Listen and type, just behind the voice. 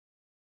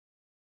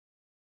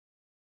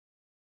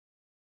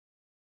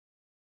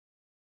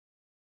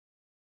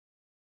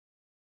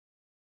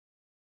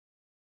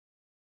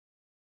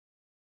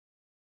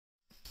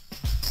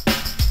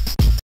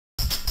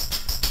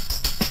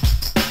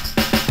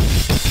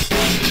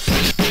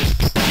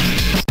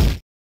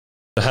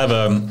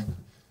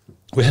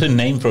we had a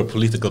name for a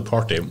political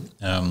party.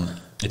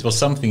 It was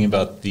something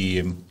about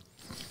the,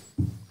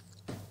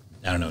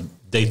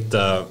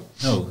 data.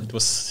 No, it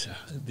was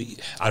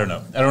I don't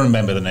know. I don't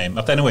remember the name.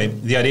 But anyway,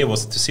 the idea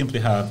was to simply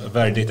have a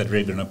very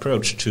data-driven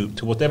approach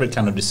to whatever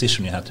kind of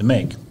decision you had to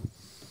make.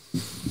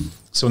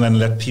 So then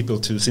let people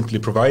to simply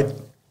provide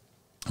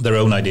their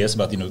own ideas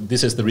about,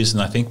 this is the reason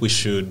I think we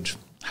should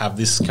have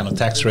this kind of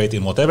tax rate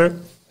in whatever.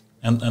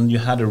 And you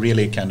had a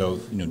really kind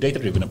of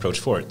data-driven approach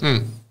for it.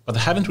 But I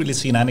haven't really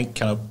seen any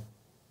kind of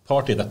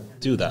party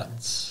that do that.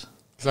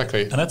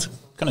 Exactly. And that's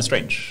kind of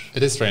strange.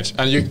 It is strange.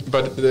 And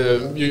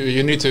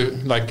you need to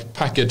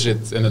package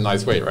it in a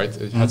nice way, right?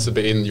 It has to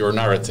be in your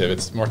narrative.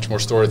 It's much more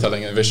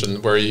storytelling and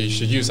vision where you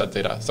should use that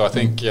data. So I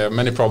think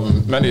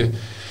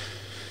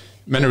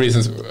many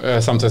reasons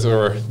sometimes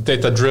where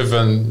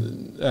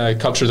data-driven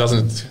culture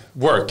doesn't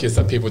work is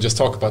that people just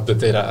talk about the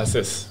data as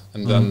is,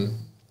 and then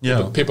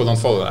people don't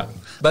follow that.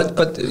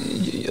 But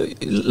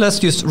let's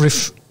just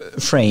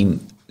reframe.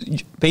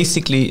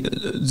 Basically,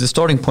 the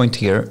starting point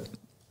here,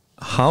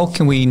 how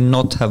can we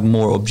not have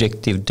more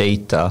objective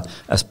data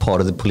as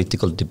part of the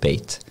political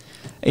debate?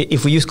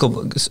 If we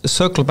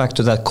circle back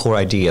to that core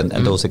idea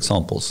and those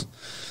examples.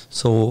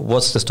 So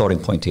what's the starting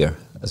point here,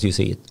 as you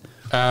see it?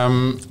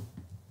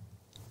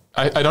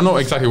 I don't know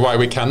exactly why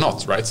we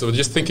cannot, right? So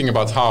just thinking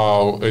about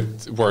how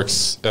it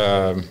works,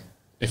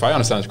 if I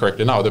understand it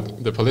correctly now,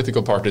 the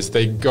political parties,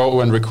 they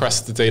go and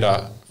request the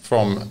data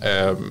from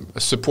a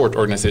support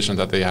organization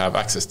that they have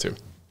access to.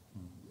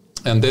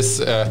 And this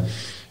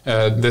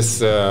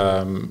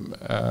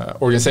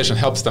organization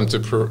helps them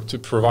to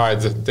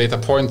provide data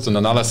points and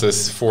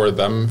analysis for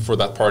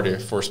that party,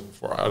 for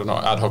I don't know,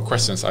 ad hoc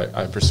questions,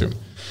 I presume.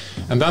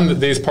 And then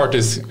these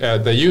parties,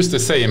 they use the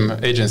same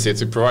agency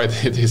to provide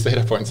these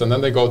data points, and then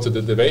they go to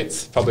the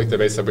debates, public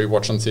debates that we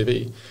watch on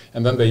TV,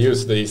 and then they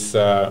use these.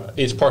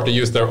 Each party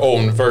use their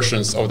own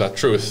versions of that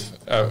truth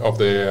of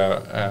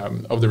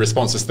the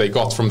responses they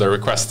got from the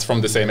requests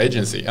from the same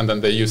agency, and then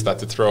they use that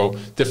to throw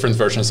different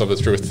versions of the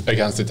truth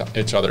against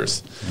each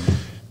other's.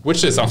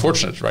 Which is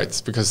unfortunate,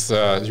 right? Because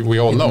we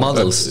all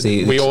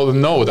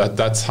know that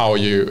that's how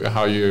you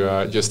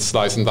just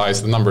slice and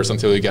dice the numbers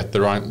until you get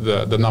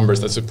the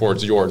numbers that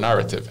support your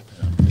narrative.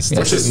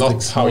 Which is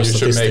not how you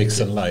should make statistics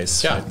and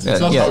lies. Yeah, it's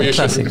not how you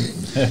classic.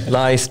 should.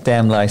 Lies,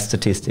 damn lies,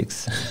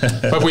 statistics.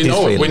 But we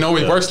know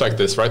it works like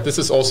this, right? This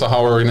is also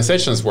how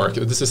organizations work.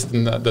 This is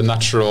the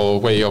natural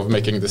way of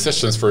making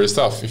decisions for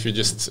yourself. If you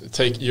just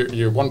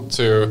you want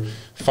to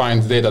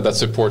find data that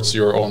supports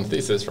your own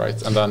thesis,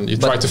 right? And then you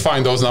try to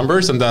find those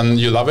numbers, and then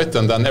you love it,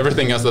 and then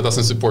everything else that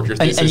doesn't support your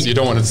thesis, you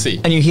don't want to see.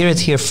 And you hear it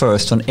here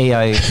first on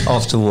AI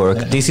After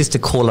Work. This is the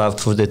call out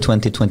for the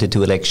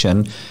 2022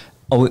 election.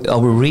 Are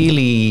we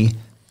really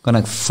going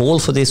to fall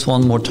for this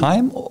one more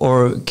time,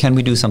 or can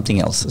we do something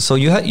else? So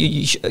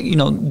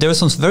there are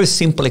some very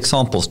simple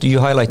examples. You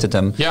highlighted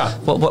them. Yeah.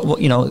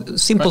 What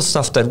simple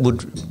stuff that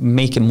would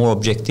make a more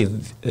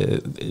objective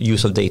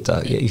use of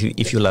data.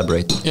 If you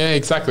elaborate. Yeah,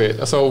 exactly.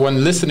 So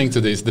when listening to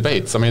these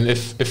debates, I mean,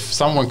 if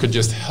someone could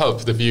just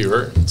help the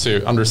viewer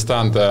to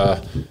understand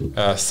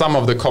some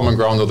of the common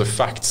ground of the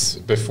facts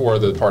before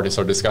the parties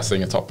are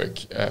discussing a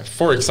topic.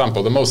 For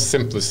example, the most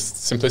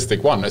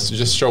simplistic one is to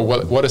just show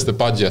what is the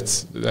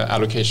budget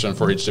allocation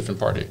for each different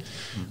party,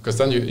 because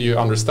then you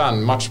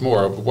understand much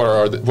more where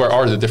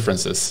are the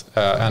differences,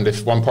 and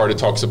if one party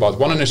talks about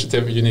one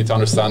initiative, you need to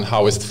understand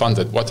how it's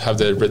funded, what have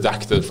they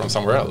redacted from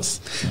somewhere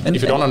else. And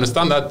if you don't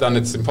understand that, then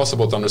it's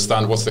impossible to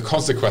understand what's the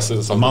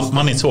consequences of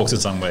money talks in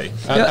some way.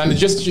 And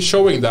just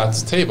showing that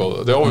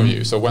table, the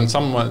overview. So when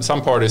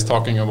some party is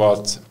talking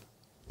about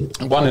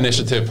one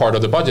initiative part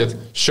of the budget,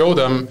 show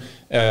them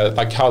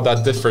how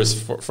that differs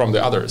from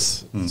the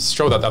others.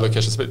 Show that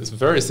allocation split. It's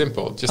very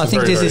simple. I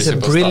think this is a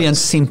brilliant,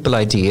 simple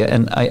idea,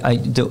 and I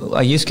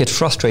just get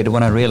frustrated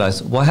when I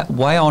realize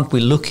why aren't we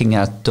looking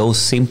at those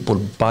simple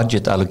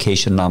budget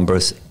allocation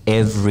numbers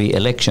every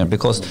election?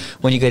 Because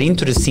when you get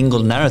into the single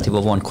narrative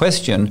of one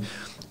question,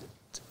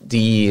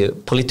 the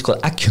political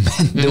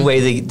acumen, the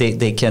way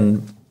they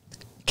can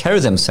carry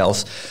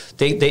themselves,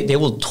 they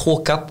will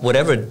talk up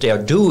whatever they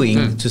are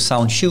doing to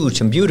sound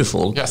huge and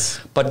beautiful. Yes.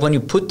 But when you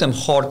put them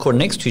hardcore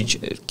next to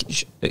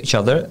each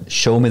other,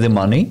 show me the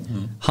money.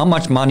 How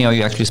much money are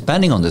you actually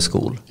spending on the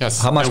school?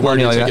 Yes. How much and where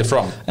money do you are take it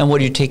from? And where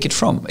do you take it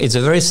from? It's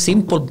a very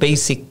simple,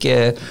 basic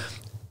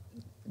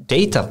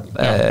data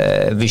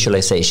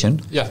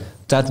visualization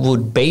that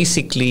would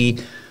basically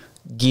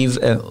give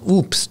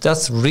oops,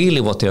 that's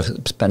really what they're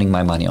spending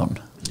my money on.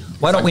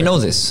 Why don't we know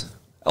this?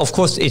 Of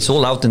course, it's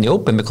all out in the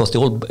open because they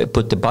all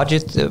put the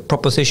budget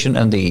proposition,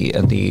 and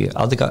the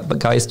other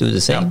guys do the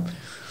same.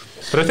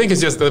 But I think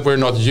it's just that we're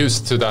not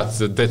used to that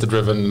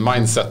data-driven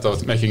mindset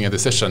of making a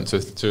decision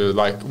to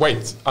like,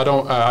 wait,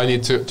 I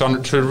need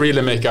to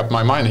really make up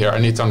my mind here. I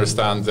need to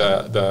understand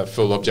the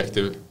full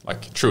objective,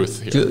 like,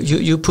 truth here.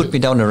 You put me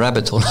down a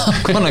rabbit hole.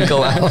 I'm going to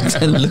go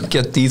out and look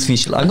at these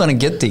visual. I'm going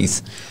to get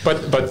these.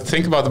 But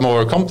think about the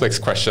more complex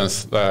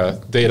questions,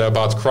 data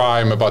about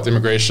crime, about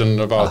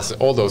immigration, about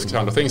all those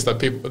kind of things that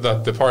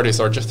the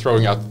parties are just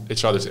throwing at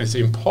each other. It's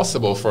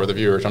impossible for the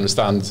viewer to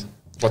understand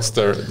what's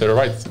the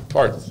right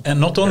part. And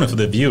not only for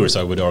the viewers,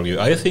 I would argue.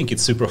 I think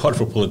it's super hard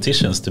for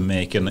politicians to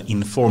make an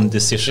informed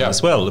decision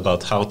as well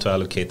about how to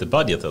allocate the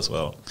budget as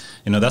well.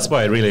 That's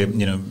why I really,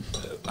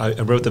 I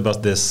wrote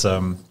about this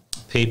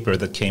paper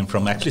that came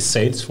from actually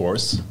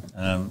Salesforce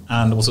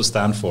and also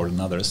Stanford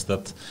and others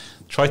that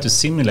try to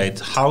simulate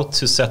how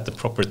to set the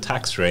proper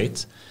tax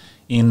rate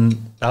in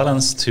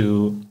balance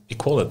to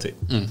equality.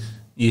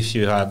 If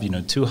you have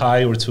too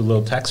high or too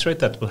low tax rate,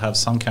 that will have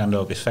some kind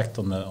of effect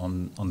on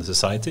the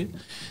society.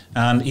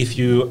 And if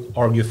you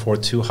argue for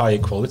too high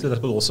equality,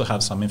 that will also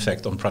have some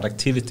effect on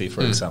productivity,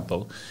 for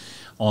example,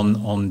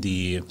 on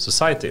the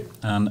society.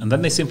 And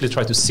then they simply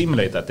try to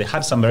simulate that. They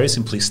had some very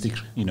simplistic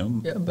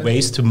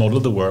ways to model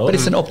the world. But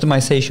it's an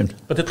optimization.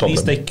 But at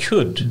least they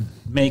could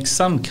make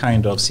some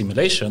kind of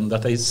simulation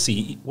that they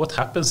see what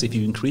happens if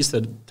you increase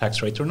the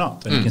tax rate or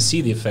not. And you can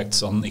see the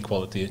effects on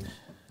equality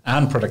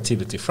and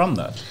productivity from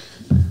that.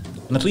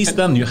 And at least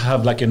then you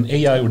have like an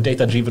AI or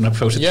data-driven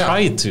approach to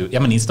try to. I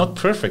mean, it's not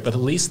perfect, but at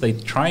least they're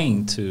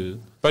trying to.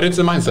 But it's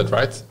a mindset,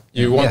 right?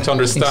 You want to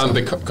understand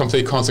the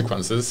complete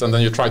consequences, and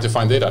then you try to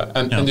find data.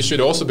 And you should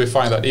also be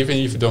fine that even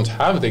if you don't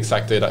have the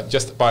exact data,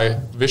 just by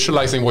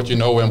visualizing what you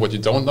know and what you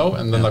don't know,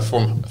 and then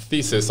form a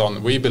thesis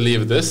on, we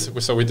believe this,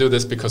 so we do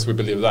this because we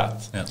believe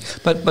that. Yeah.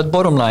 But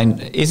bottom line,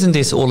 isn't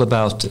this all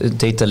about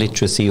data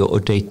literacy or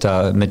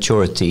data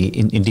maturity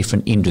in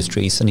different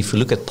industries? And if you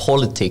look at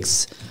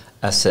politics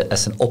as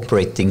an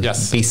operating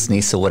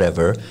business or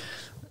whatever,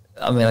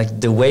 I mean, like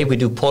the way we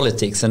do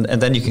politics, and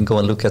then you can go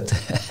and look at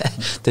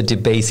the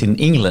debates in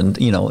England.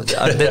 They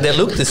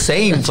look the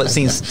same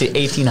since the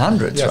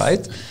 1800s,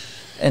 right?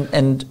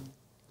 And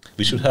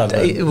we should have.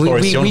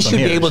 We should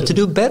be able to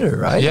do better,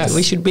 right? Yes.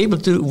 We should be able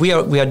to. We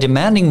are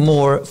demanding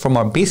more from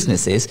our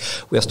businesses.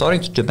 We are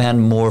starting to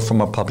demand more from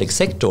our public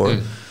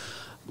sector,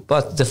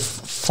 but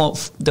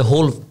the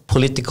whole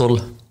political,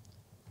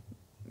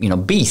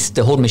 beast,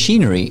 the whole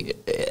machinery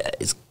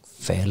is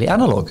fairly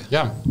analog.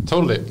 Yeah,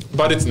 totally.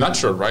 But it's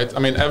natural, right? I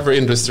mean, every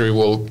industry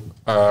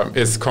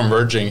is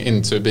converging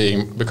into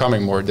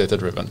becoming more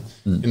data-driven,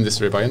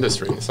 industry by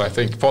industry. So I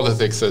think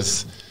politics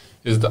is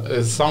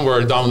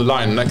somewhere down the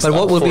line next. But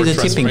what will be the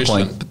tipping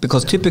point?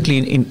 Because typically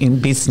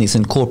in business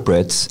and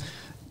corporates,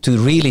 to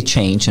really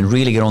change and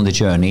really get on the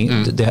journey,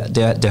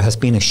 there has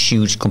been a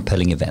huge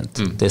compelling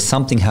event. There's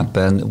something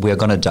happened, we are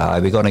going to die,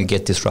 we're going to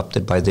get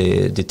disrupted by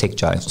the tech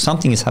giants.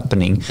 Something is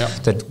happening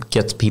that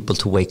gets people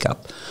to wake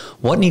up.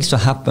 What needs to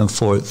happen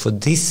for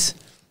this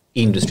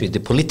industry, the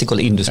political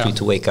industry,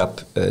 to wake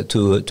up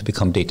to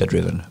become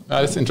data-driven?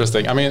 That's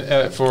interesting. I mean,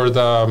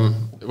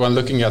 when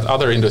looking at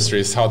other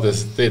industries, how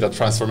this data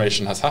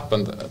transformation has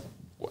happened,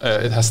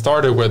 it has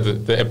started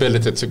with the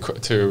ability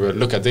to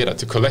look at data,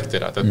 to collect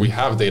data, that we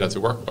have data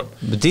to work with.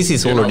 But this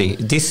is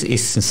this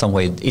is in some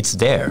way, it's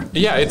there.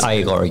 Yeah,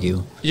 I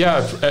argue.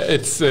 Yeah,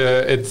 it's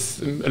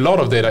a lot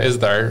of data is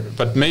there,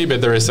 but maybe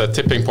there is a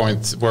tipping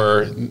point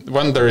where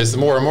when there is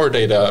more and more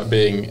data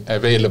being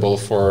available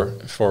for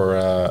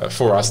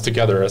us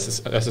together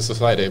as a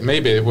society,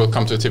 maybe it will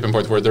come to a tipping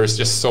point where there is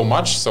just so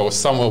much, so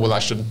someone will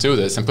actually do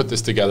this and put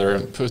this together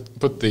and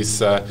put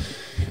these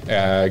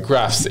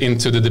graphs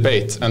into the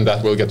debate, and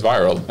that will get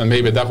viral, and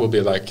maybe that will be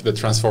like the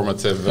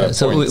transformative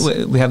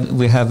point.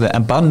 We have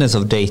abundance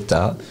of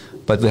data,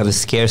 but we have a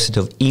scarcity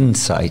of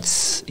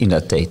insights in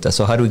that data.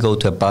 So how do we go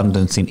to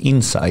abundance in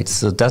insights?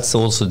 So that's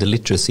also the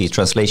literacy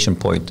translation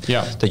point,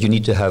 that you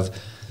need to have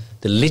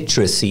the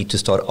literacy to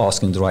start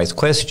asking the right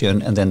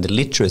question, and then the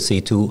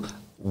literacy to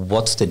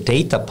what's the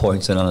data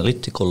points and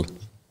analytical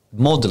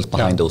models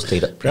behind those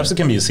data. Perhaps it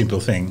can be a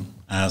simple thing.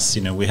 As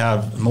we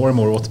have more and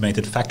more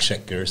automated fact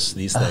checkers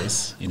these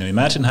days.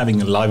 Imagine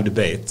having a live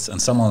debate and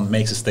someone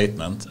makes a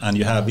statement, and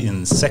you have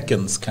in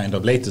seconds kind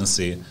of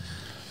latency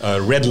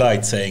a red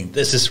light saying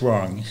this is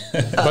wrong.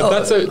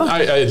 But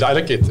I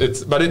like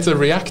it. But it's a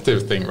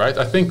reactive thing, right?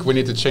 I think we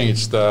need to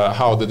change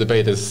how the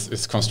debate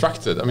is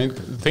constructed. I mean,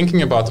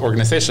 thinking about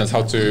organizations,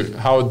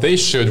 how they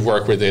should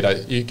work with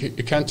data. You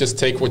can't just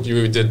take what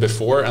you did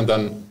before and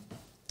then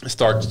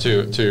start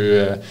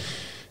to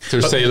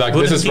say like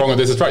this is wrong and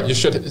this is right. You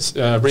should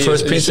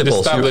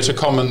establish a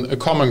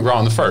common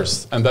ground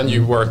first, and then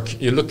you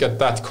look at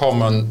that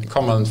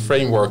common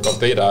framework of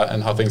data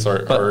and how things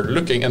are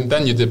looking, and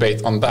then you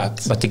debate on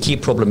that. But the key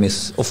problem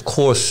is, of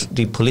course,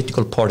 the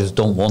political parties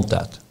don't want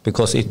that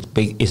because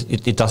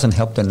it doesn't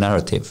help the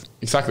narrative.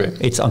 Exactly,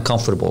 it's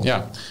uncomfortable.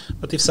 Yeah,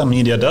 but if some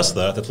media does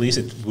that, at least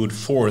it would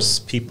force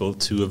people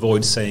to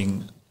avoid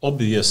saying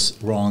obvious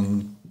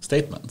wrong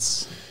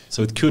statements.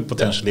 So it could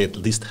potentially at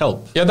least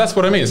help. Yeah, that's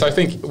what I mean. So I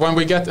think when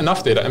we get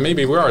enough data, and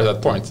maybe we are at that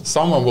point,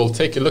 someone will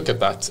take a look at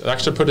that,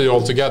 actually put it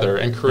all together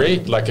and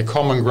create like a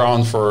common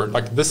ground for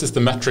like, this is the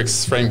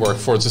metrics framework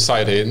for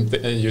society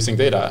using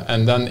data,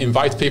 and then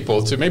invite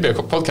people to maybe a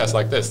podcast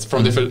like this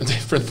from different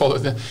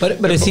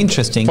but it's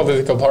interesting.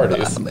 Political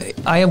parties.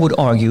 I would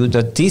argue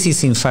that this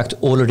is in fact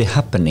already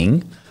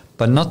happening,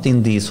 but not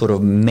in the sort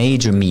of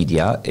major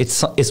media.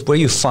 It's where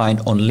you find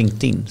on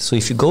LinkedIn. So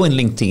if you go in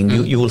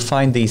LinkedIn, you will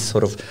find these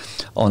sort of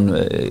on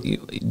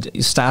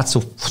stats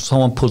of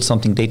someone pulled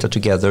something data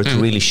together to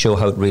really show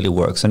how it really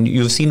works. And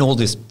you've seen all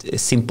these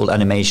simple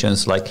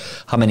animations like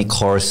how many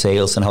car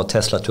sales and how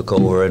Tesla took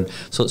over. And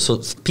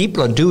so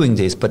people are doing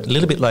this, but a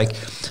little bit like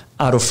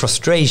out of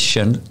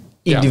frustration,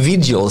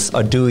 individuals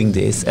are doing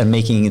this and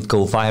making it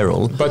go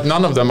viral. But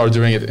none of them are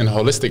doing it in a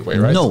holistic way,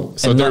 right? No.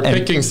 So they're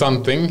picking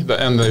something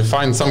and they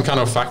find some kind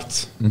of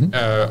fact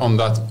on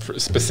that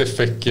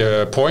specific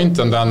point,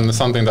 and then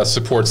something that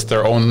supports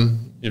their own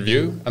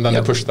view, and then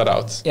they push that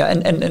out. Yeah,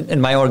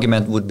 and my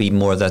argument would be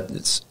more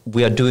that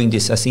we are doing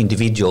this as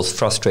individuals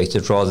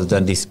frustrated rather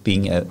than this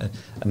being a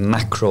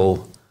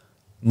macro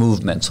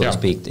movement, so to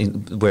speak,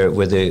 where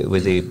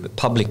the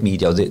public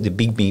media, the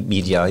big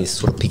media is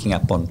sort of picking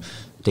up on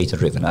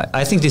data-driven.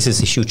 I think this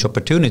is a huge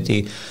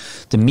opportunity.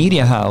 The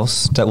media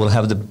house that will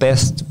have the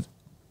best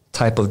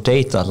type of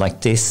data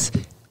like this,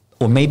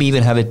 or maybe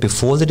even have it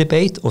before the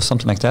debate or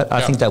something like that,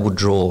 I think that would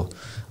draw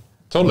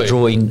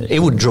in. It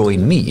would draw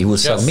in me. It would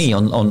sell me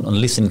on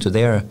listening to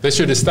their. They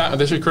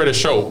should create a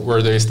show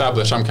where they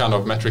establish some kind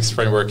of metrics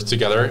framework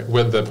together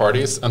with the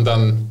parties, and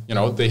then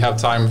they have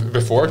time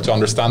before to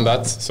understand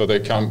that, so they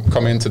can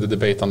come into the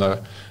debate on a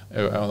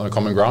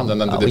common ground, and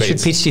then the debates. We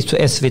should pitch this to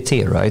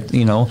SVT, right?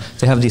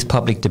 They have these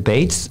public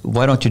debates.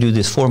 Why don't you do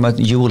this format?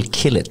 You will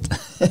kill it.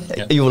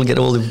 You will get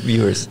all the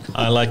viewers.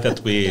 I like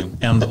that we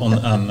end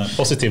on a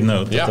positive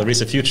note, that there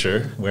is a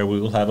future where we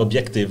will have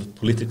objective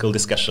political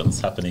discussions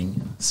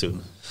happening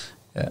soon.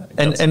 Yeah.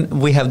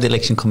 And we have the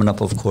election coming up,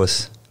 of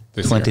course,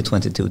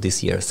 2022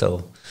 this year.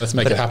 So let's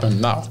make it happen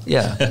now.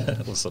 Yeah.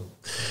 Awesome.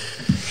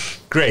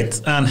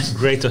 Great, and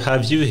great to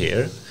have you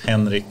here,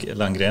 Henrik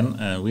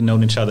Landgren. We've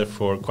known each other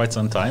for quite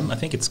some time. I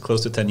think it's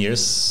close to 10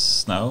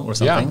 years now or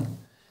something.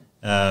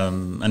 Yeah.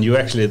 And you're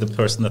actually the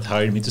person that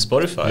hired me to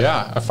Spotify.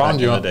 Yeah, I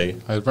found you.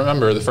 I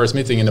remember the first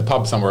meeting in a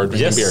pub somewhere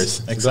drinking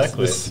beers.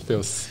 Exactly.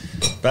 Feels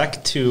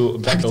back to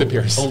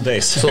beers. Old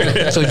days.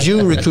 So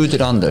you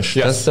recruited Anders.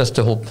 Yes. That's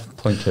the whole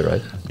point here,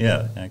 right?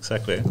 Yeah,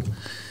 exactly.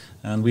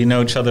 And we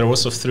know each other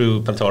also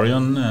through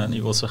Peltarion, and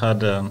you also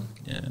had a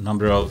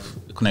number of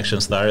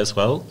connections there as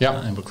well.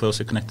 Yeah. And we're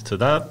closely connected to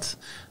that.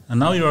 And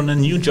now you're on a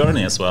new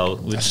journey as well,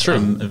 which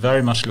I'm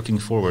very much looking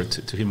forward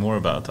to hear more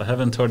about. I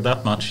haven't heard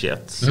that much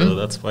yet, so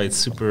that's why it's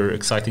super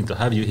exciting to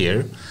have you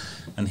here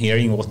and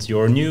hearing what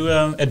your new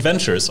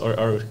adventures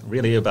are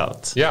really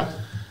about. Yeah.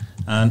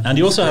 And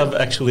you also have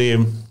actually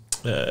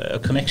a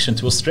connection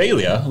to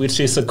Australia, which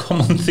is a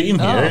common theme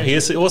here. He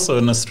is also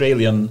an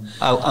Australian...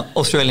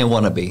 Australian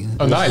wannabe.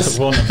 Oh, nice.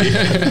 Wannabe.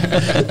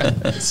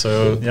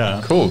 So,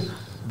 yeah. Cool.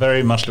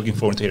 Very much looking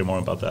forward to hear more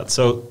about that.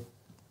 So,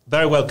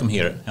 very welcome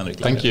here, Henrik.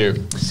 Thank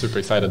you. Super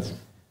excited.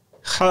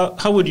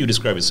 How would you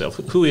describe yourself?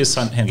 Who is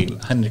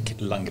Henrik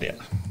Landgren?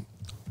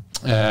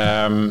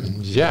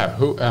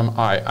 Who am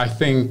I? I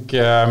think...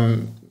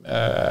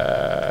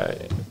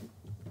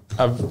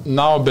 I've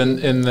now been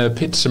in the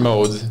pitch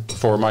mode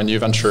for my new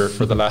venture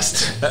for the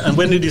last And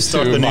when did you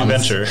start the new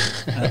venture?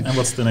 And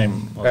what's the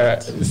name of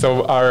it?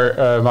 So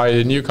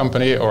my new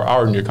company,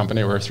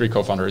 we're 3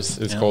 co-founders,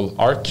 is called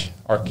ARC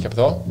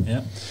Capital.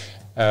 Yeah.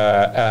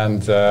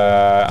 And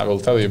I will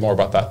tell you more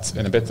about that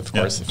in a bit, of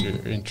course, if you're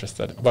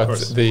interested. But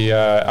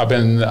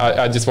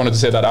I just wanted to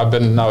say that I've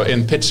been now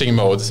in pitching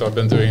mode, so I've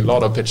been doing a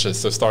lot of pitches.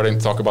 So starting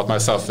to talk about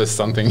myself is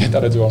something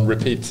that I do on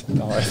repeat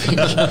now, I think.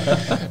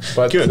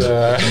 But good.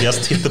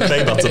 Just hit the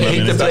play button.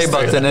 Hit the play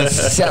button and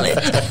sell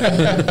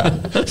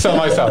it. Sell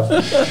myself.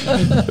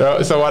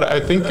 So what I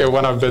think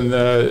when I've been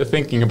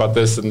thinking about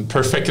this and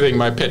perfecting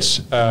my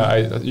pitch,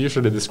 I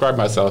usually describe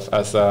myself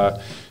as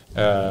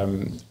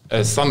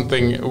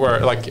something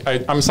where, like,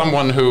 I'm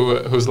someone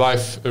whose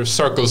life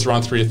circles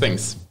around 3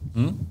 things.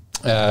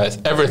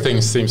 Everything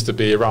seems to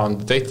be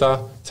around data,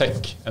 tech,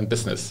 and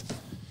business.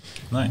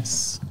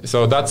 Nice.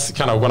 So that's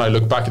kind of, when I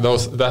look back,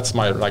 that's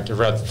my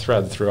red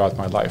thread throughout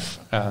my life.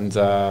 And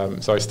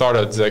so I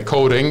started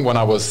coding when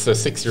I was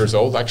 6 years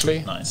old, actually.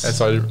 Nice. And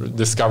so I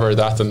discovered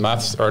that in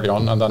maths early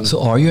on. And then.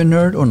 So are you a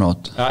nerd or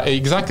not?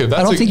 Exactly.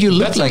 I don't think you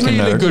look like really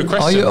a nerd. Good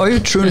question. Are you a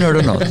true nerd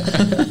or not?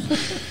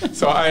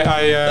 So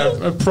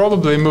I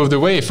probably moved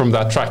away from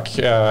that track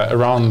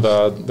around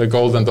the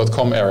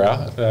golden.com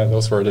era.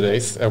 Those were the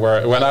days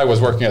when I was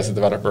working as a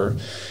developer.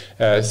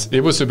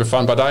 It was super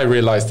fun, but I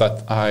realized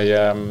that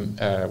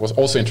I was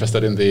also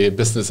interested in the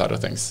business side of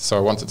things. So I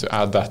wanted to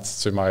add that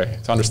to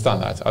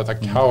understand that. I was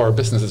like, how are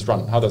businesses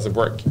run? How does it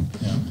work?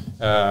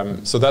 Yeah.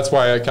 So that's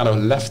why I kind of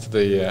left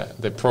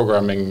the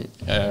programming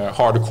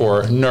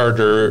hardcore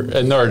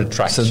nerd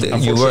track. So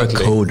you were a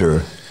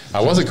coder.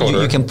 I was a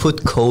coder. You can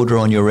put coder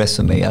on your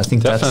resume. I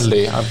think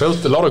definitely. I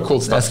built a lot of cool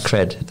stuff.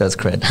 That's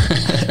cred.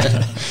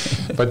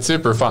 But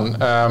super fun.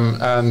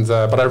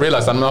 But I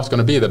realized I'm not going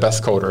to be the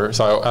best coder.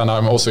 And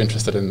I'm also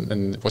interested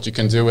in what you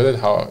can do with it,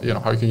 how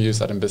you can use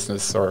that in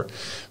business or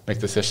make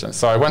decisions.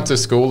 So I went to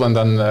school and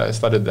then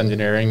studied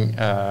engineering,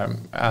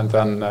 and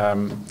then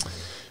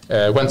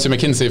went to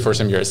McKinsey for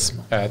some years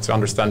to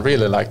understand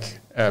really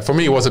for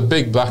me, it was a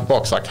big black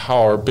box, like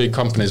how are big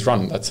companies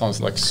run. That sounds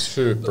like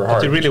super hard.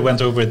 But you really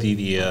went over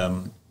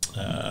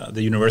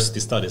the university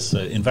studies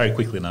in very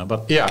quickly now.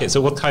 But yeah. Okay,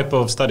 so what type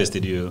of studies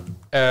did you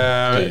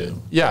do?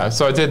 Yeah,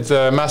 so I did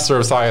Master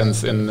of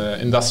Science in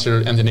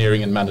Industrial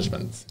Engineering and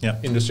Management. Yeah.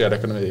 Industrial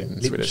Economy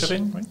in Swedish.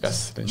 Linköping, right?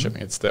 Yes,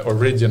 Linköping. It's the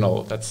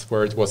original, that's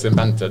where it was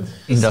invented.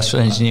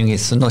 Industrial engineering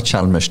is not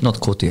Chalmers, not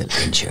KTH,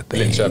 Linköping.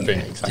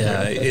 Linköping, exactly.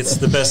 Yeah, it's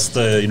the best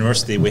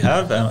university we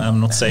have. I'm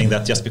not saying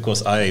that just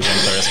because I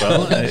went there as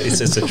well.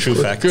 It's a true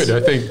fact. Good,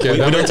 I think we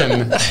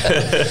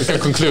can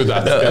conclude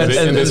that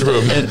in this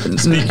room.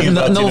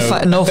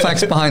 No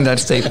facts behind that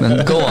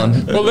statement. Go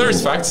on. Well, there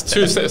is facts.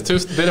 Two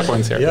data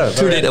points here. Yeah,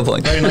 two data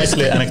points. Very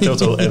nicely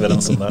anecdotal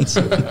evidence on that.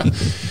 So.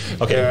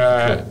 Okay.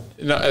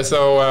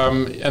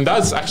 And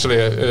that's actually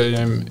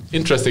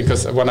interesting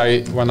because when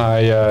I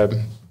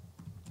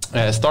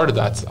started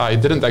that, I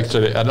didn't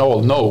actually at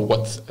all know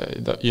what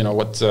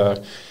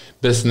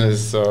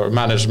business or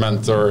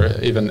management or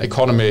even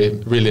economy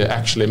really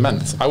actually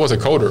meant. I was a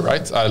coder,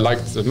 right? I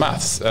liked the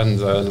maths and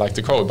liked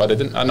to code, but I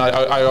didn't. And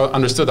I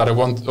understood that I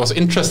was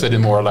interested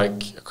in more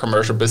like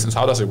commercial business.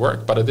 How does it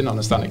work? But I didn't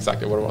understand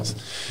exactly what it was.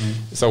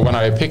 So when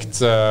I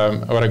picked,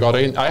 when I got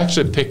in, I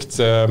actually picked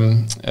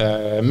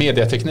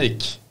media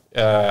technique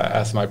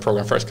as my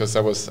program first because I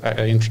was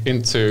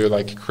into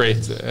like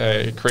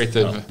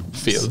creative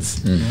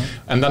fields,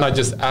 and then I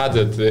just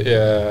added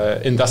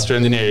industrial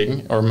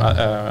engineering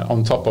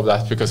on top of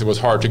that because it was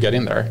hard to get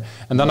in there.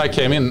 And then I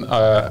came in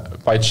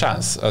by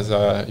chance as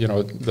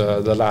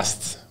the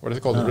last, what is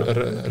it called?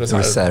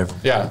 Reserve.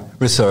 Yeah.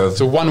 Reserve.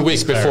 So 1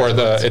 week before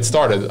it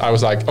started, I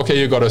was like, okay,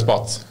 you got a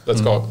spot.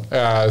 Let's go.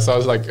 So I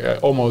was like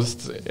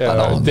almost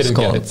didn't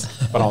get it.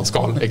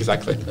 Bananskal,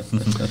 exactly.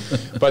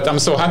 But I'm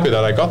so happy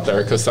that I got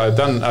there because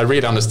I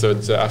really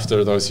understood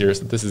after those years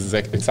that this is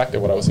exactly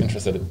what I was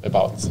interested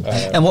about.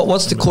 And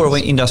what's the core of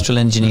industrial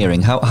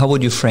engineering? How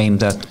would you frame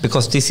that?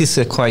 Because this is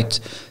quite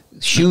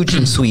huge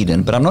in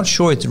Sweden, but I'm not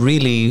sure it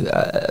really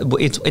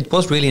it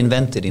was really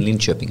invented in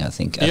Linköping, I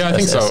think. Yeah, I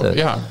think so.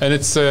 Yeah, and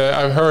it's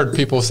I've heard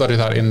people study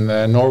that in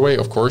Norway.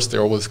 Of course,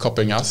 they're always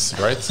copying us,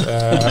 right?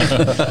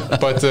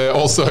 But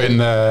also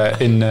in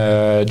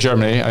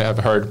Germany, I have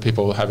heard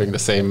people having the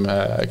same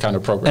kind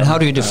of program. And how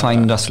do you define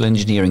industrial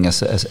engineering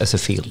as a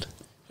field?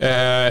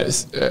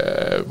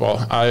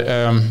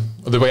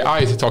 The way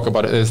I talk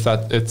about it is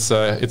that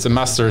it's a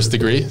master's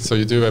degree. So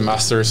you do a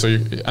master's,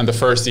 and the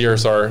first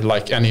years are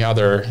like any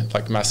other,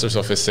 like masters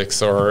of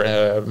physics or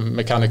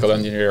mechanical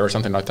engineer or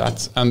something like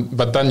that.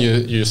 But then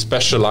you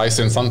specialize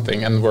in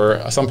something, and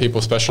where some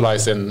people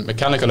specialize in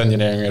mechanical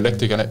engineering,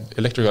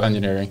 electrical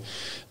engineering,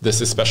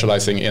 this is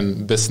specializing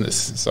in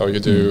business. So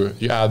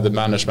you add the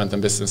management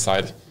and business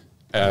side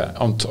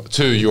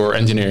to your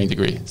engineering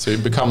degree, so you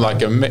become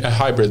like a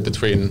hybrid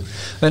between.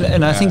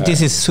 And I think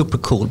this is super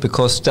cool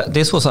because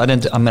this was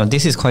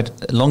this is quite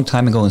a long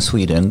time ago in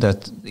Sweden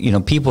that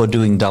people are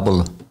doing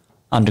double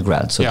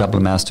undergrad, so double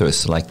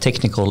masters, like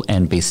technical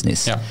and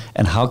business. Yeah.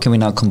 And how can we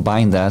now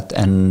combine that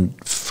and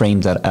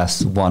frame that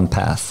as one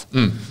path?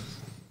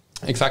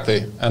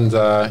 Exactly, and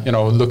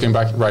looking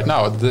back right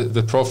now,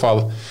 the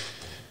profile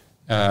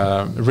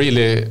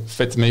really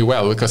fit me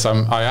well because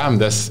I am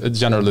this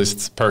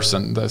generalist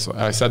person.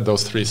 I said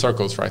those three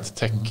circles, right?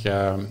 Tech,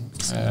 data,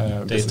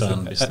 and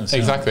business.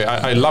 Exactly.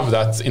 Yeah. I love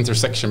that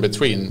intersection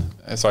between.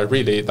 So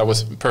that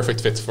was a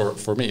perfect fit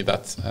for me,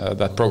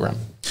 that program.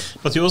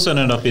 But you also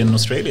ended up in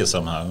Australia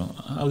somehow.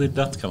 How did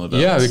that come about?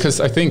 Yeah, because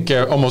I think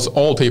almost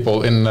all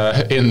people in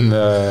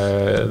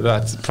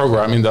that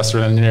program,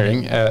 industrial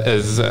engineering,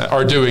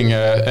 are doing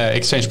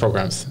exchange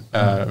programs.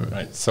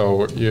 Right.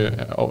 So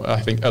I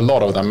think a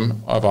lot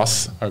of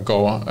us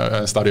go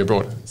study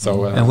abroad.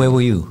 So and where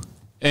were you?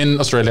 In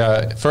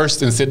Australia,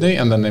 first in Sydney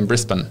and then in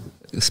Brisbane.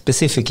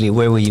 Specifically,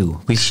 where were you?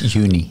 Which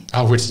uni?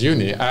 Which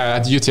uni?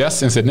 At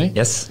UTS in Sydney.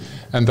 Yes.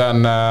 And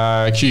then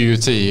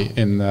QUT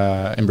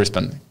in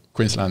Brisbane.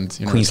 Queensland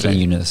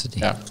University.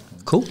 Yeah.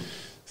 Cool.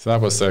 So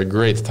that was a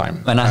great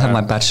time. And I have my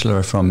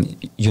bachelor from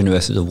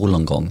University of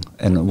Wollongong,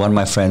 and one of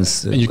my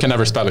friends. And you can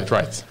never spell it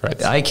right?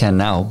 I can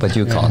now, but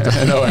you can't.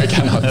 No, I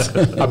cannot.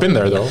 I've been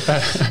there though.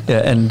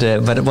 Yeah, and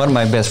but one of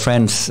my best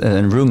friends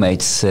and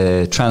roommates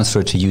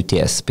transferred to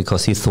UTS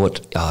because he thought,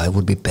 it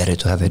would be better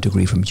to have a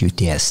degree from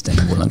UTS than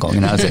Wollongong,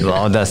 and I said,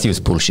 well, that's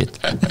just bullshit.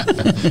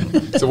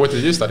 So what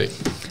did you study?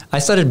 I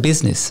studied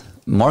business.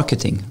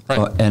 Marketing,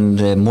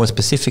 and more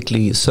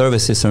specifically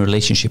services and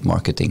relationship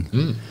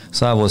marketing.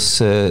 So I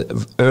was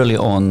early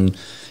on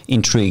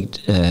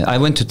intrigued. I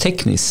went to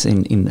Teknis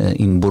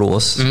in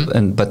Borås,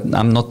 but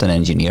I'm not an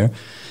engineer.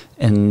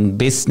 And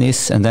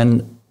business, and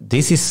then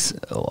this is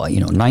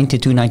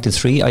 92,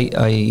 93.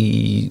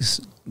 I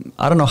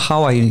I don't know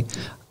how I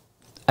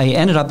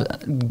ended up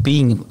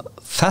being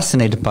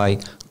fascinated by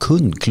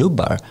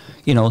kundklubbar,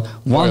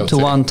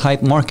 one-to-one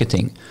type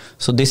marketing.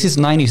 So this is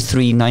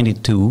 93,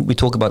 92. We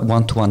talk about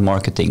one-to-one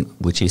marketing,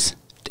 which is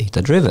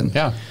data-driven.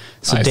 Yeah.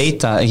 So nice.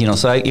 data,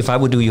 so if I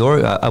would do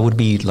I would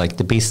be like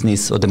the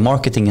business or the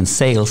marketing and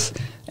sales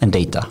and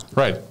data.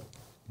 Right.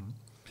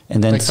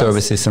 And then Makes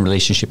services sense. and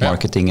relationship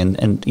marketing,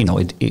 and you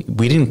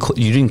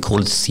didn't call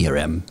it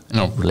CRM.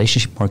 No.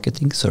 Relationship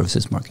marketing,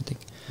 services marketing.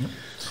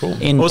 Cool.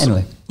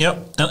 Anyway. Yeah,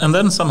 and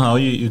then somehow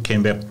you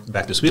came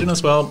back to Sweden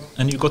as well,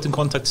 and you got in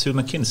contact to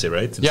McKinsey,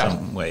 right? In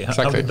some way. How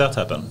Exactly. did that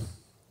happen?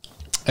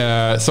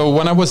 So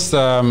when I was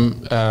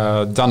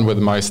done with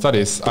my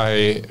studies,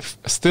 I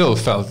still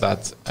felt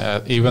that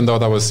even though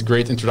that was a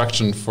great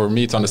introduction for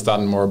me to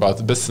understand more about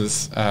the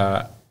business,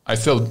 I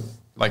still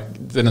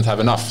didn't have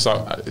enough,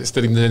 so I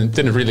still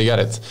didn't really get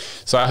it.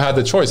 So I had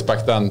the choice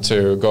back then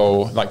to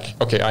go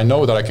okay, I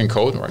know that I can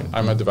code, right?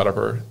 I'm a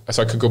developer,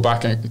 so I could go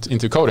back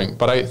into coding,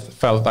 but I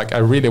felt like I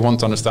really want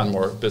to understand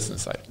more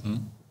business side.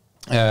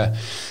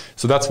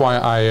 So that's why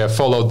I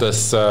followed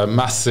this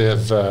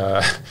massive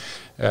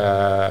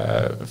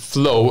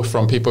flow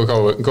from people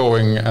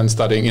going and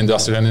studying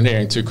industrial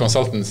engineering to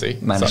consultancy.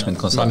 Management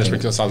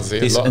consultancy.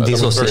 This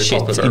was a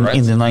shit popular,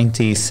 in the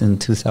 90s and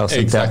 2000s.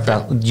 Exactly.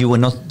 That you were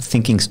not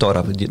thinking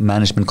startup,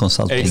 management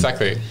consulting.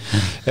 Exactly.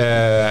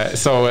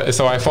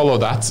 So I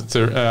followed that,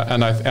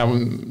 and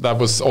that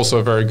was also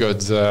a very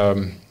good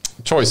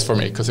choice for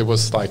me, because it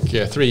was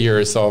 3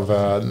 years of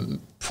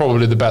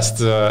probably the best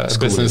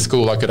business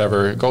school I could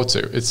ever go to.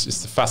 It's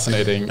just a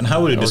fascinating. And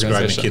how would you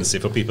describe McKinsey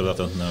for people that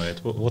don't know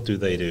it? What do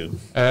they do?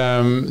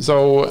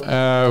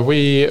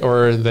 We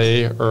or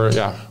they or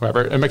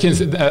whoever.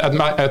 McKinsey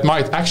at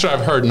my actually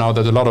I've heard now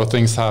that a lot of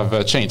things have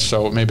changed.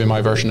 So maybe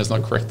my version is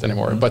not correct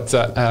anymore. But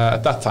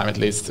at that time, at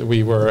least,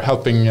 we were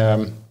helping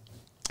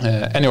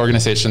any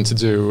organization to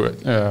do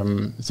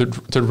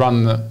to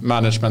run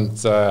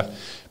management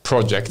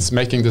projects,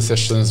 making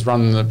decisions,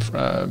 run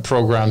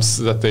programs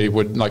that they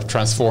would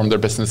transform their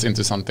business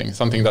into something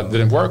that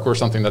didn't work or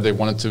something that they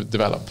wanted to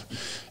develop,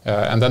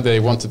 and then they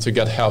wanted to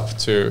get help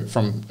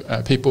from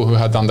people who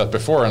had done that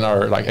before and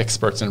are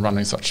experts in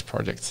running such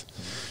projects.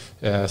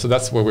 So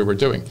that's what we were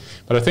doing.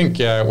 But I think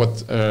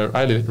what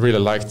I really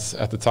liked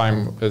at the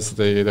time is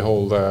the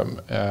whole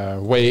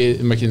way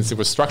McKinsey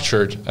was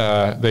structured.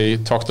 They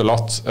talked a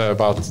lot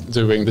about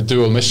doing the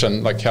dual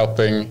mission,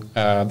 helping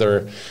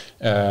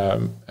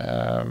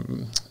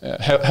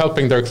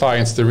helping their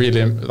clients to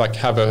really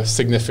have a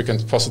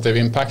significant positive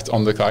impact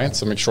on the client.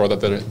 So make sure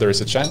that there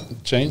is a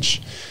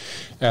change,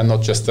 and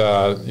not just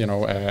a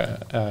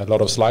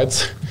lot of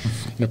slides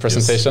in a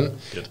presentation.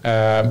 Yes.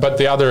 But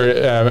the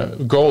other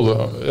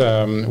goal,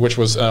 which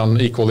was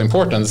on equal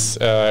importance,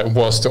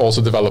 was to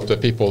also develop the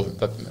people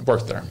that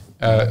worked there.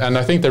 And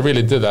I think they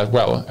really did that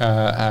well.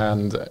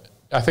 And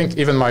I think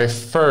even my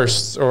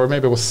first, or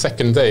maybe it was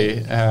second day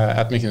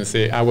at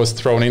McKinsey, I was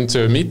thrown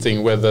into a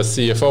meeting with the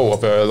CFO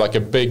of a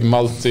big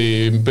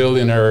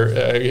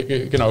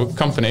multi-billionaire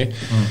company.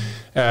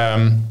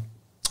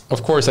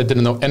 Of course, I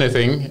didn't know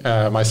anything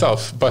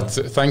myself, but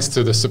thanks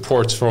to the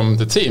support from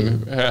the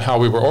team, how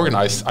we were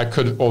organized, I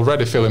could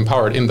already feel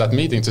empowered in that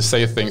meeting to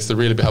say things to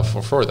really be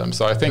helpful for them.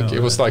 So I think it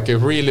was a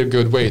really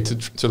good way to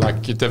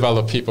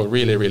develop people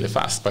really, really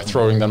fast by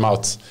throwing them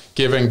out,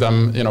 giving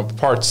them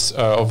parts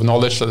of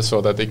knowledge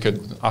so that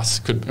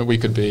we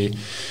could be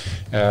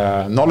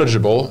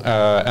knowledgeable,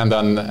 and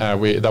then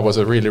that was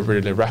a really,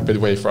 really rapid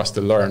way for us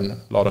to learn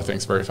a lot of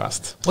things very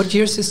fast. What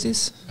years is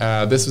this?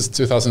 This was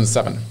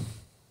 2007.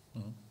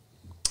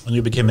 And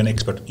you became an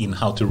expert in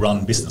how to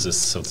run businesses,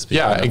 so to speak.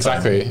 Yeah,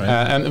 exactly. Time,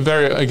 right? And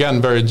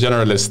very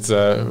generalist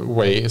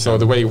way. So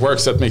the way it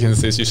works at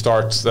McKinsey is you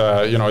start,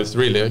 it's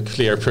really a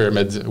clear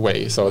pyramid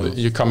way. So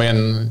you come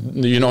in,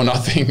 you know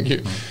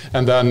nothing,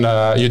 and then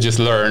you just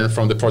learn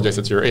from the projects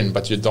that you're in,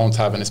 but you don't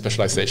have any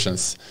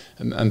specializations.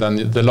 And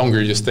then the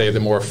longer you stay, the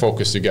more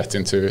focus you get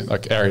into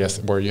areas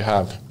where you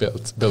have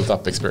built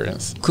up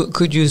experience.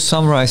 Could you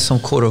summarize some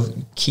sort of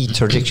key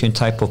trajectory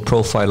type of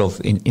profile of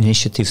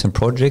initiatives and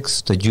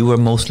projects that you were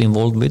most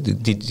involved with?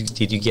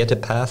 Did you get a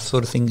path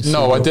sort of thing?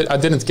 No, I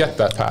didn't get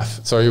that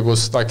path. So it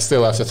was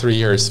still after 3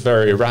 years,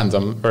 very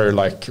random, very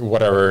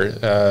whatever,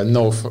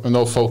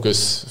 no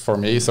focus for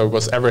me. So it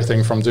was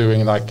everything from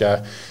doing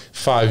a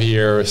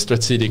 5-year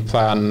strategic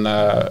plan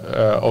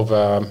of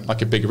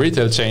a big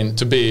retail chain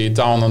to be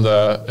down on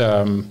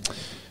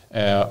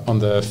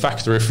the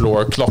factory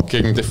floor,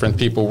 clocking different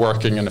people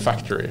working in the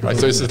factory, right?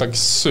 So it's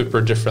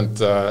super different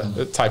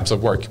types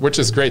of work, which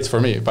is great for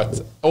me.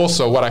 But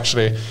also what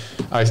actually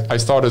I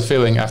started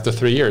feeling after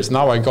 3 years,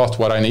 now I got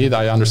what I need.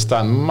 I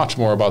understand much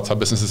more about how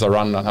businesses are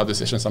run and how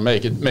decisions are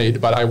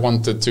made, but I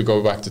wanted to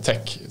go back to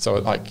tech.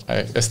 So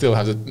I still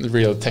have the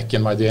real tech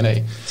in my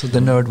DNA. So the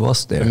nerd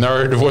was there. The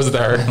nerd was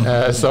there.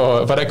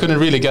 But I couldn't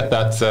really get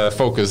that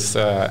focus.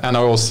 And I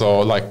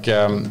also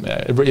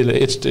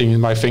really itched in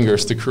my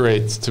fingers to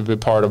be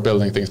part of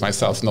building things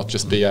myself, not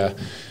just be an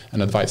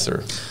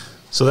advisor.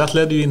 So that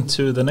led you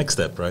into the next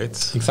step,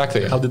 right?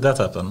 Exactly. How did that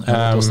happen? And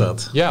what was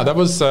that? Yeah, that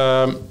was.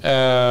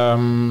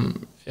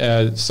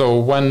 So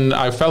when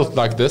I felt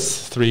like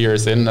this 3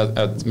 years in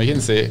at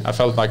McKinsey, I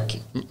felt like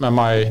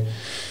my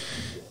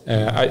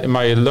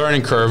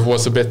learning curve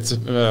was a bit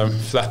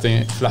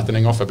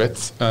flattening off a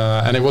bit,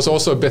 and it was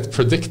also a bit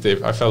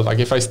predictive. I felt like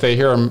if I stay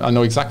here, I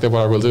know exactly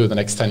what I will do the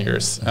next 10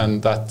 years,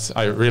 and that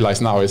I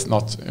realize now is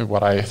not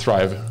what I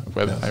thrive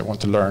with. I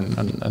want to learn,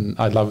 and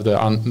I love the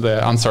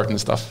uncertain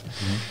stuff.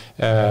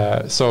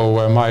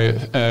 So my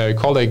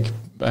colleague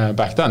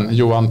back then,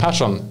 Johan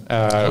Persson,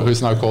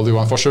 who's now called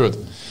Johan Forsrud,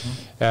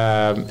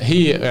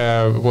 he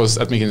was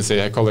at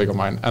McKinsey, a colleague of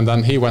mine, and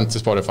then he went to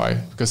Spotify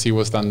because he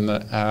was then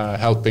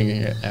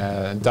helping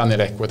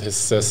Daniel Ek with his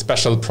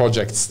special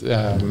projects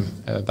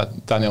that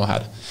Daniel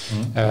had.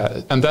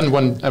 And then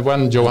when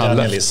Johan Daniel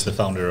left, is the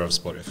founder of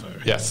Spotify.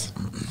 Right? yes,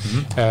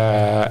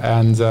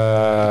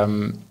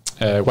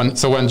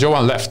 when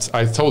Johan left,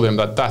 I told him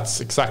that that's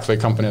exactly a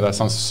company that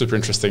sounds super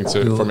interesting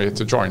for me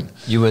to join.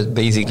 You were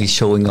basically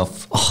showing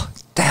off. Oh,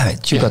 damn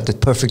it! You got the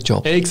perfect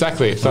job.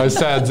 Exactly. So I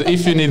said,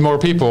 if you need more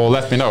people,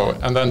 let me know.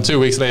 And then 2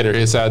 weeks later,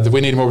 he said,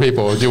 we need more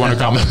people. Do you want to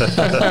come?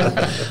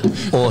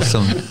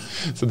 Awesome.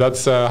 So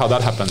that's how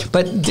that happened.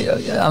 But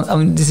I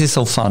mean, this is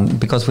so fun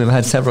because we've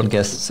had several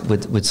guests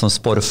with some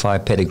Spotify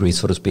pedigree,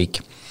 so to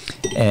speak.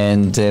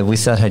 And we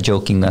sat here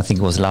joking, I think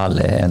it was Lalle,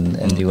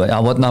 and you were,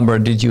 what number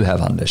did you have,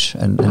 Anders?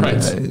 And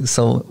right.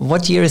 So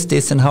what year is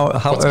this and how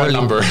what's early? My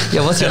number?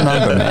 Yeah, what's your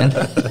number, man?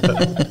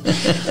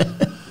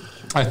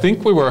 I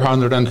think we were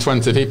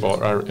 120 people,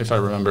 if I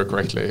remember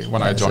correctly,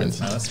 when I joined.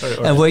 That's very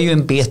early. And were you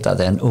in beta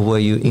then, or were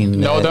you in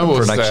No, that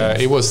was production?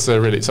 it was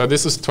really. So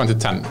this was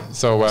 2010.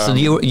 So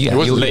it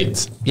was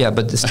late. Yeah,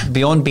 but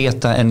beyond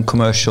beta and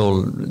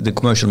commercial, the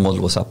commercial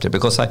model was up there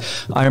because I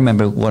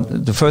remember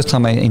the first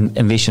time I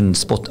envisioned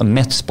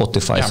met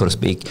Spotify, so to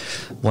speak.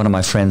 One of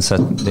my friends at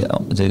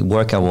the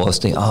work I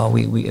was, we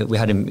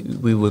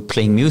were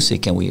playing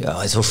music and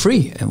it's for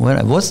free. And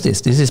what's this?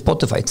 This is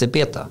Spotify. It's a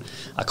beta.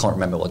 I can't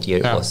remember what year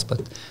it was,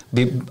 but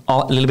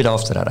a little bit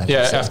after that.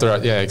 After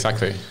that,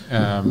 exactly.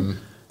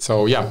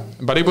 So yeah,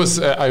 but it was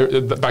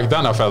back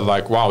then. I felt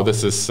like, wow,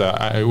 this is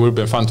it would have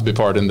been fun to be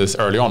part in this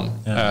early on.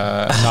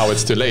 Now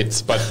it's too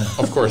late, but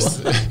of course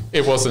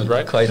it wasn't,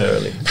 right? Quite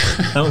early.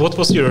 And what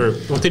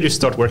did you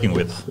start working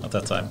with at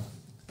that time?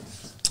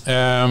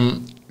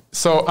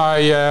 So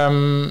I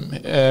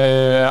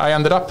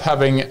ended up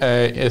having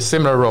a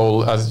similar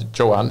role as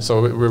Johan.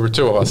 So we were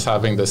two of us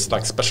having this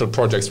like special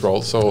projects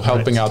role. So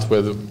helping out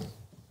with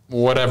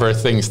whatever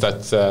things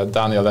that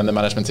Daniel and the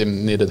management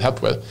team needed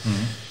help with.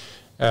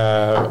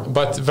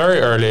 But very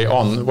early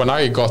on, when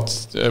I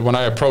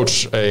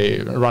approached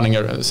running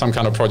some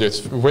kind of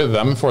project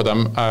for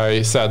them,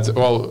 I said,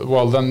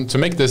 well, then to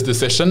make this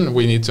decision,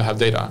 we need to have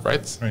data,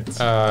 right?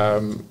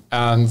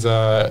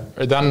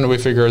 Then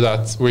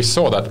we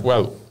saw that,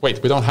 well,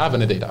 wait, we don't have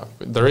any data.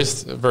 There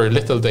is very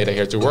little data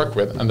here to work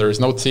with, and there is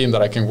no team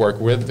that I can work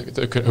with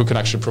who can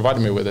actually provide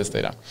me with this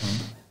data.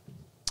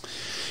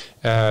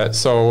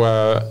 So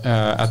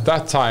at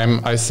that time,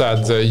 I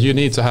said,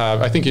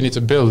 I think you need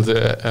to build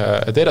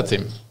a data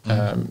team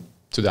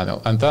to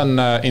Daniel. And then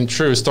in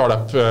true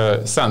startup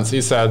sense,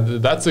 he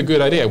said, that's a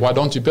good idea. Why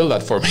don't you build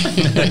that for me?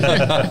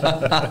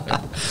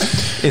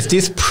 Is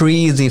this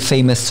pre the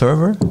famous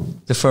server?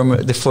 Is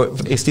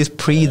this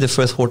pre the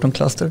first Horton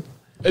cluster?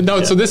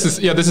 No, so this is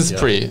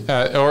pre,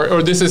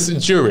 or this is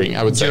during,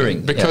 I would say.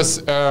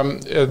 Because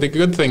the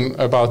good thing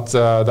about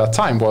that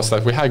time was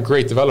that we had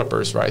great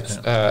developers, right?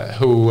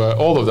 Who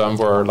all of them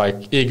were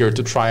like eager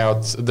to try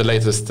out the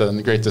latest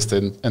and greatest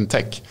in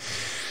tech.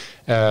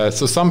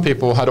 So some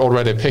people had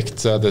already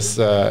picked this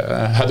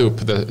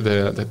Hadoop,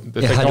 the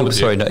technology. Hadoop,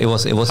 sorry, it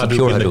was a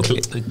pure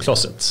Hadoop. The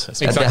closet.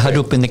 Exactly. The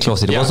Hadoop in the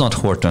closet. It was not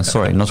Horton.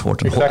 Sorry, not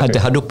Horton. Exactly. The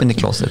Hadoop in the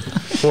closet.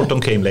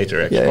 Horton came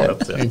later,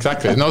 actually.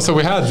 Exactly. No, so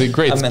we had the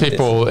great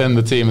people in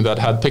the team that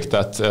had picked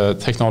that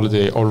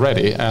technology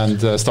already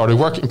and started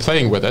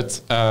playing with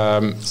it.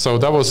 So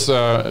that was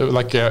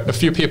like a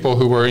few people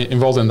who were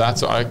involved in that.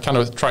 So I kind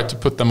of tried to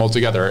put them all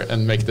together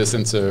and make this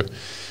into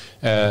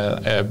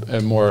a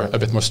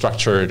bit more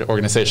structured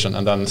organization,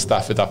 and then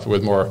staff it up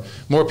with more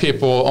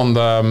people on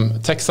the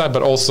tech side,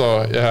 but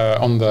also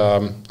on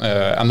the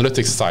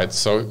analytics side,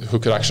 so who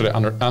could actually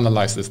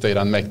analyze this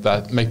data and make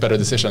better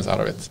decisions out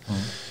of it.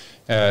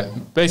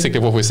 Basically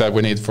what we said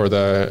we need for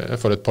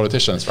the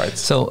politicians, right?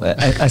 So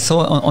I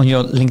saw on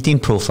your LinkedIn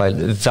profile,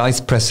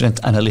 Vice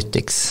President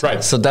Analytics.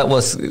 Right. So that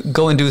was,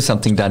 go and do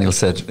something, Daniel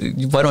said.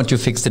 Why don't you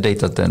fix the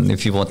data then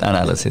if you want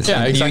analysis?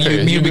 Yeah,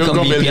 exactly. You become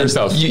VP build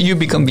yourself. You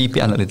become VP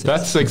Analytics.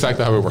 That's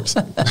exactly how it works.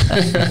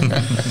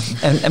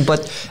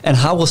 And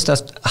how was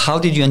that? How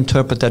did you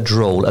interpret that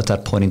role at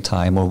that point in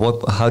time, or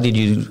how would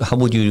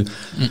you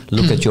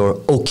look at your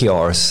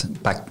OKRs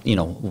back?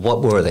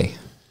 What were they?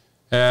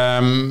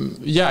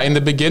 In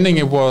the beginning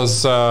it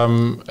was, we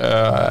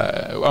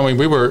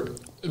were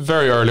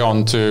very early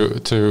on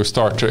to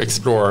start to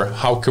explore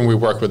how can we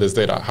work with this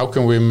data? How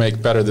can we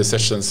make better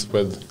decisions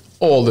with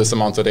all this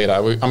amount of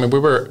data. We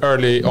were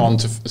early on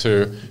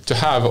to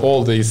have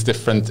all these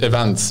different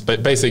events,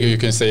 but basically you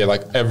can say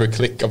like every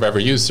click of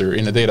every user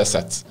in a data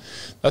set.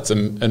 That's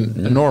an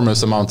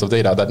enormous amount of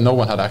data that no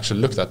one had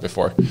actually looked at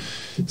before.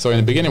 So in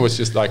the beginning it was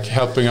just like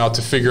helping out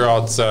to figure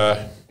out,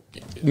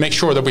 make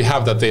sure that we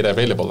have that data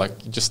available,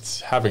 like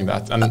just having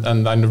that.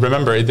 And I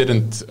remember it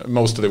didn't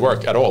most of the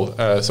work at all.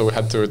 So we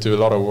had to do a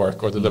lot of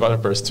work, or the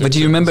developers. But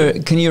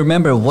can you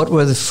remember what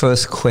were the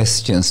first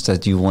questions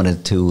that you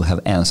wanted to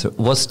have answered?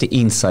 What's the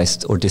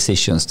insights or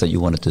decisions that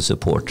you wanted to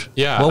support?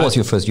 Yeah. What was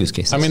your first use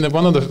case? I mean,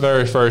 one of the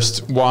very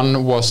first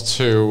one was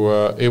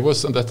to, it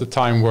was at the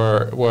time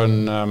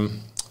when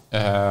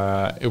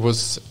it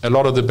was a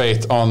lot of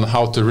debate on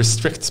how to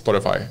restrict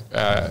Spotify,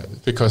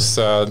 because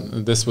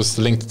this was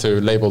linked to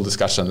label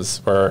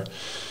discussions where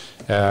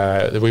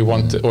we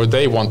wanted, or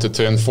they wanted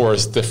to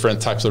enforce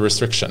different types of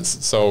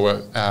restrictions.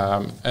 So,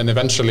 and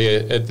eventually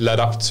it led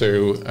up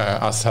to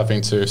us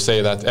having to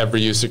say that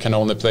every user can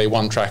only play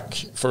one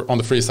track on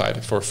the free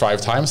side for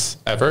 5 times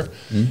ever.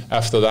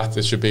 After that,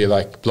 it should be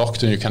like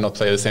blocked and you cannot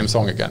play the same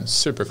song again.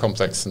 Super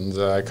complex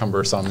and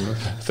cumbersome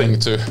thing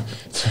to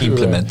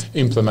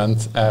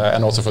implement,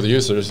 and also for the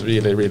users,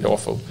 really, really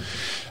awful.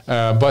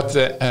 But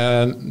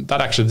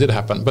that actually did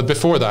happen. But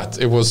before that,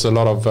 it was a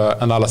lot of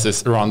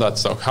analysis around that.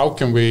 So how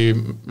can we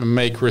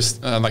make,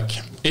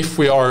 if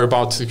we are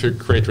about to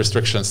create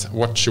restrictions,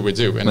 what should we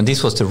do? And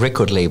this was the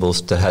record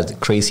labels that had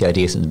crazy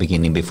ideas in the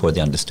beginning before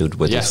they understood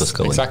where this was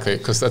going. Exactly,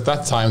 because at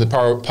that time, the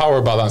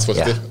power balance was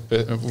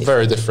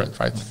very different,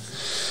 right?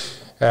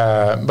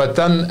 But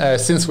then,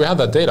 since we had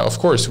that data, of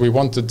course, we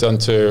wanted them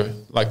to,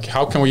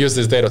 how can we use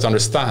this data to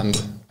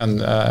understand and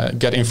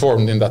get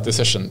informed in that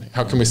decision?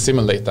 How can we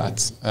simulate that?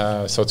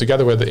 So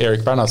together with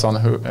Erik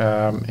Bernhardsson,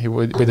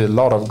 we did a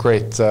lot of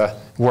great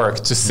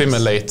work to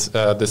simulate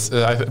this.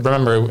 I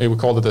remember we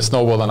called it the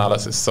snowball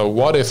analysis. So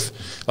what if,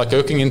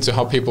 looking into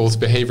how people's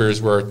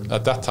behaviors were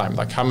at that time,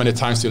 how many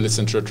times do you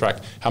listen to a track?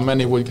 How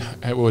many would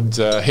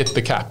hit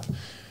the cap?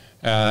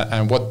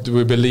 And what do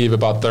we believe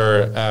about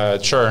their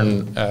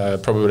churn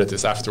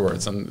probabilities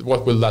afterwards, and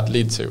what will that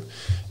lead to?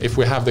 If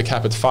we have the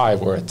cap at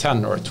 5 or at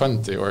 10 or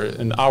 20 or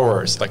in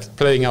hours,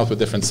 playing out with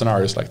different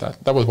scenarios like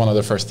that. That was one of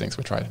the first things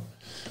we tried.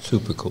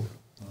 Super cool.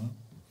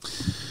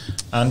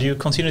 And you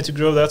continued to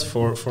grow that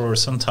for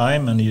some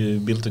time, and you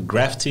built a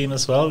graph team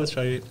as well, which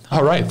I...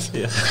 Oh, right.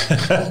 Yeah.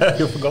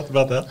 You forgot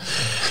about that.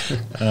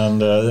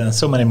 And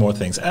so many more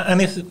things.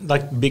 Any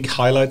big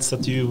highlights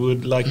that you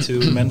would like to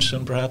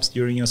mention, perhaps,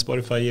 during your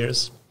Spotify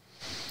years?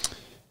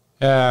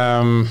 There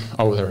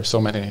are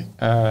so many.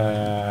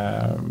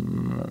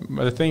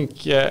 But I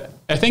think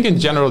in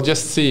general,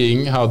 just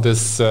seeing how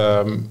this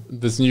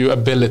new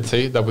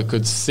ability that we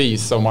could see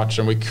so much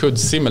and we could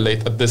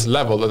simulate at this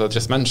level that I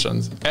just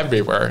mentioned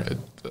everywhere,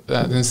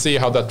 and see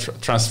how that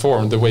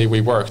transformed the way we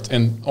worked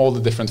in all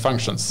the different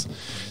functions.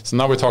 So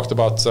now we talked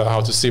about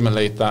how to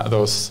simulate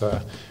those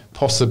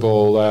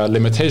possible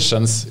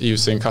limitations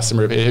using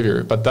customer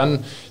behavior, but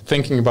then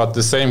thinking about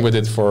the same we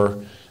did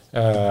for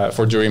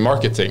doing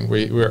marketing.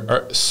 We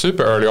were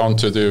super early on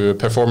to do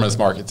performance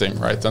marketing,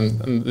 right?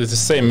 And it's the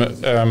same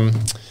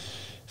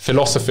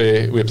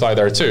philosophy we apply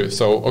there too.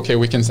 So, okay,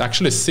 we can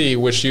actually see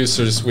which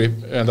users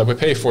that we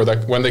pay for,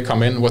 that when they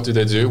come in, what do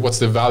they do? What's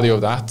the value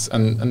of that?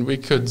 And we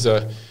could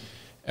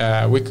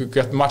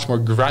get much more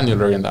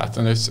granular in that.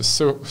 And it's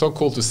so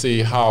cool to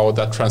see how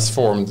that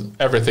transformed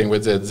everything we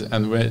did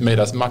and made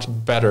us much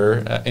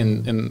better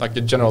in a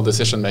general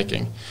decision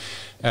making.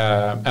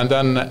 And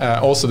then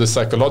also the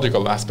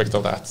psychological aspect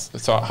of that,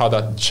 so how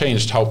that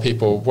changed how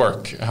people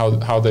work,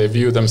 how they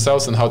view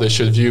themselves and how they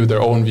should view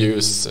their own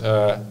views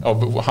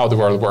of how the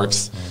world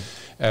works.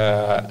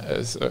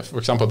 For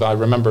example, I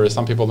remember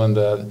some people in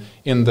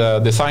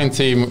the design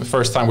team,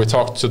 first time we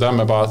talked to them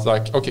about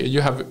okay,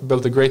 you have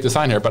built a great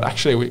design here, but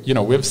actually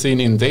we've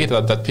seen in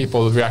data that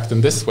people react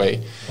in this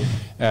way.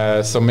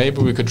 So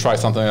maybe we could try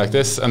something like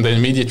this. And the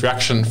immediate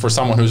reaction for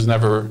someone who's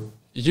never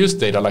use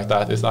data like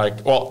that is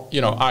well,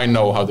 I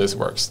know how this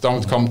works.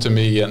 Don't come to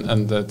me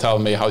and tell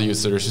me how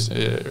users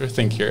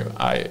think here.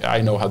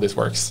 I know how this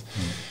works.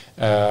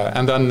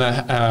 And then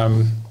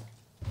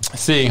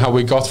seeing how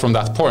we got from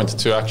that point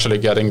to actually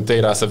getting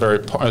data as a very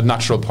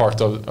natural part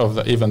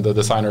of even the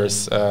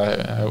designer's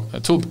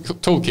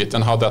toolkit,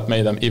 and how that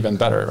made them even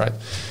better, right?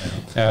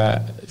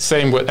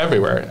 Same with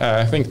everywhere.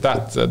 I think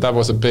that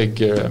was a big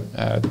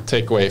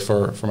takeaway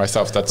for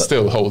myself that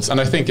still holds, and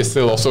I think it's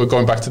still also,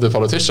 going back to the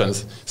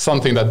politicians,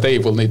 something that they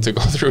will need to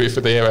go through if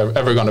they are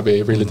ever going to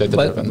be really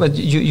data-driven. But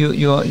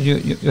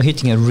you're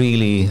hitting a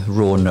really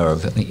raw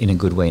nerve in a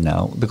good way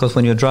now, because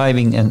when you're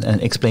driving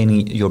and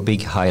explaining your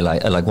big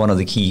highlight, like one of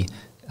the key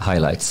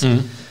highlights.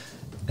 I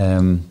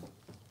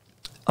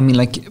mean,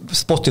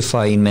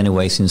 Spotify in many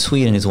ways in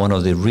Sweden is one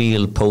of the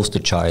real poster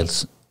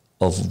childs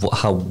of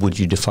how would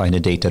you define a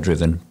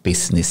data-driven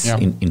business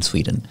in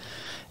Sweden.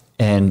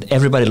 And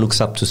everybody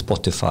looks up to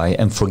Spotify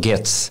and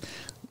forgets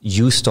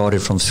you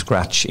started from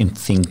scratch in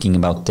thinking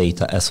about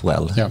data as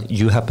well. Yeah.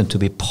 You happen to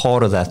be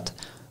part of that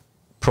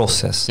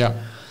process. Yeah.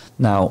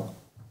 Now,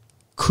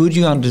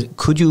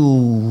 Could you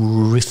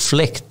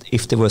reflect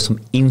if there were some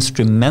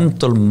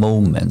instrumental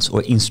moments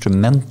or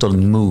instrumental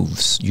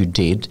moves you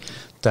did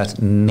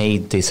that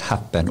made this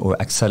happen or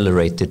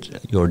accelerated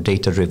your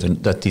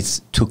data-driven that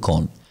this took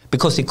on?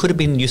 Because it could have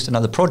been just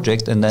another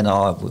project, and then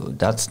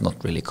that's not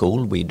really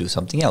cool. We do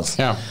something else.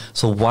 Yeah.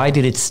 So why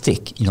did it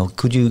stick?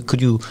 Could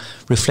you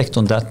reflect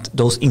on that?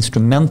 Those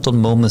instrumental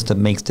moments that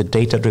makes the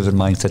data-driven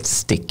mindset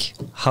stick.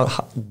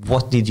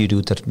 What did you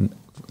do that?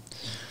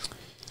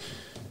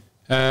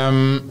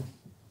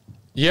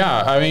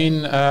 Yeah, I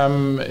mean,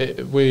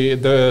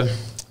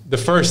 the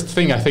first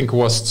thing I think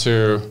was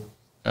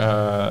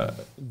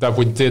that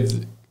we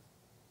did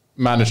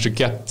manage to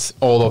get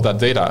all of that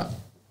data.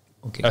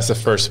 Okay. As a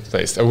first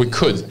place, and we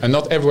could, and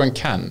not everyone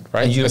can,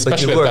 right?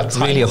 But you worked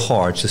really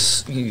hard,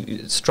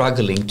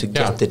 struggling to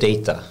get the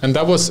data, and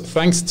that was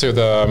thanks to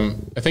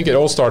I think it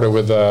all started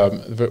with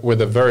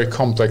the very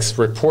complex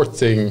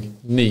reporting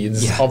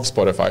needs of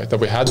Spotify. That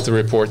we had to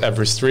report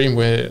every stream.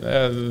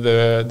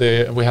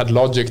 We had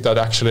logic that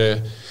actually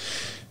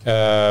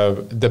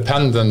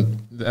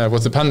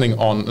was depending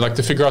on, like,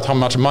 to figure out how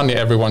much money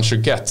everyone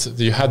should get,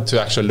 you had to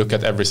actually look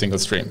at every single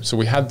stream. So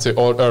we had to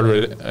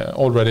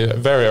already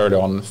very early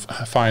on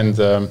find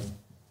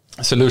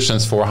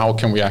solutions for how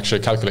can we actually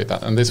calculate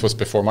that. And this was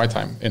before my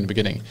time in the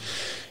beginning.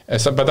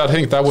 But I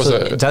think that was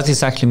that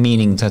is actually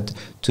meaning that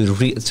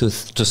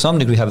to some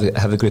degree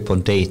have a grip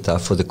on data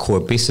for the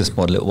core business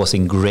model. It was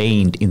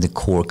ingrained in the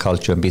core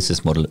culture and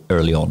business model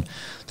early on.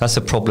 That's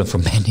a problem for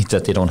many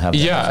that they don't have.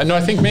 Yeah, no,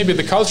 I think maybe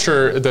the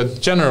culture, the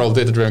general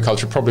data-driven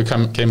culture, probably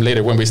came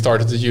later when we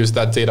started to use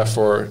that data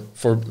for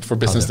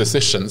business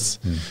decisions.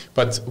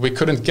 But we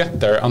couldn't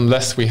get there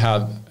unless we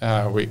had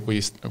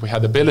we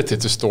had the ability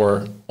to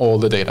store all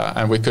the data,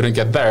 and we couldn't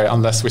get there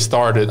unless we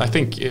started. I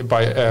think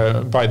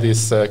by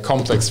these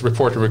complex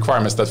reporting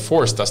requirements that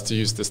forced us to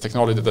use this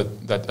technology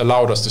that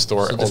allowed us to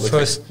store all the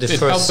data. It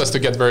helped us to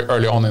get very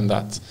early on in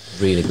that.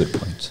 Really good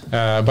point.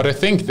 But I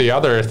think the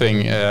other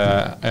thing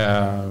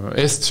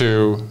is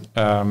to,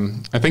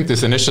 I think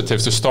this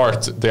initiative to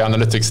start the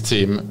analytics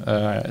team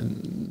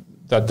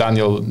that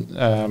Daniel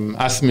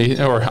asked me,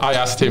 or I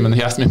asked him and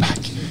he asked me back.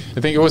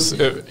 I think it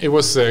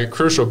was a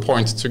crucial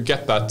point to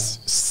get that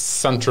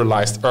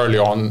centralized early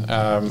on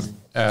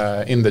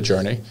in the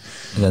journey.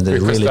 And then the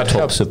really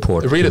top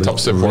support. Really top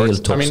support. Real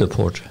top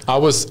support. I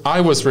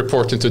was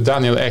reporting to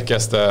Daniel Ek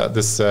as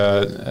this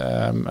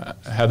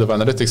head of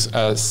analytics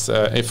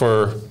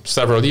for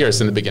several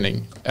years in the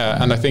beginning,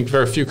 and I think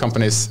very few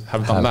companies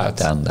have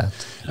done that.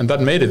 And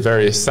that made it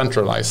very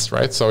centralized,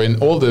 right? So in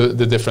all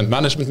the different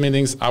management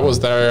meetings, I was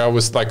there. I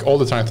was like all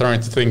the time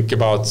trying to think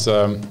about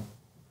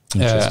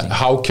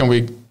how can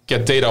we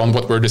get data on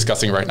what we're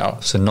discussing right now.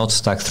 So not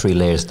stack 3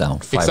 layers down,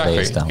 5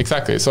 layers down.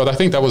 Exactly. So I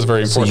think that was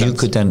very important. So you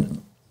could then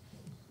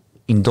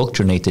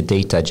indoctrinate the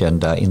data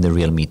agenda in the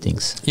real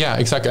meetings. Yeah,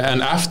 exactly.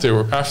 And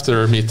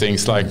after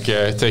meetings, like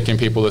taking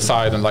people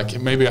aside and like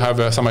maybe I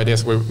have some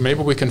ideas where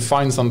maybe we can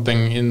find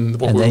something in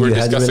what we were discussing. And then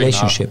you had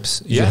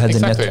relationships. You had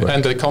exactly. The network.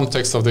 And the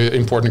context of the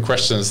important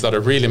questions that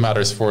really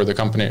matters for the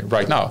company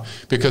right now.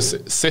 Because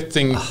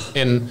sitting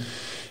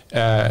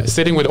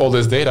with all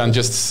this data and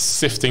just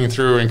sifting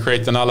through and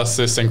create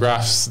analysis and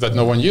graphs that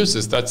no one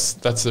uses,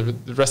 that's a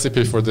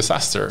recipe for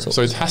disaster.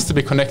 So it has to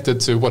be connected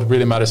to what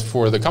really matters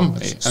for the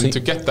company. And to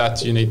get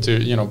that, you need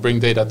to bring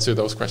data to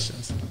those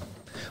questions.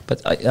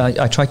 But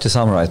I try to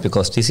summarize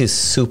because this is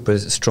super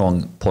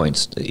strong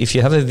points. If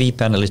you have a VP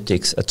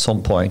analytics at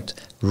some point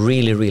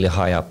really, really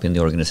high up in the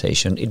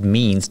organization, it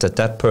means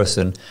that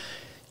person,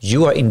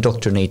 you are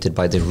indoctrinated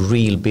by the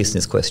real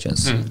business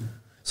questions.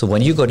 So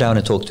when you go down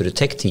and talk to the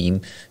tech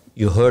team,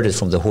 you heard it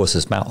from the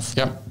horse's mouth.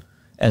 Yeah.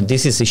 And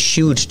this is a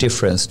huge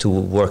difference to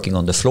working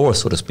on the floor,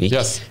 so to speak.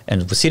 Yes.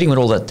 And sitting with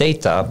all that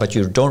data, but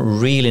you don't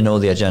really know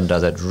the agenda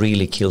that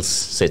really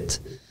kills it.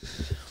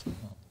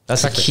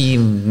 That's exactly. A key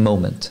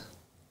moment.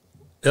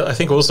 I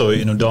think also,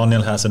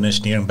 Daniel has an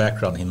engineering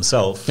background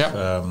himself.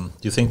 Yeah.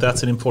 Do you think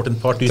that's an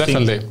important part?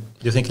 Definitely.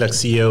 Do you think like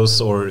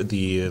CEOs or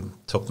the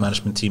top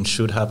management team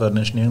should have an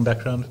engineering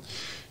background?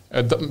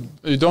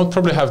 You don't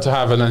probably have to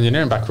have an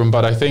engineering background,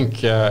 but I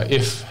think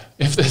if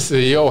the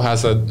CEO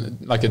has a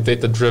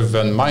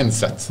data-driven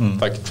mindset,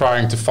 like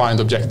trying to find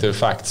objective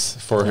facts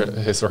for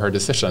his or her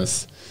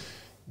decisions,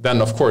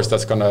 then of course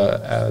that's going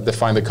to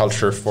define the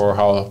culture for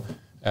how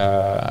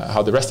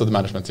the rest of the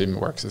management team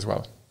works as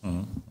well.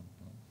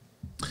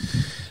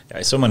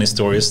 Yeah, so many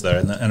stories there,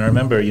 and I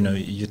remember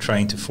you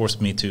trying to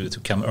force me to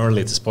come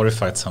early to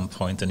Spotify at some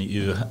point, and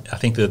I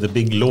think the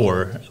big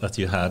lore that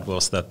you had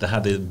was that they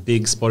had a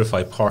big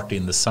Spotify party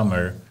in the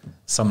summer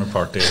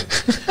party.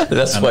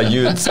 That's why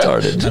you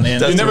started. And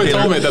you never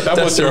told me that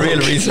was the real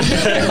reason.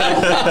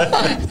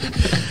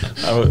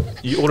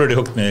 You already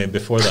hooked me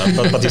before that,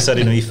 but you said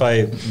if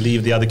I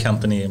leave the other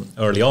company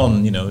early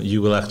on,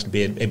 you will actually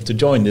be able to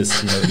join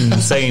this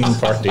insane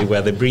party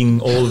where they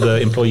bring all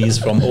the employees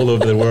from all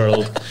over the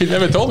world. You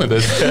never told me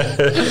this.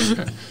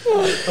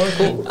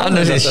 Cool.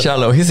 Anders is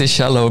shallow. He's a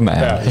shallow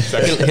man. Yeah,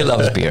 exactly. He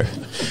loves beer.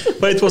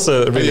 But it was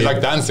a really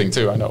like dancing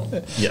too. I know.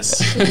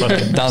 Yes,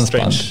 dance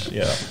strange.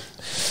 Yeah.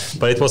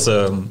 But it was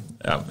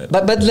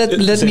But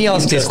let me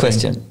ask this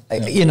question.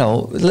 You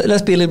know,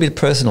 let's be a little bit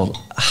personal.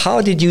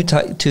 How did you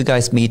two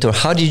guys meet, or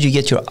how did you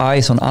get your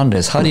eyes on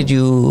Anders? How did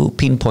you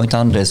pinpoint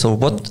Anders, or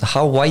what?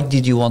 How? Why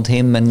did you want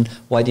him, and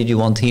why did you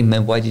want him,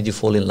 and why did you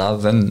fall in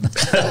love? And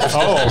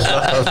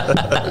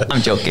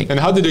I'm joking. And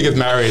how did you get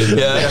married?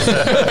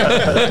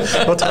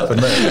 Yeah. What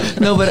happened there?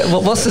 No, but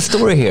what's the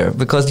story here?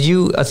 Because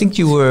I think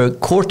you were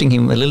courting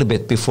him a little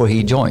bit before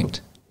he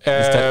joined.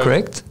 Is that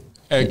correct?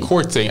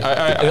 Courting.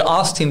 I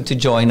asked him to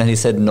join, and he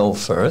said no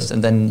first,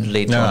 and then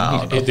later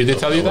on. Did he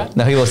tell you that?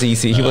 No, he was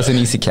easy. He was an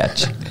easy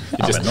catch.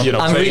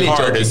 I'm really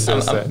joking.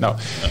 No,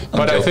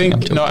 but I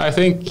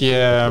think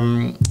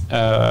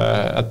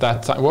at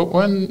that time,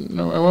 when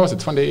was it?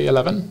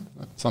 2011,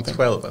 something.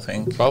 12, I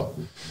think. 12.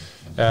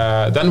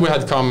 Then we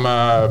had come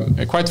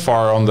quite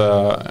far on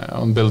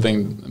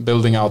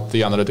building out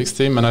the analytics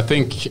team, and I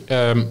think.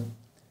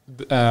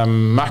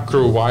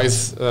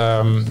 Macro-wise,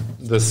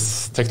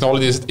 this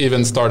technology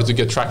even started to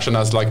get traction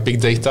as like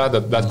big data.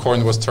 That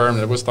coin was termed.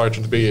 It was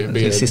starting to be a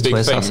big thing.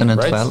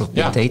 2012, right?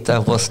 big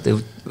data was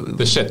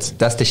the shit.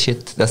 That's the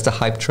shit. That's the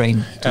hype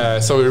train.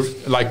 So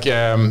like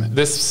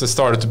this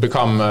started to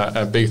become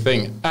a big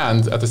thing,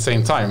 and at the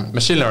same time,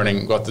 machine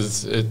learning got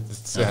its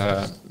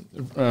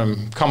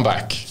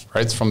comeback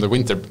right from the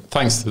winter,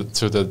 thanks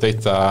to the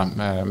data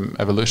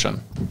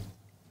evolution,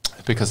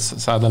 because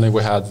suddenly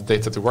we had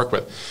data to work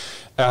with.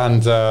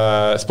 And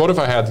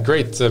Spotify had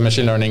great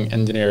machine learning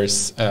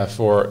engineers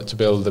to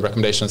build the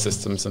recommendation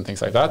systems and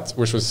things like that,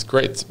 which was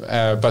great.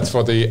 But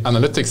for the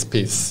analytics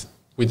piece,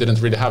 we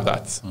didn't really have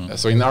that.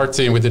 So in our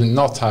team, we did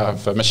not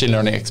have machine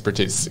learning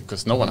expertise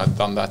because no one had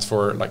done that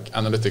for like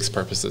analytics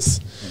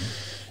purposes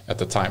at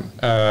the time.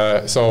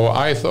 So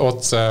I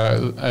thought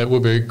it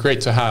would be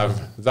great to have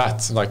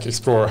that, like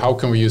explore how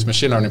can we use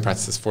machine learning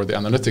practices for the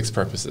analytics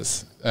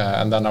purposes.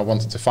 And then I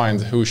wanted to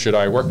find who should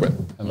I work with.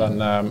 And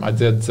then I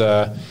did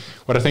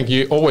what I think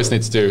you always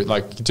need to do,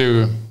 like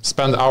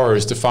spend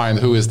hours to find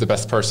who is the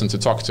best person to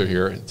talk to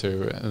here,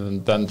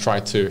 and then try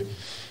to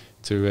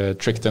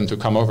trick them to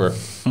come over,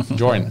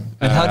 join.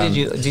 And how did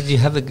you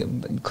have a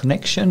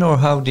connection, or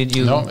how did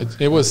you? No,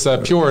 it was a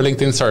pure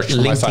LinkedIn search.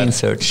 LinkedIn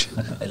search.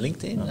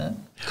 LinkedIn.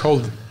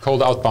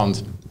 Cold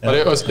outbound.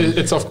 Yeah. But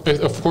it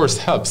of course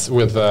helps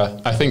with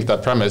I think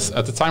that premise.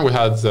 At the time we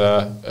had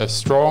a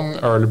strong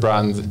early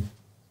brand,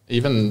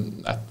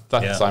 even at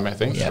that time I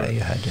think. Yeah,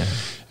 you had.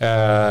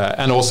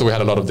 And also we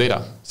had a lot of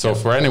data. So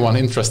for anyone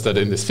interested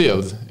in this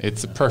field,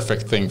 it's a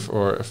perfect thing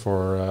to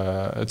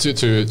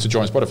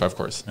join Spotify, of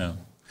course. Yeah.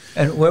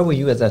 And where were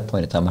you at that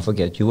point in time? I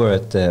forget. You were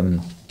at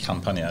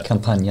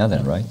Campania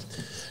then, right?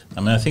 I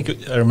mean,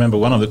 I remember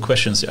one of the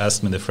questions you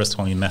asked me the first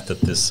time you met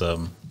at this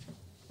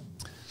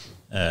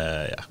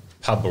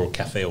pub or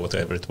cafe or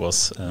whatever it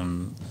was,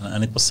 and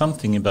it was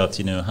something about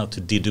how to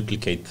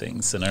deduplicate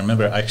things. And I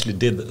remember I actually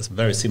did a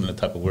very similar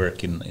type of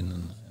work in a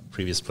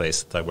previous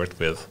place that I worked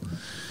with.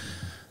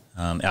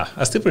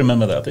 I still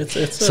remember that.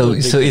 So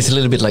it's a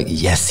little bit like,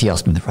 yes, he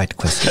asked me the right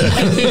question.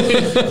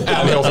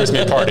 And he offers me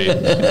a party.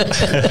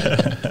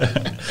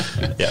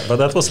 Yeah, but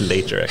that was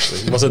later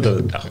actually. It wasn't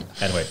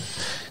anyway.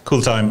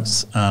 Cool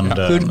times. And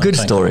good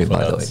story,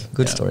 by the way.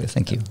 Good story.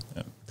 Thank you.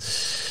 Yeah.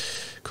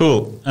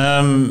 Cool.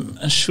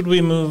 Should we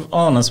move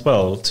on as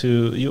well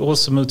you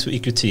also moved to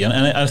EQT,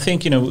 and I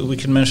think we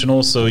can mention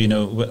also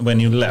when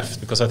you left,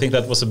 because I think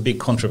that was a big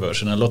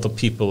controversy and a lot of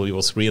people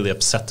was really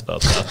upset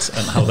about that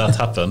and how that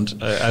happened.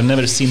 I've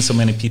never seen so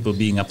many people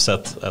being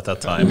upset at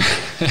that time.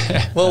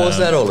 What was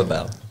that all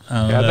about?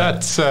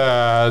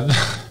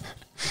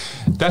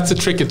 That's a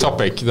tricky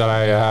topic that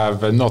I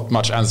have not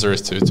much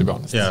answers to be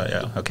honest.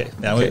 Yeah. Okay.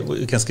 Yeah, okay.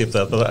 We can skip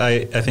that. But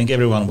I think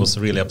everyone was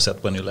really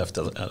upset when you left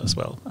as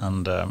well.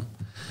 And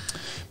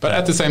but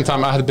at the same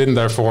time, I had been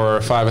there for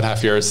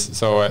 5.5 years,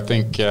 so I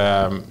think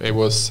it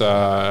was.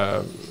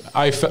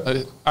 I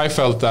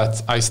felt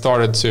that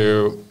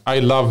I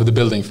love the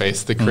building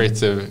phase, the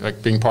creative,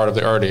 like being part of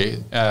the early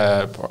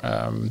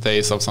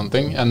days of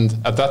something. And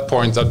at that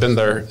point, I'd been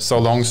there so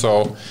long,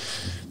 so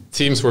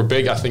teams were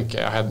big. I think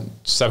I had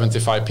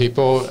 75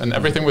 people, and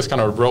everything was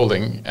kind of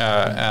rolling.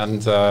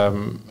 It's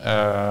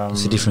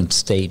a different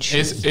stage.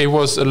 It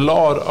was a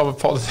lot of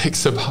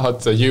politics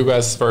about the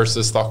US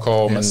versus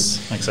Stockholm. Yes,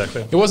 and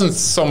exactly. It wasn't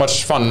so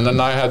much fun,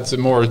 and I had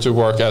more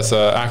to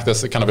act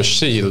as a kind of a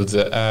shield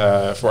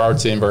for our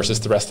team versus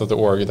the rest of the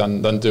org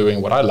than doing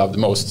what I loved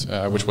most,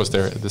 which was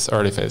this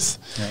early phase.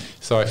 Yeah.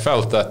 So I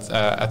felt that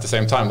at the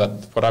same time that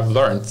what I've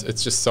learned,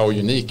 it's just so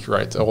unique,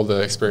 right? All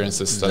the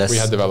experiences that we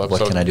had developed.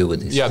 What can I do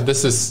with this? Yeah,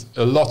 this is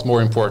a lot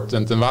more important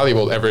and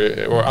valuable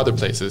or other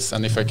places,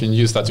 and if I can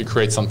use that to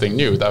create something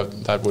new,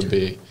 that would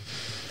be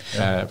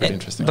pretty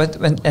interesting. But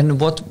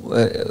what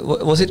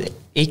was it?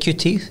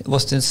 EQT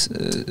was this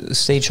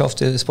stage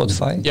after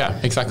Spotify? Yeah,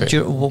 exactly.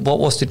 What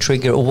was the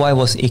trigger, or why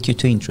was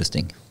EQT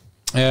interesting?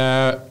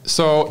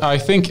 So I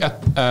think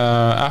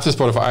after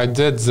Spotify, I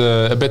did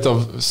a bit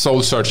of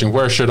soul searching.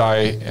 Where should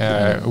I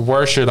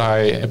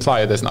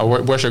apply this now?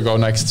 Where should I go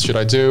next? Should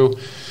I do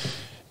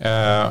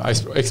I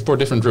explore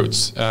different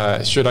routes.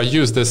 Should I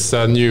use this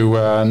new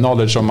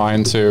knowledge of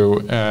mine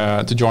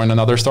to join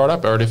another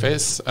startup early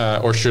phase,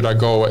 or should I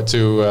go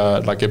to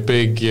like a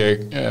big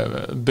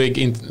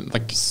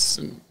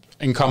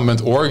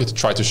incumbent org to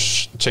try to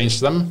change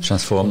them,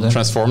 transform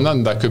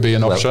them? That could be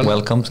an option.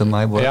 Welcome to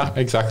my work. Yeah,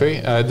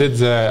 exactly. I did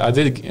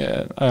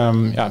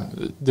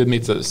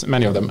meet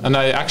many of them, and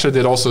I actually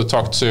did also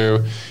talk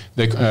to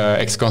the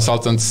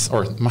ex-consultants,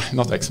 or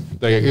not ex,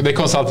 the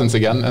consultants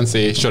again, and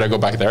see should I go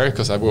back there,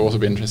 because that would also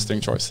be an interesting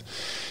choice.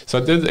 So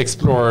I did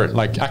explore,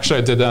 actually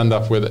I did end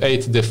up with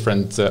 8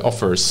 different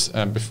offers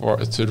before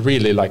to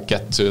really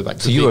get to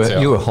So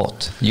you were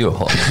hot.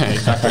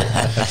 Exactly.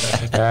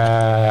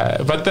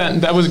 But then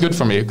that was good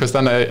for me, because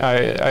then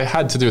I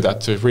had to do that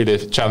to really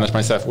challenge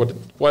myself.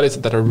 What is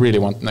it that I really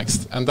want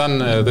next? And then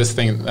this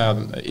thing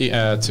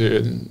at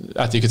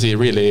EQT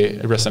really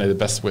resonated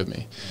best with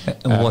me.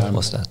 And what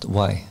was that?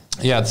 Why?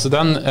 Yeah, so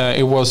then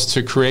it was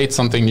to create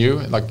something new,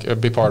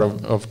 be part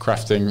of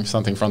crafting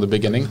something from the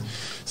beginning.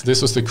 So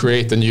this was to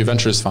create a new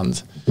ventures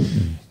fund,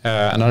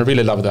 and I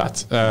really love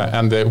that.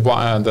 And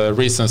the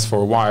reasons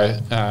for why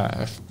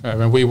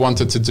when we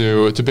wanted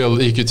to build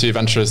EQT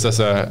Ventures as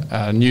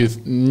a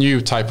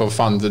new type of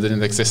fund that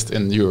didn't exist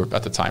in Europe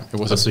at the time. It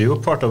was so you were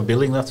part of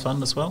building that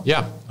fund as well?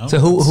 Yeah. Oh. So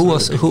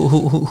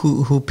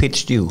who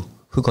pitched you?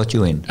 Who got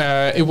you in?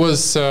 It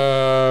was.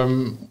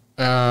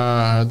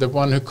 The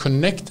one who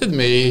connected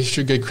me,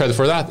 should get credit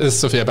for that, is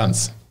Sofia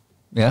Benz.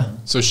 Yeah.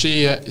 So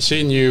she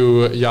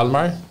knew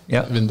Hjalmar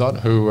Vindal,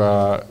 who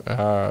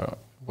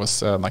was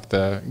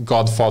the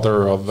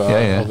godfather of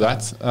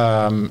that.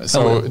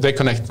 They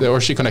connected, or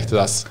she connected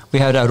us. We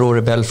had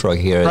Aurora Belfrog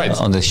here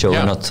on the show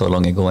not so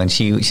long ago, and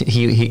she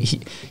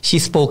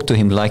spoke to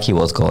him like he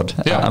was God.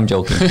 Yeah. I'm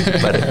joking,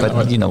 but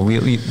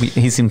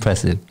he's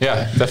impressive.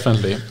 Yeah,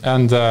 definitely.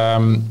 And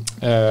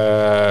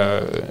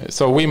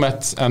so we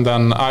met, and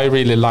then I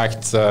really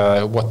liked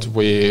what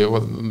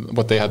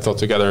they had thought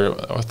together,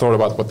 or thought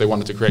about what they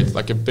wanted to create,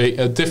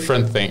 a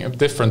different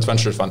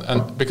venture fund.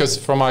 And because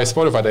from my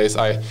Spotify days,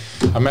 I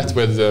met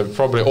with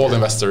probably all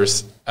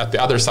investors at the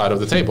other side of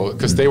the table,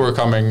 because they were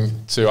coming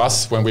to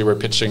us when we were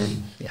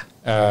pitching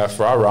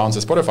for our rounds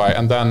at Spotify,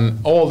 and then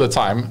all the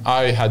time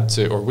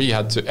we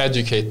had to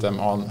educate them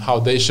on how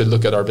they should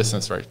look at our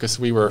business, right? Because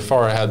we were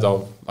far ahead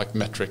of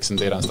metrics and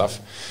data and stuff.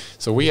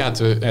 So we had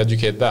to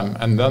educate them.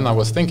 And then I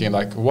was thinking,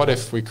 what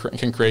if we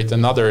can create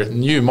another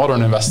new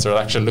modern investor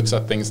that actually looks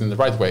at things in the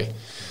right way?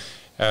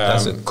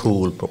 That's a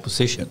cool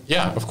proposition.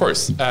 Yeah, of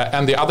course.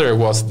 And the other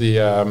was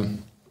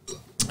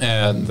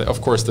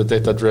of course, the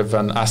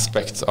data-driven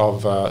aspect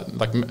of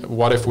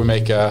what if we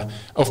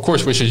of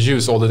course, we should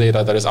use all the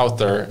data that is out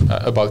there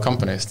about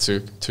companies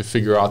to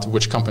figure out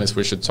which companies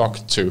we should talk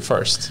to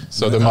first.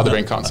 So the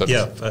Motherbrain concept.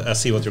 Yeah, I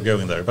see what you're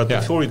going there. But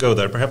before we go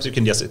there, perhaps you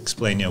can just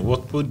explain,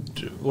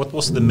 what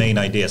was the main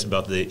ideas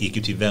about the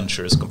EQT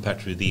Ventures compared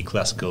to the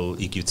classical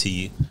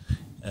EQT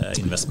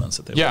investments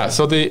that they were?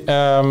 So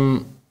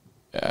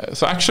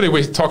so actually,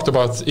 we talked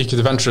about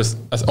EQT Ventures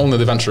as only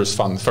the Ventures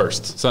fund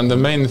first. So the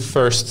main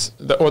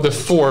the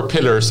 4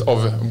 pillars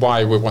of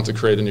why we want to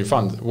create a new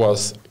fund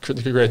was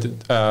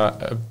created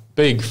a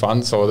big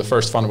fund. So the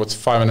first fund was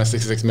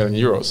 566 million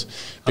euros.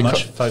 How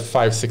much?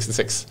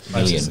 566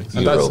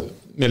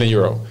 million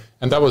euro.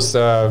 And that was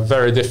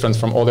very different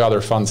from all the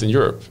other funds in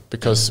Europe,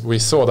 because we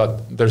saw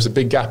that there's a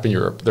big gap in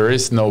Europe. There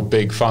is no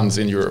big funds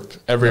in Europe.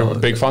 Every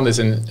big fund is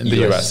in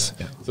the US.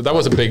 Yeah. So that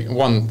was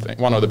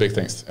one of the big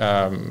things.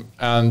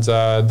 And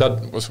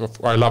that was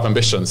I love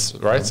ambitions,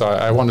 right? So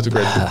I wanted to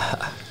create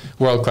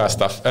world-class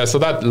stuff. So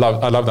I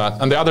love that.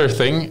 And the other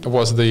thing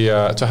was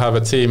to have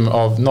a team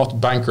of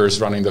not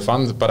bankers running the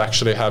fund, but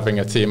actually having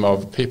a team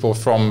of people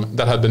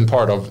that had been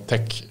part of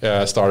tech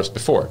startups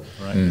before.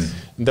 Right.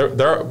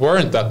 There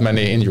weren't that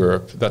many in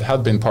Europe that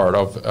had been part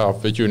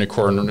of the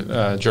unicorn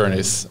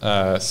journeys.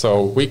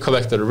 So we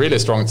collected a really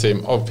strong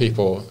team of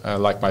people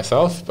like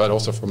myself, but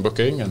also from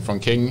Booking and from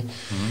King.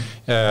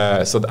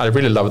 Mm-hmm. So I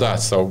really love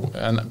that.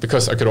 And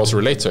because I could also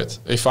relate to it.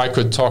 If I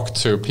could talk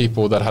to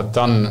people that had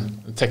done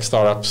tech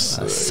startups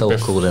before,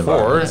 cool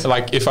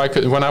if I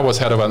could, when I was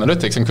head of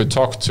analytics and could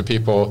talk to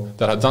people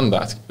that had done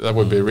that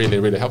would be really,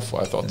 really helpful,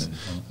 I thought.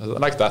 I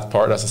like that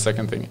part as a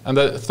second thing. And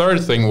the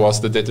third thing was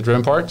the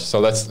data-driven part.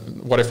 So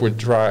what if we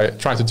try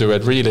to do a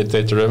really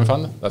data-driven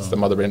fund? That's the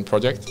Motherbrain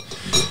project.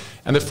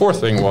 And the fourth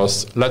thing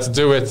was, let's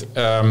do it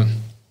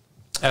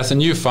as a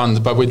new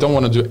fund, but we don't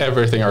want to do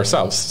everything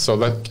ourselves. So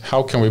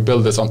how can we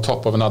build this on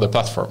top of another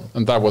platform?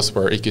 And that was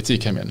where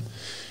EQT came in.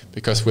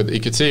 Because with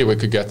EQT, we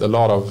could get a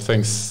lot of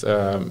things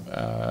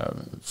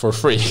for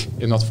free,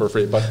 not for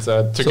free, but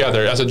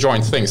together as a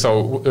joint thing.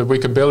 So we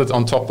could build it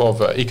on top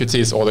of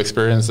EQT's all the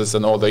experiences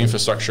and all the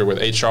infrastructure with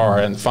HR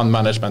and fund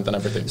management and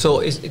everything.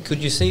 So could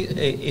you say,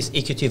 is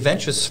EQT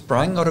Ventures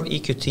sprung out of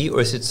EQT,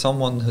 or is it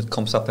someone who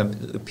comes up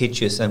and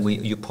pitches and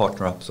you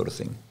partner up sort of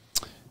thing?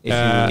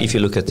 If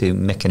you look at the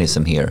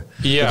mechanism here,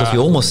 because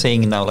you're almost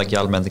saying now, like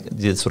Hjalmar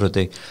did, sort of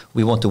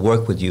we want to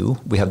work with you.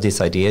 We have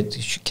this idea.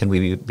 Can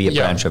we be a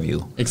branch of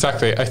you?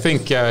 Exactly. I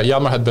think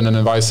Hjalmar had been an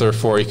advisor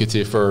for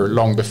EQT for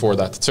long before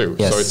that too.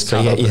 Yes. So it's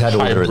kind of he had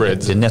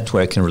hybrid. The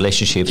network and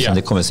relationships and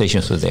the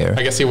conversations were there.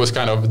 I guess he was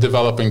kind of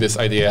developing this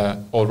idea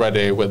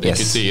already with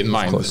EQT in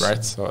mind,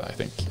 right? So I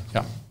think,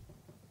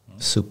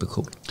 super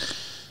cool.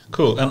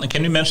 Cool. And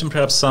can you mention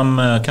perhaps some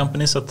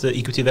companies that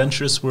EQT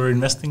Ventures were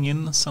investing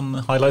in? Some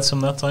highlights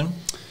from that time?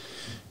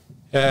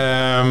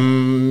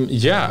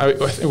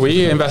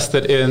 We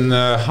invested in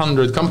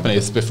 100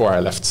 companies before I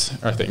left,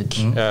 I think.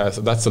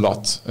 So that's a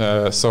lot.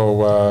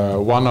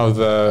 One of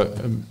the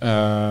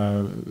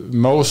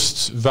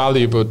most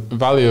valued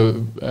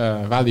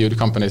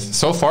companies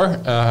so far,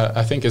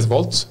 I think, is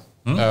Volt,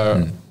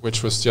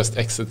 which was just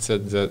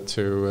exited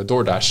to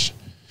DoorDash.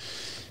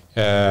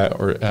 That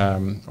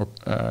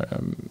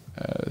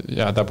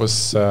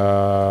was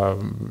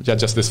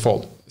just this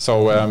fall.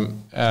 So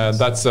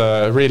that's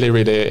a really,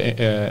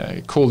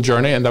 really cool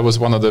journey, and that was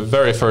one of the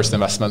very first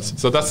investments.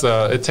 So that's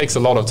it takes a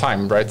lot of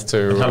time, right?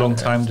 And how long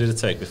time did it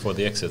take before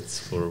the exit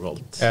for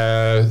Volt?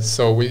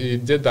 So we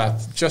did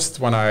that just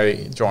when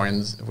I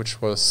joined, which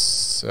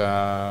was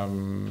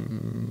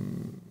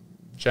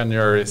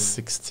January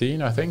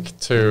 16, I think,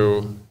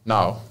 to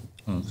now.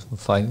 So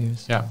 5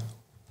 years. Yeah.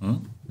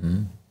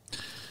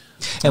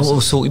 And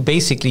so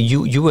basically,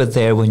 you were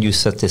there when you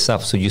set this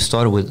up. So you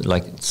started with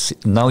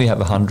now you have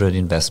 100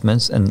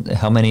 investments, and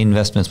how many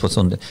investments was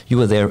on you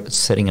were there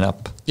setting it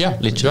up? Yeah,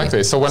 literally.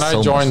 Exactly. So when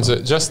I joined,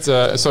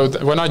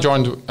 when I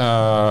joined,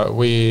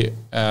 we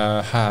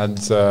had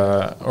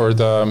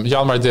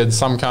Hjalmar did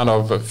some kind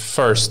of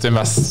first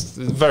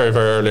very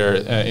earlier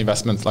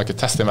investment, like a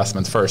test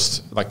investment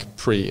first, like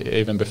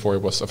even before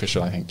it was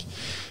official, I think.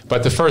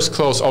 But the first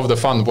close of the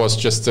fund was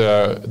just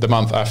the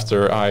month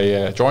after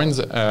I joined,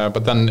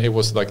 but then it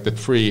was like the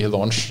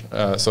pre-launch.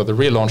 So the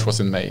relaunch was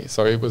in May.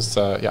 So it was,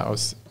 it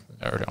was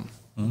early on.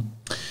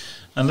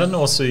 And then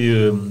also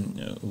you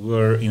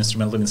were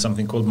instrumental in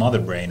something called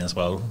Motherbrain as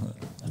well.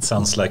 It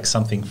sounds like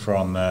something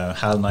from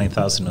HAL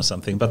 9000 or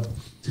something. But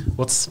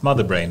what's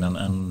Motherbrain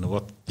and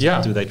what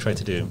do they try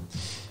to do?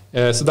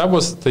 So that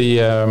was the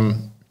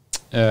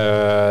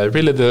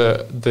really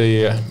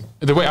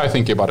the way I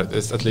think about it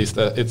is, at least,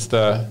 it's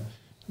the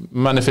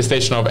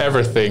manifestation of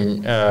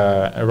everything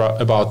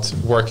about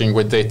working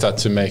with data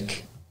to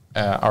make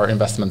our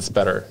investments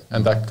better.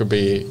 And that could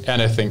be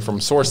anything from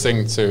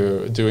sourcing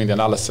to doing the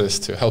analysis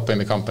to helping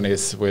the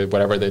companies with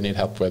whatever they need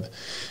help with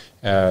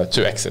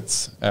to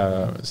exits.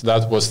 So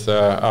that was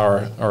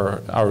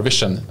our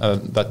vision,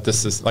 that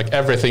this is like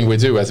everything we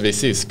do as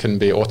VCs can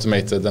be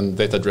automated and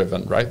data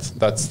driven, right?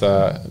 That's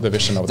the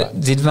vision of that.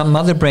 Did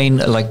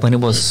Motherbrain, like when it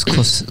was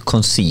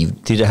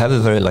conceived, did it have a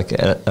very like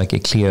a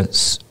clear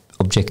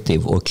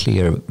objective or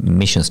clear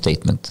mission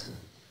statement?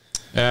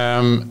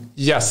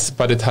 Yes,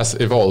 but it has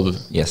evolved.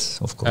 Yes,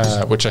 of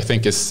course. Which I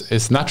think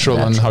is natural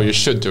and how you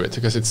should do it,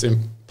 because it's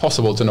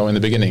impossible to know in the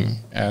beginning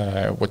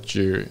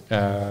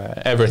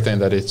everything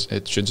that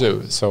it should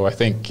do. So I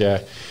think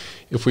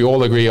if we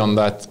all agree on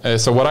that,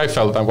 so what I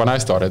felt when I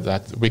started,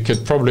 that we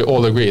could probably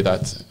all agree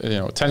that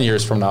 10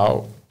 years from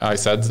now, we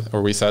said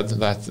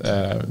that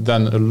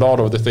then a lot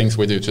of the things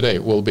we do today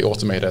will be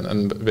automated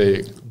and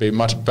be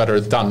much better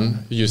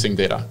done using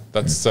data.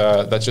 That's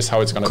just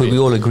how it's going to be. Could we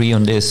all agree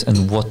on this,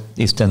 and what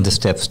is then the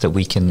steps that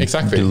we can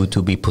do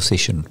to be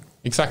positioned?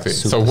 Exactly.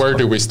 So where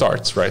do we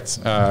start, right?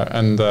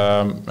 And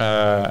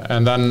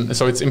then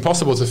so it's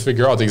impossible to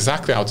figure out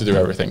exactly how to do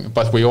everything,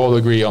 but we all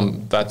agree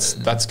on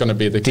that's going to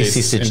be the case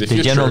in the future.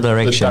 The general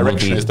direction. The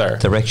direction is there.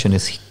 Direction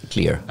is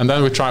clear. And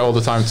then we try all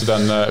the time to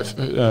then.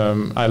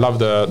 I love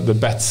the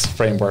bets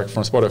framework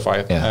from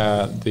Spotify.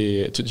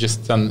 To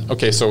just then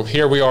so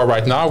here we are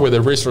right now with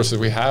the resources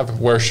we have.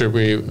 Where should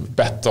we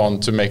bet on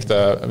to make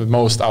the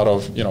most out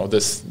of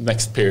this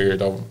next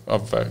period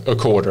of a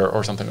quarter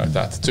or something like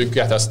that to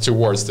get us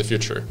towards the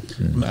future.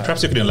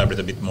 Perhaps you could elaborate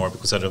a bit more,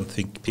 because I don't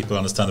think people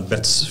understand the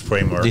BETS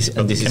framework.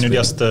 Can you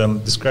just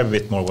describe a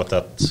bit more what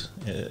that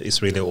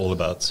is really all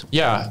about?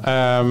 Yeah,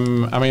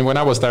 I mean, when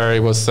I was there,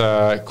 it was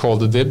called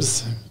the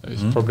DIBS.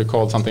 It's probably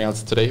called something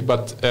else today,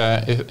 but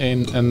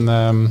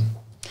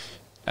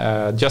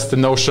just the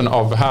notion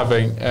of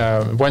having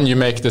when you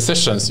make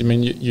decisions, I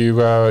mean,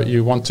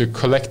 you want to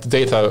collect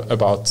data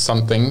about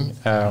something.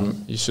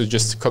 You should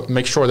just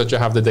make sure that you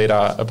have the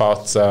data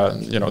about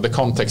the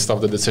context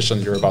of the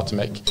decision you're about to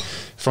make.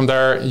 From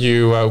there,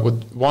 you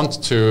would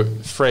want to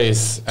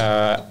phrase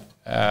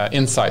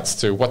insights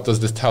to what does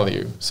this tell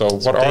you. So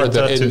what are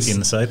the data to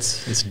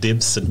insights? It's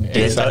DIBS and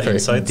data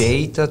insights.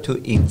 Data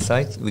to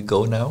insight. We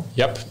go now.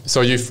 Yep.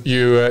 So you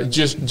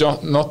just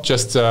don't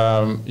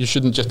you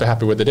shouldn't just be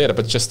happy with the data,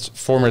 but just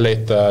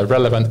formulate the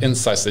relevant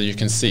insights that you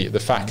can see, the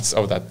facts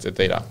of that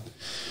data.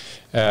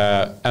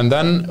 And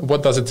then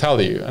what does it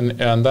tell you?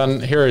 And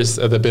then here is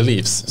the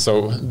beliefs.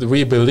 So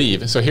we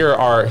believe. So here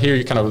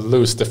you kind of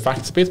lose the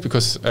facts bit,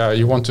 because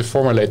you want to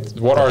formulate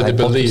what are the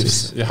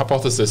beliefs, the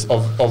hypothesis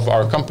of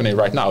our company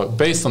right now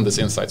based on these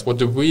insights. What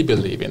do we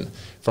believe in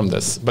from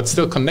this? But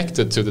still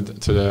connected to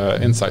the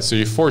insights. So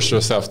you force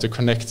yourself to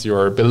connect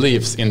your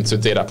beliefs into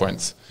data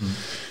points.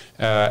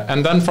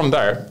 And then from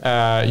there,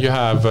 you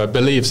have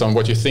beliefs on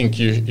what you think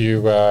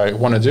you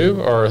want to do,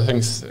 or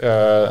things,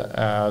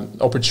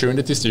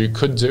 opportunities that you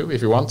could do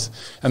if you want.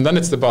 And then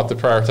it's about the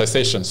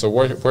prioritization. So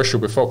where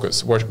should we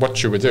focus? What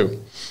should we do?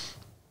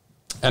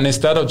 And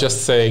instead of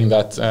just saying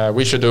that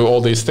we should do all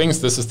these things,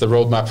 this is the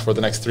roadmap for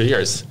the next 3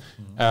 years,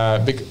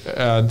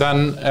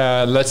 then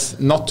let's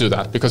not do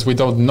that, because we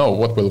don't know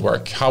what will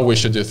work, how we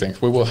should do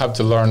things. We will have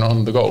to learn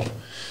on the go.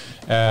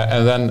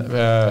 And then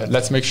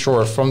let's make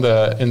sure from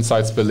the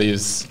insights,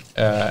 beliefs,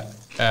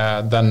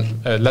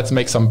 then let's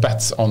make some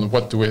bets on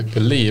what do we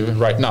believe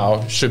right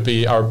now should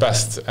be our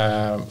best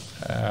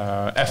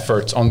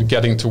effort on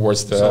getting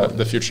towards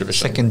the future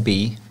vision. Second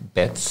B,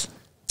 bets.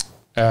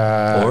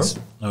 Or?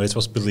 No, it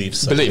was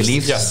beliefs.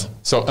 Beliefs, yes.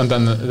 So, and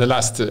then the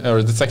last,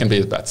 or the second B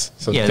is bets.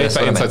 So data,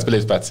 insights,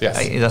 beliefs, bets, yes.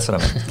 That's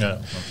what I meant.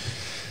 Yeah.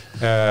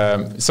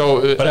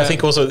 But I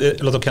think also a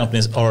lot of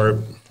companies are,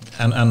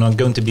 and I'm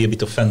going to be a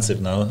bit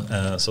offensive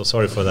now, so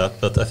sorry for that,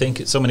 but I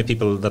think so many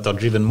people that are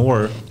driven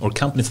more, or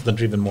companies that are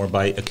driven more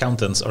by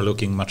accountants, are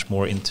looking much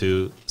more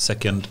into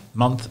second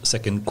month,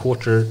 second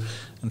quarter,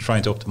 and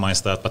trying to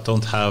optimize that, but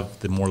don't have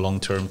the more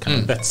long-term kind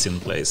of bets in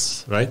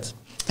place, right?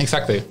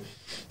 Exactly.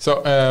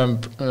 So,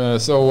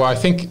 so I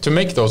think to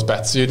make those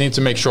bets, you need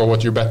to make sure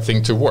what you're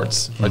betting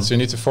towards, right? So you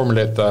need to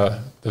formulate the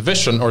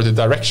vision or the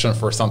direction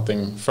for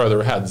something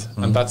further ahead,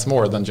 and that's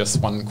more than just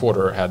 1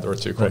 quarter ahead or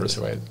 2 quarters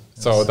away.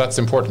 So that's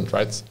important,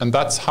 right? And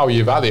that's how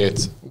you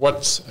evaluate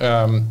which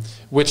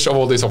of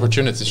all these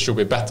opportunities should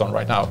we bet on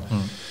right now,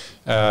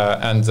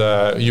 and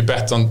you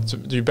bet on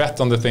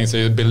the things that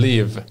you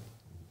believe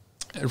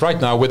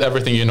right now, with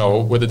everything you know,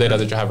 with the data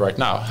that you have right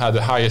now, had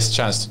the highest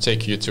chance to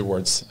take you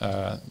towards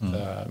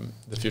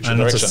the future and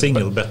direction. It's a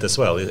single bet as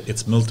well.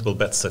 It's multiple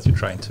bets that you're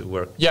trying to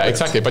work. Yeah,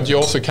 exactly. But you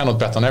also cannot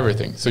bet on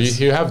everything. So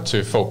you have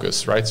to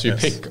focus, right? So you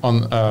pick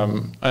on,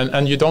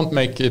 and you don't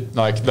make it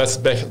like, let's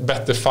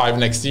bet the 5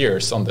 next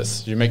years on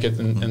this. You make it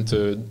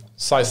into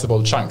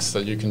sizable chunks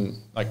that you can,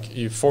 like,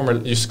 you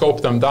scope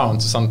them down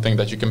to something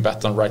that you can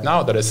bet on right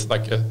now. That is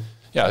like a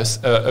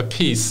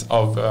piece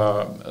of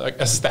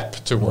like a step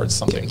towards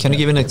something. Can you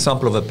give an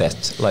example of a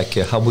bet? Like,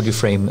 how would you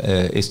frame?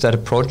 Is that a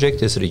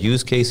project? Is it a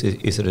use case?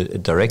 Is it a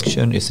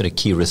direction? Is it a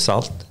key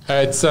result?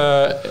 It's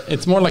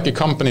more like a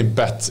company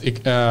bet,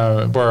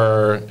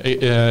 where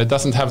it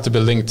doesn't have to be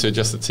linked to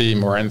just a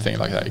team or anything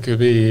like that. It could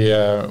be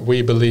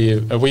we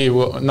believe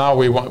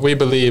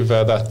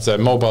that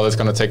mobile is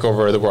going to take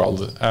over the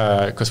world,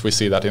 because we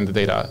see that in the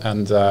data,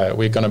 and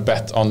we're going to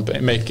bet on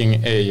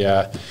making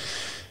a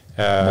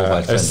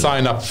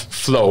sign-up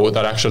flow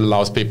that actually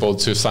allows people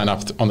to sign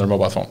up on their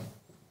mobile phone.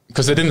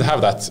 Because they didn't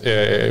have that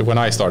when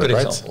I started,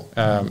 Good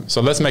right?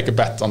 So let's make a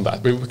bet on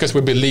that, because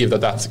we believe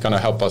that that's going to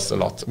help us a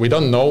lot. We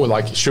don't know,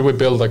 like, should we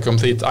build a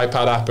complete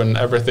iPad app and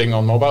everything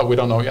on mobile? We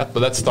don't know yet,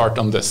 but let's start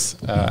on this,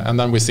 and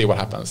then we see what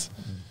happens.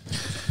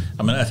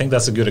 I mean, I think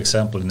that's a good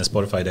example in the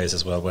Spotify days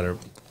as well, where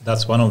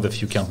that's one of the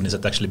few companies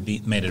that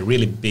actually made a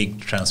really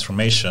big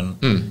transformation,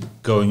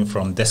 going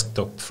from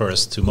desktop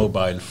first to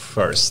mobile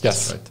first.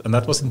 Yes. Right? And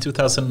that was in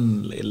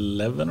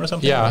 2011 or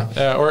something? Yeah,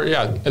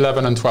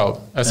 11 and 12.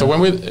 So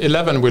when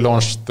 11, we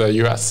launched the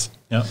US.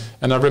 Yeah.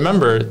 And I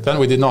remember then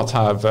we did not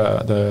have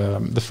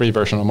the free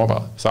version of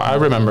mobile. So I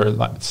remember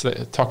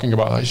talking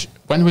about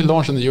when we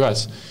launched in the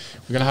US,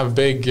 we're going to have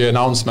big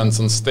announcements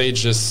on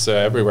stages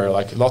everywhere.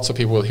 Like, lots of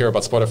people will hear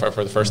about Spotify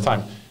for the first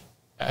time.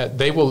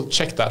 They will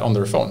check that on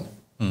their phone.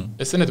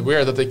 Isn't it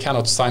weird that they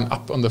cannot sign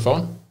up on the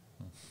phone?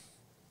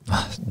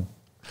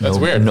 That's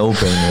weird.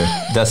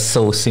 No-brainer. That's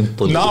so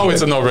simple. Now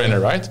it's a no-brainer,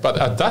 right? But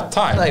at that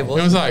time, it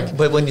was like...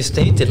 But when you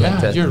state it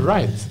like that... you're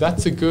right.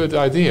 That's a good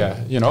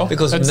idea, you know?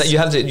 Because you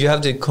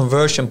have the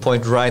conversion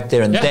point right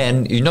there, and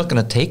then you're not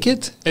going to take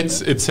it?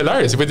 It's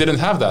hilarious. We didn't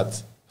have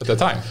that at the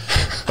time.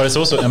 But it's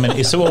also, I mean,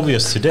 it's so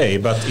obvious today,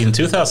 but in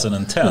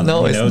 2010,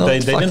 they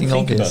didn't think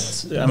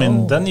obvious. about. I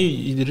mean, then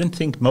you didn't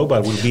think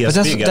mobile would be as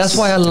big as. That's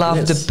why I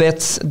love the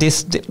bets.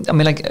 I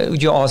mean, like,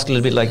 you ask a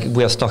little bit, like,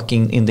 we are stuck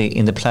in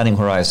the planning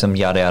horizon,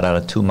 yada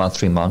yada, 2 months,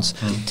 3 months.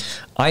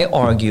 I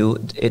argue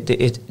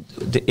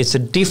it's a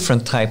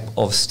different type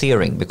of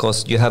steering,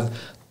 because you have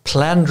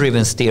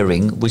plan-driven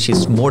steering, which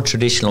is more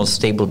traditional,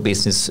 stable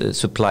business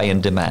supply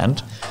and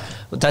demand.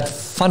 That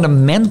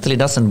fundamentally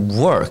doesn't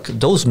work.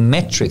 Those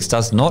metrics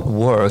does not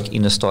work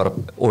in a startup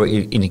or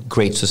in a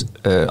great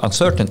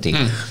uncertainty.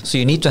 So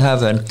you need to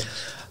have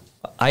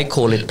I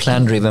call it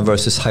plan-driven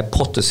versus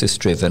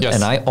hypothesis-driven. Yes.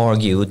 And I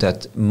argue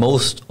that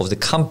most of the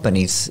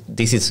companies,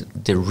 this is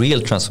the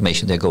real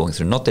transformation they're going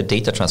through, not the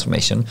data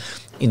transformation.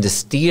 In the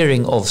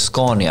steering of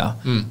Scania,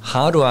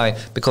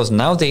 because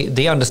now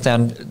they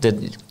understand that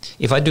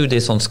if I do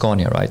this on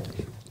Scania, right,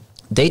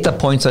 data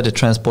points are the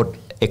transport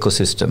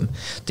ecosystem.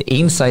 The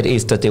inside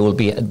is that there will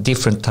be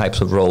different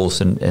types of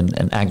roles and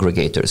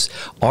aggregators.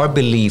 Our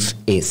belief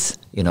is,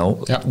 we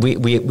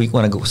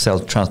want to go sell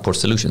transport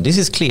solution. This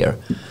is clear.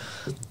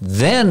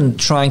 Then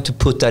trying to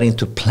put that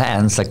into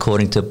plans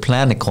according to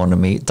plan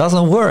economy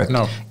doesn't work.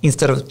 No.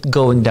 Instead of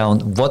going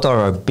down, what are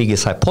our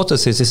biggest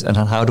hypotheses and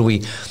how do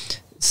we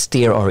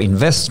steer our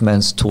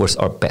investments towards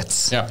our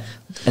bets? Yeah.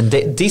 And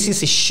this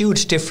is a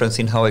huge difference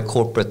in how a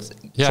corporate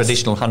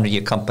traditional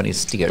 100-year company is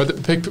steered.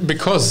 But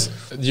because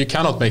you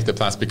cannot make the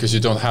plans because you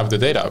don't have the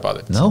data about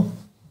it. No.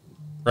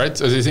 Right?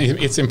 So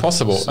it's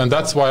impossible. And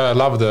that's why I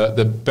love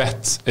the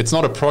bet. It's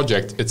not a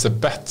project, it's a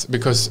bet,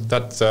 because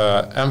that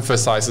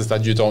emphasizes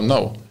that you don't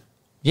know.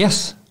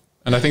 Yes.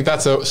 And I think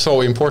that's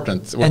so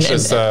important, which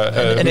is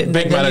a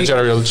big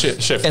managerial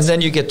shift. And then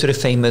you get to the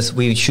famous,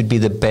 we should be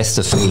the best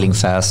of failing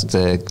fast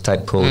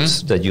type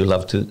quotes that you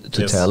love to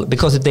tell,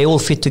 because they all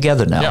fit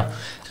together now. Yeah.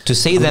 To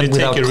say them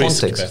without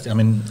context. Risk, I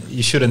mean,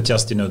 you shouldn't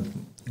just,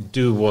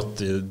 do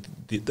what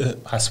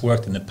has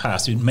worked in the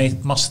past. You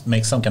must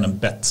make some kind of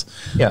bet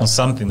on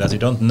something that you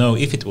don't know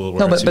if it will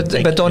work. No,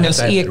 but Daniel's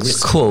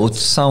Ek's quote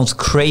sounds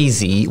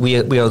crazy. We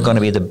are going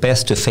to be the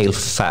best to fail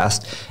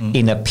fast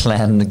in a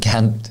plan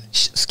Gantt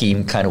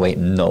scheme kind of way.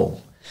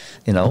 No.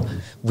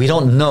 We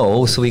don't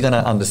know, so we're going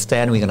to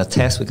understand, we're going to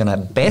test, we're going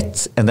to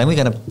bet, and then we're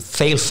going to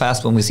fail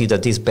fast when we see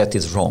that this bet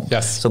is wrong.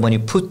 Yes. So when you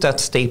put that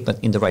statement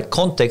in the right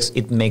context,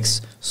 it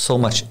makes so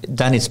much,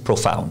 then it's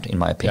profound, in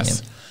my opinion.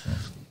 Yes.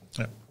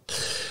 Yeah.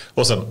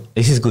 Awesome.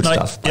 This is good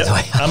stuff, by the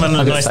way.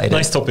 A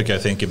nice topic, I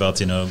think,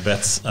 about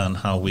bets and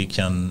how we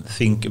can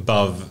think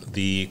above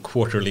the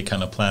quarterly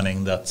kind of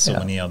planning that so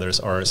many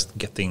others are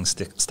getting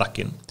stuck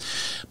in.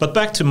 But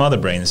back to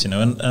Motherbrains,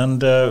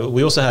 and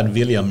we also had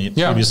William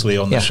previously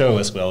on the show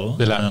as well.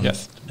 William,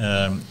 yes.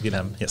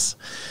 William, yes.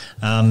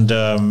 And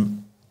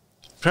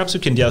perhaps we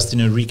can just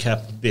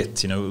recap a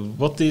bit.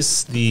 What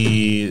is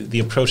the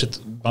approach that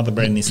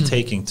Motherbrain is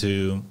taking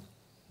to?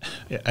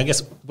 I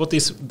guess what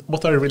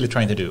are they really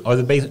trying to do? Are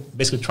they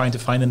basically trying to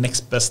find the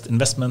next best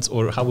investments,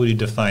 or how would you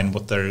define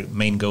what their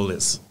main goal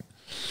is?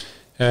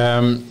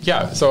 It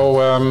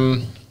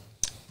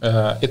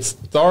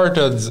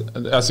started,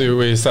 as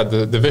we said,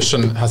 the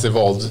vision has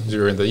evolved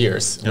during the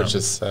years, which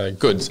is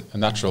good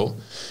and natural.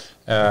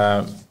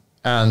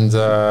 And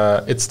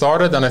it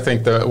started, and I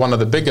think one of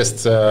the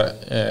biggest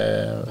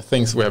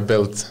things we have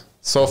built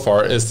so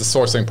far is the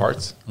sourcing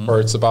part, where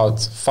it's about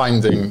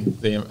finding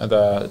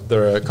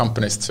the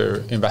companies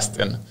to invest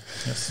in.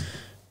 Yes.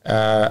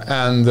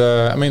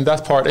 I mean,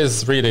 that part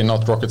is really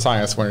not rocket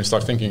science when you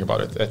start thinking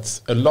about it.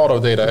 It's a lot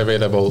of data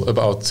available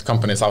about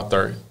companies out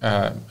there,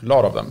 a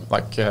lot of them,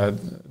 like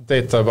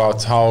data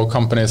about how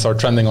companies are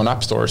trending on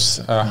app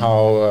stores,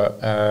 how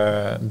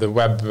the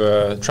web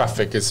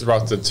traffic is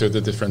routed to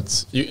the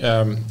different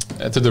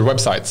to the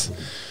websites.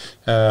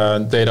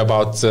 Data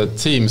about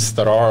teams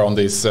that are on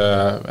these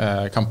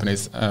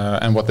companies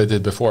and what they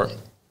did before.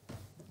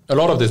 A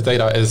lot of this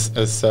data is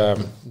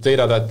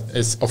data that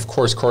is, of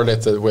course,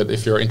 correlated with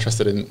if you're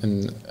interested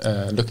in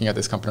looking at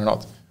this company or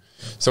not.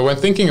 So when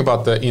thinking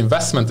about the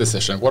investment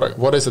decision,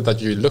 what is it that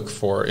you look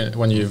for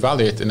when you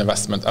evaluate an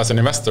investment as an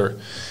investor?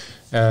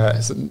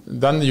 So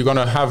then you're going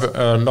to have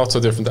lots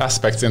of different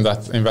aspects in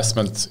that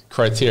investment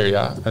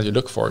criteria that you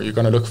look for. You're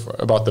going to look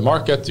about the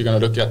market, you're going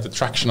to look at the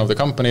traction of the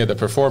company, the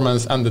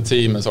performance, and the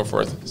team, and so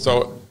forth.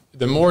 So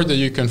the more that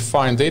you can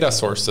find data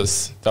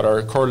sources that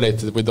are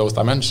correlated with those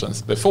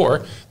dimensions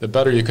before, the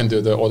better you can do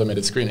the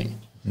automated screening.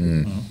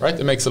 Right?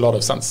 It makes a lot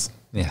of sense.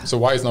 Yeah. So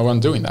why is no one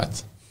doing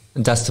that?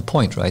 That's the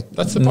point, right?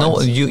 That's the point.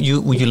 No,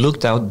 you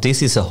looked out,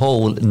 this is a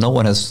whole, no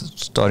one has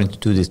started to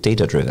do this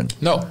data-driven.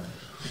 No.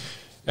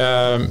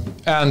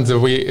 And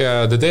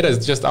the data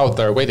is just out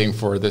there waiting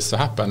for this to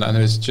happen, and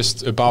it's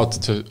just about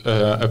to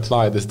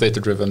apply this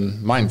data-driven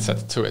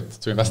mindset to it,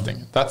 to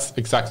investing. That's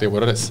exactly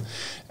what it is.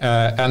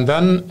 And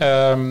then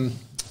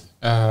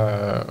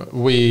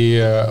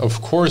we,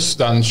 of course,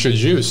 then should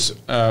use,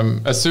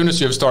 as soon as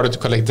you've started to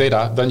collect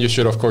data, then you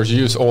should, of course,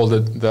 use all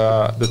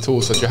the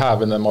tools that you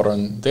have in the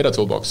modern data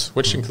toolbox,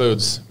 which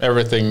includes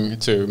everything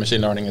to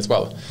machine learning as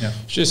well. Yeah.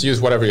 Just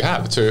use whatever you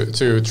have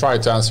to try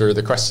to answer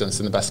the questions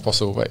in the best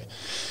possible way.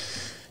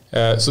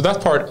 So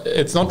that part,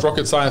 it's not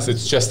rocket science,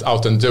 it's just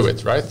out and do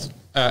it, right?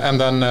 And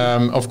then,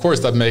 of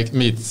course, that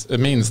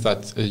means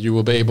that you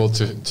will be able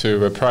to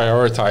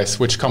prioritize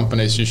which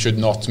companies you should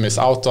not miss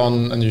out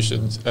on, and you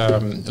should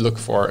look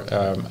for,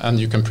 and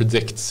you can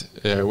predict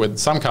with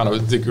some kind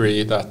of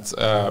degree that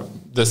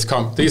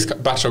these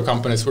batch of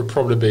companies would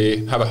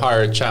probably have a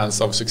higher chance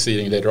of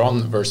succeeding later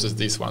on versus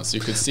these ones. You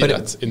could see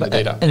that in the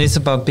data. And it's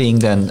about being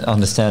then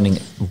understanding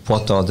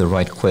what are the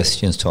right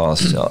questions to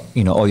ask. Are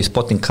you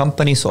spotting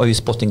companies, or are you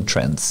spotting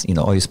trends?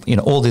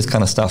 All this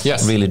kind of stuff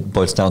really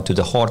boils down to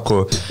the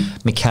hardcore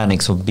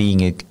mechanics of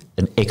being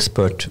an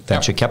expert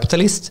venture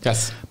capitalist.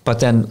 Yes. But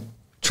then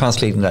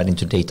translating that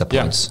into data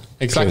points. Yeah,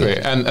 exactly,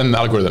 and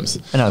algorithms.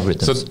 And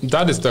algorithms. So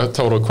that is the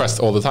total quest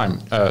all the time.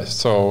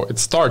 So it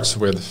starts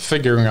with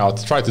figuring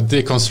out, try to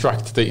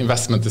deconstruct the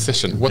investment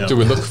decision. What do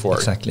we look for?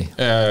 Exactly.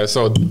 And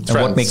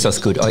what makes us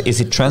good? Is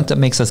it trend that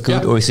makes us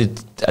good, Yeah. or is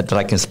it that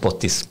I can spot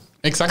this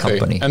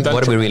company? And then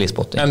what are we really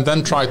spotting? And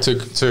then try to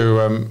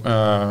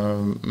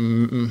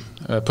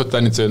put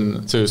that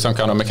into some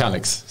kind of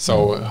mechanics.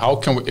 So how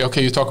can we?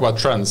 Okay, you talk about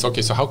trends.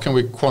 Okay, so how can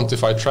we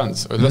quantify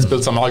trends? Let's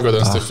build some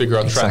algorithms to figure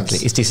out exactly.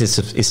 trends.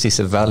 Is this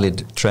a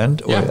valid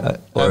trend?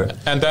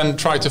 And then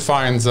try to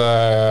find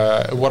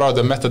what are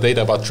the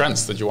metadata about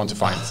trends that you want to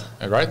find,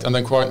 right? And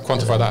then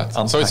quantify that.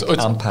 So it's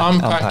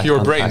unpack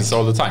your brains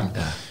all the time.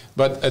 Yeah.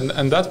 But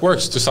and that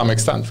works to some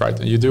extent, right?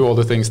 You do all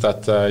the things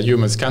that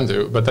humans can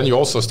do, but then you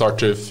also start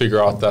to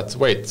figure out that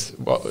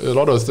a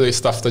lot of the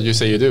stuff that you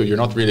say you do, you're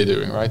not really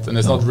doing, right? And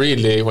it's not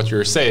really what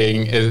you're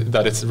saying is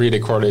that it's really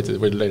correlated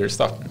with later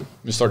stuff.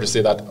 You start to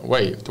see that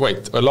wait,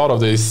 a lot of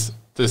these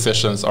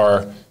decisions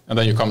are, and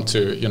then you come to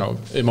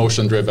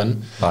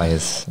emotion-driven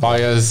bias.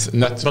 But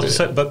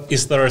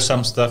is there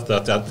some stuff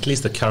that at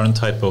least the current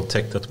type of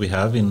tech that we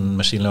have in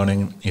machine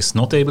learning is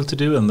not able to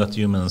do, and that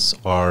humans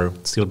are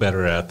still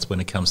better at when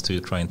it comes to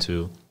trying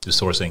to do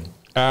sourcing?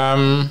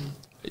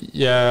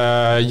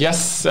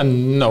 Yes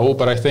and no,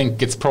 but I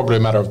think it's probably a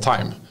matter of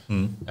time.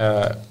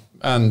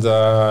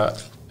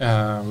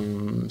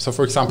 So,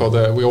 for example,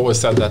 we always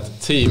said that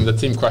the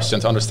team question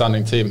to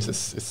understanding teams is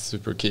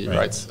super key,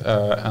 right?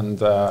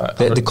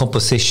 The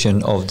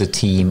composition of the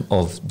team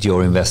of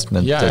your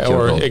investment.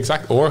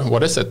 Or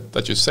what is it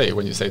that you say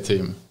when you say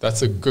team?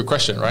 That's a good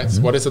question, right?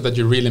 Mm-hmm. What is it that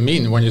you really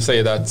mean when you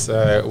say that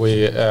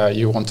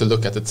you want to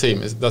look at the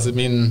team? Does it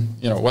mean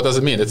what does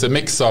it mean? It's a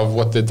mix of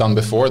what they've done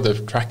before, the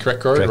track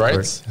record,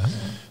 right? Yeah.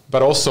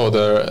 But also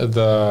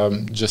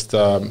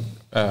the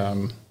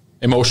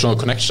emotional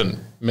connection,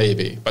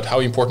 maybe. But how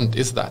important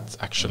is that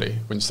actually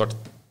when you start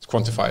to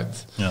quantify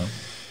it?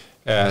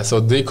 Yeah. So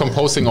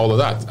decomposing all of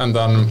that, and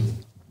then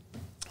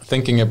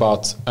thinking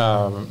about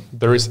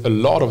there is a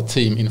lot of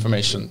team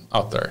information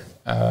out there,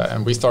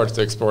 and we started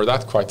to explore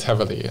that quite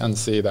heavily and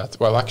see that,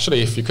 well,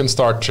 actually, if you can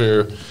start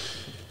to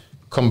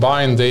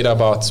combine data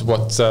about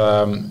what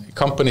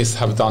companies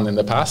have done in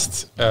the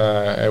past,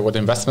 what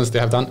investments they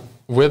have done,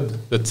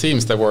 with the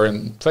teams that were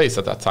in place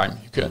at that time.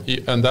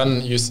 And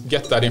then you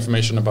get that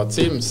information about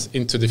teams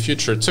into the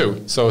future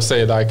too. So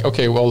say like,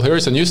 okay, well,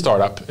 here's a new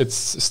startup.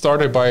 It's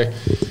started by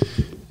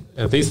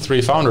these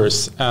three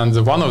founders, and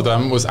one of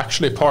them was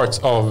actually part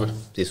of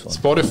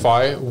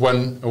Spotify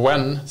when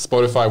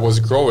Spotify was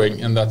growing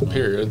in that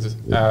period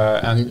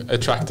and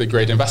attracted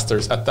great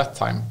investors at that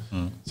time.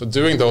 So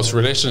doing those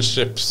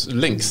relationships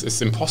links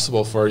is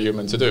impossible for a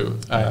human to do,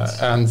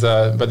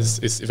 but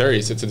it's very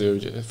easy to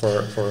do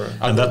for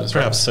and that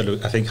perhaps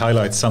I think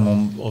highlights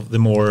some of the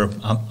more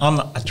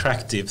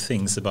unattractive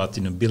things about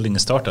building a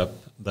startup,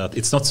 that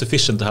it's not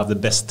sufficient to have the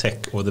best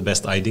tech or the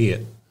best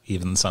idea.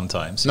 Even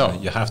sometimes,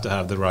 you have to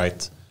have the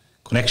right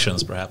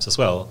connections, perhaps as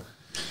well,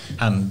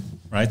 and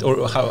right.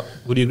 Or how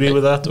would you agree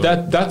with that?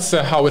 That's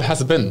how it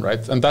has been,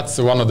 right? And that's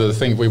one of the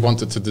things we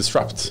wanted to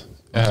disrupt,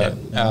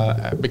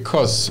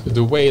 because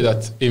the way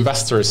that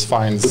investors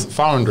find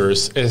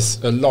founders is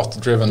a lot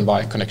driven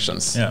by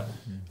connections. Yeah.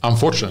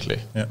 Unfortunately,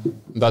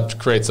 that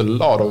creates a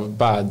lot of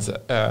bad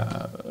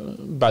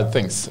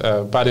things,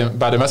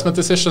 bad investment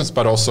decisions,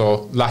 but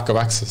also lack of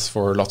access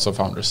for lots of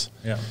founders.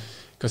 Yeah.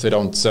 Because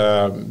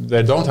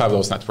they don't have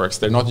those networks.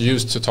 They're not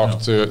used to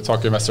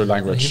talk investor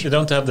language. They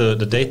don't have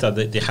the data.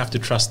 They have to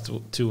trust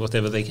to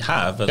whatever they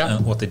have,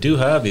 and what they do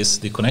have is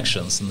the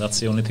connections, and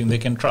that's the only thing they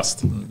can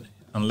trust.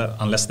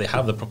 Unless they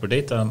have the proper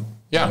data,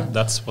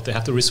 that's what they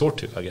have to resort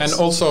to, I guess. And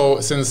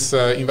also, since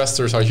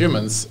investors are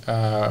humans,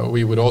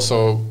 we would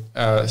also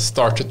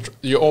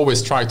you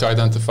always try to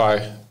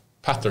identify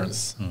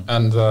patterns,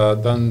 and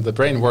then the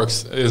brain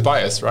is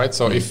biased, right?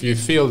 So if you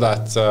feel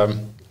that.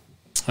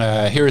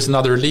 Here is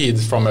another lead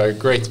from a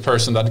great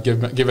person that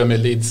given me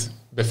leads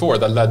before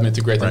that led me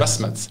to great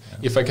investments. Yeah.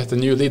 If I get a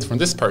new lead from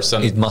this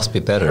person, it must be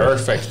better.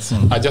 Perfect.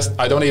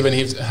 I don't even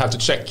have to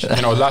check.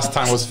 Last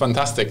time was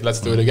fantastic.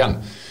 Let's do it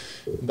again.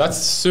 That's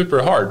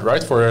super hard,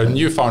 right? For a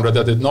new founder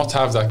that did not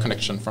have that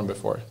connection from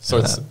before.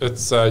 So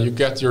it's you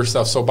get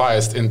yourself so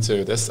biased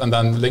into this, and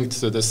then linked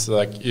to this,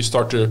 like you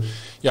start to,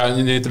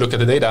 you need to look at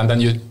the data, and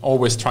then you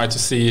always try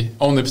to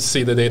only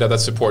see the data that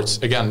supports,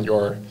 again,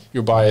 your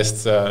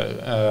biased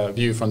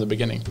view from the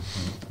beginning.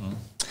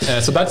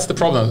 So that's the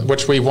problem,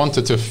 which we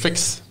wanted to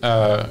fix,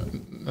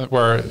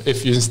 where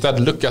if you instead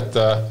look at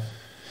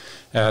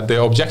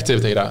the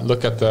objective data,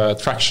 look at the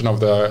traction of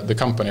the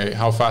company,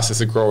 how fast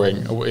is it growing,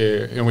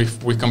 and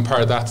we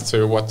compare that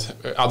to what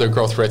other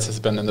growth rates has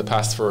been in the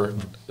past for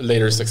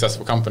later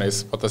successful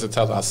companies. What does it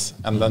tell us?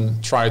 And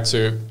then try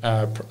to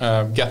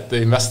get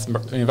the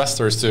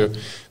investors to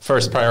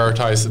first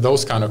prioritize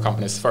those kind of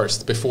companies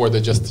first before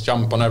they just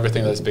jump on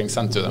everything that's being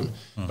sent to them.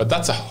 But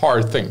that's a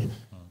hard thing.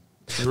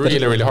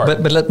 really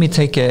hard. But let me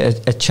take a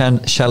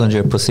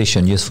challenger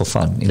position just for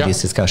fun in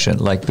this discussion,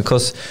 like,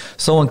 because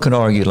someone can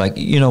argue, like,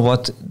 you know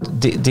what,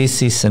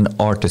 this is an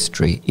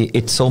artistry.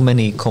 It's so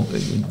many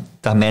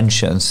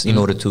dimensions in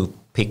order to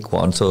pick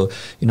one. So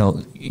you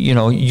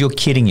know, you're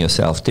kidding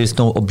yourself. There's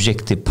no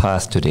objective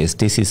path to this.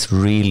 This is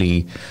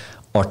really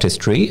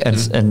artistry and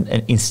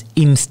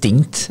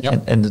instinct,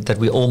 and that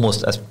we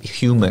almost, as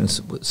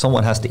humans,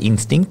 someone has the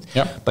instinct,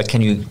 but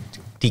can you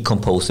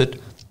decompose it?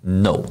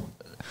 No.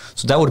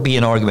 So that would be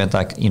an argument,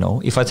 like,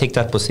 if I take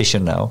that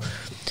position now,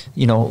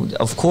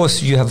 of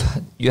course you have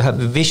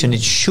a vision,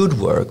 it should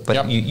work,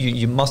 but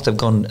you must have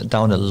gone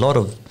down a lot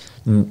of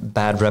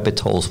bad rabbit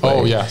holes.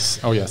 Oh yes.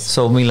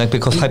 So I mean, like,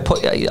 because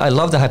I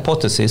love the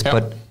hypothesis,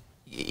 but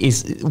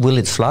will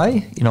it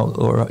fly?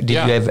 Or did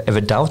you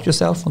ever doubt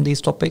yourself on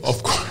these topics?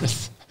 Of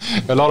course,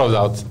 a lot of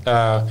doubt.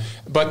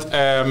 But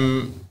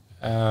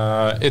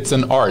it's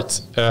an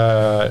art,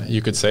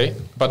 you could say.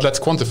 But let's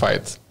quantify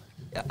it.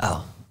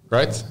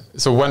 Right.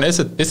 So when is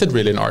it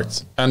really an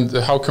art? And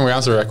how can we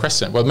answer that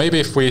question? Well, maybe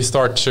if we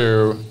start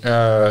to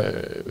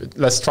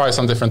let's try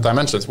some different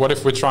dimensions. What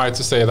if we try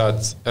to say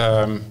that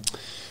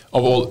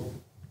of all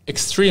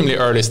extremely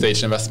early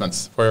stage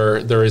investments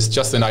where there is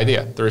just an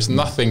idea, there is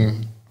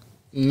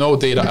no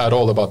data at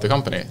all about the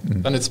company,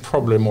 then it's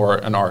probably more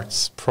an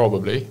art,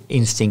 probably.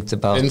 Instinct.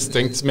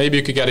 Maybe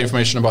you could get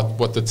information about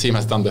what the team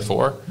has done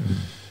before,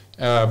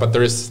 but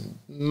there is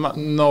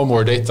no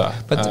more data.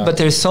 But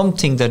there is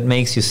something that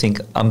makes you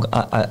think,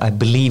 I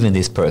believe in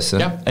this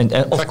person. And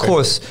exactly. Of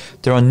course,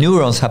 there are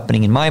neurons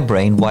happening in my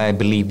brain why I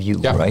believe you,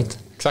 right?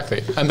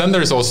 Exactly. And then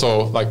there's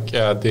also like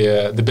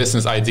the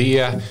business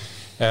idea.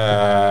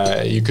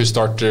 You could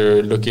start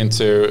to look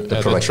into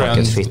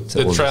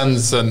the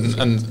trends,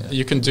 and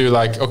you can do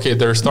like, okay,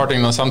 they're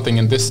starting on something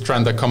in this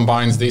trend that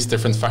combines these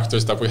different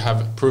factors that we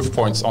have proof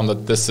points on,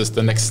 that this is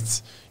the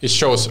next. It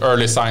shows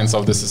early signs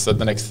of this is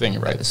the next thing,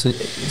 right?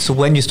 So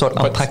when you start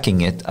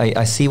unpacking it,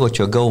 I see what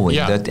you're going.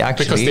 That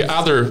actually, because the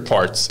other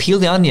parts. Peel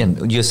the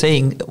onion. You're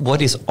saying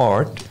what is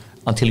art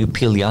until you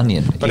peel the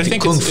onion. But I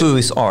think Kung Fu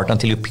is art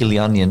until you peel the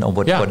onion on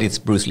what is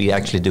Bruce Lee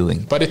actually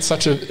doing. But it's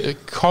such a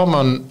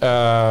common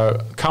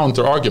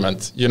counter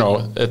argument.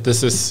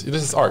 This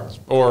is art,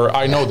 or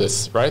I know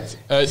this, right?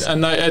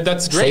 And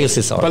that's great. Sales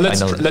is art.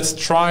 But let's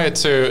try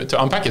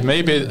to unpack it.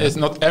 Maybe it's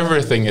not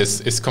everything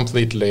is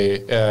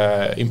completely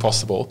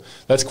impossible.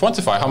 Let's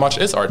quantify how much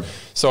is art.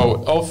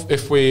 So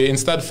if we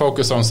instead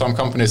focus on some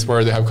companies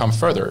where they have come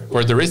further,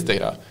 where there is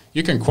data,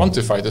 you can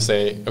quantify to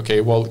say,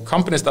 okay, well,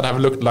 companies that have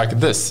looked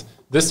like this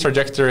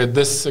trajectory,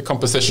 this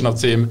composition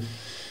of team,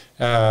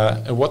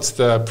 what's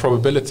the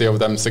probability of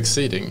them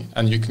succeeding?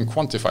 And you can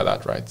quantify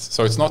that, right?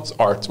 So it's not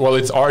art. Well,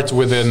 it's art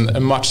within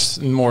a much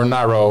more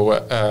narrow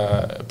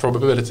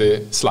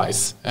probability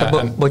slice.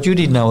 But what you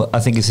did now, I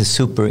think, is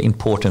super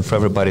important for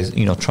everybody,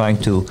 trying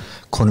to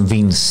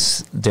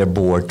convince their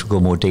board to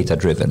go more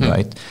data-driven,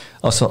 right?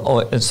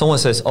 Also, someone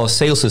says,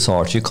 sales is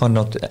art. You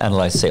cannot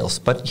analyze sales.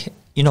 But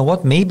you know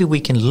what? Maybe we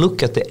can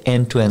look at the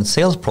end-to-end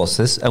sales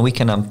process and we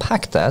can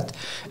unpack that,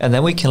 and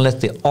then we can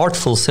let the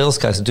artful sales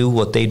guys do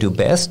what they do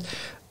best.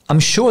 I'm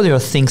sure there are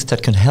things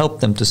that can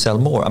help them to sell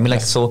more. I mean,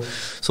 like, so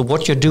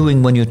what you're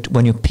doing when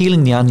you're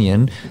peeling the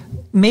onion,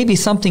 maybe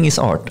something is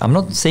art. I'm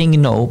not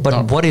saying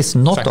but what is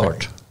not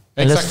art?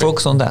 And let's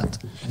focus on that.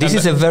 This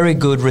is a very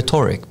good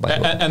rhetoric, by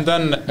the way. And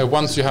then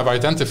once you have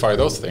identified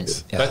those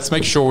things, let's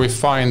make sure we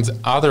find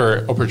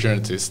other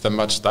opportunities that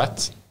match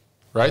that,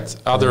 right?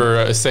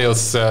 Other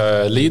sales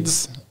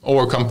leads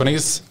or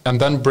companies,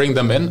 and then bring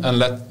them in, and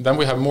then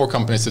we have more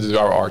companies to do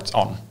our art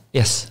on.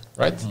 Yes.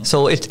 Right.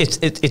 So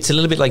it's a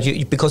little bit like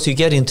because you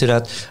get into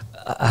that.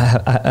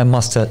 I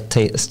must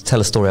tell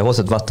a story. I was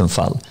at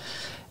Vattenfall,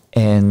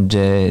 and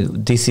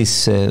this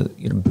is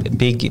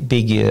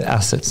big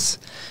assets.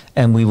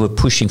 And we were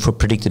pushing for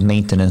predictive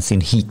maintenance in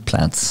heat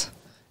plants.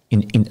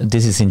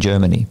 This is in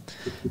Germany,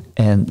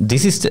 and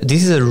this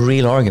is a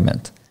real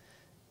argument.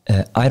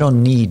 I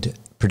don't need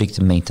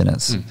predictive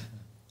maintenance.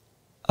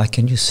 I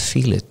can just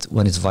feel it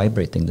when it's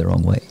vibrating the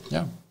wrong way.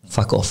 Yeah,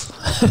 fuck off.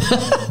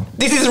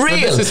 This is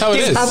real. This is how it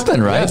is.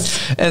 Happened, right?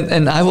 Yes.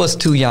 And I was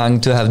too young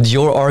to have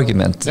your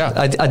argument. Yeah.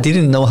 I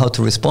didn't know how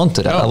to respond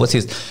to that. No. I was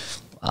just,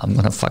 I'm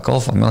gonna fuck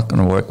off. I'm not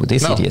gonna work with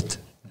this idiot.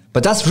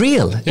 But that's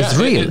real. Yeah, it's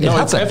real.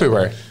 It's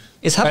everywhere.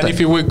 It's happened. And if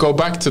you would go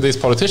back to these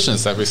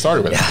politicians that we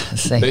started with,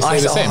 they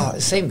say the same.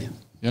 Same.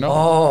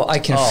 I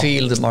can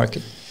feel the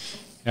market.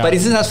 Yeah. But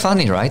isn't that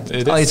funny, right?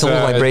 It's all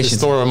vibrations.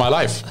 It's the story of my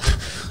life.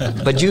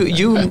 But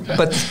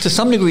but to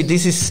some degree,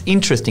 this is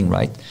interesting,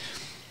 right?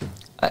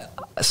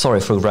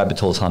 Sorry for rabbit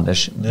holes,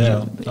 Anders.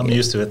 Yeah, I'm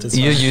used to it.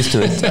 You're used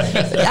to it.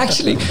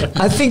 Actually,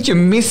 I think you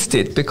missed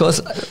it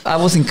because I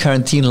was in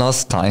quarantine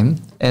last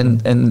time,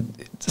 and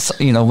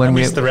when I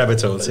missed the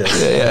rabbit holes. Yes.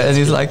 Yeah, and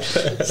it's like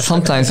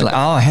sometimes like,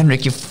 oh,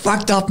 Henrik, you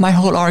fucked up my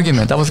whole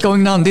argument. I was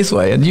going down this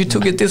way, and you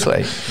took it this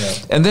way. Yeah.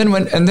 And then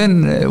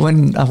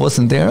when I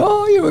wasn't there,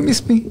 oh, you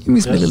missed me. You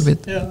missed me a little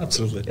bit. Yeah,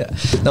 absolutely. Yeah.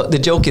 No, the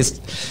joke is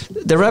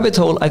the rabbit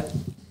hole.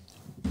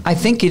 I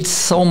think it's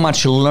so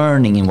much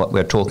learning in what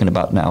we're talking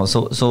about now.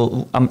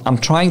 So I'm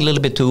trying a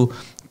little bit to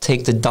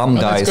take the dumb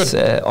guy's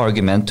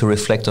argument to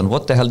reflect on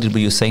what the hell did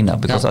you say now?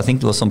 Because I think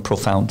there was some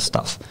profound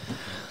stuff.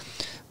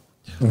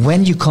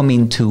 When you come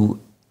into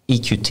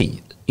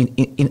EQT,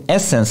 in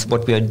essence,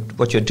 what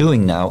you're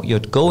doing now, you're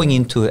going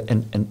into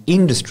an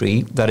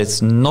industry that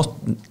is not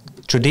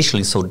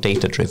traditionally so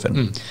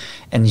data-driven.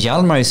 And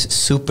Hjalmar is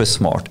super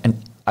smart and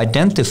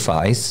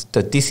identifies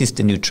that this is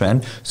the new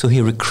trend. So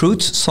he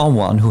recruits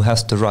someone who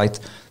has the right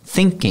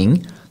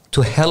thinking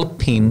to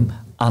help him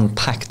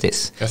unpack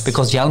this. Yes.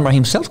 Because Hjalmar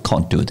himself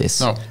can't do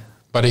this. No,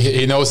 but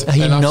he knows enough.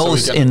 He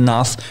knows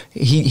enough.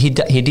 He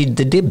did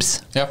the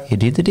dibs. Yeah. He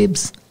did the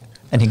dibs.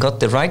 And he got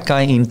the right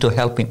guy in to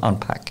help him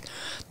unpack.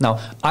 Now,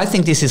 I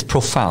think this is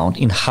profound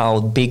in how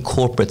big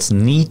corporates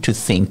need to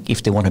think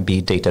if they want to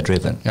be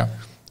data-driven. Yeah.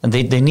 And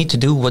they need to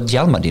do what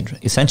Hjalmar did,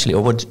 essentially,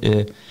 or what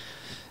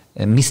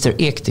Mr.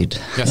 Ek did.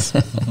 Yes,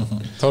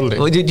 totally.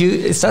 Well,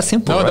 it's that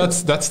simple, no, right?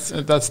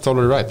 that's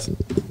totally right.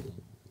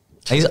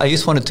 I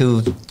just wanted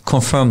to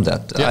confirm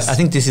that. Yes. I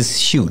think this is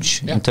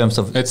huge in terms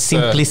of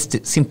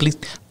simplicity.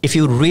 If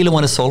you really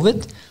want to solve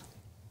it,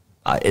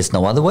 it's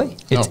no other way.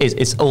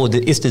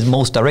 It's the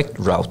most direct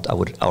route, I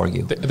would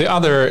argue. The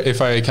other, if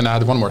I can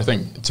add one more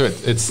thing to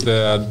it, it's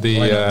the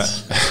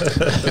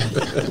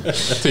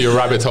to your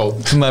rabbit hole.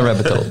 To my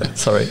rabbit hole.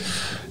 Sorry.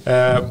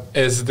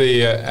 Is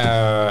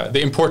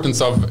the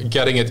importance of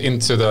getting it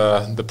into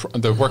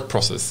the work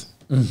process,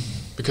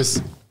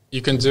 because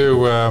you can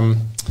do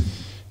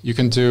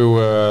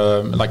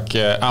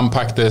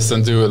unpack this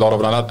and do a lot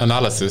of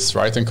analysis,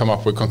 right, and come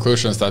up with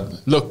conclusions that,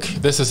 look,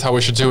 this is how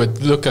we should do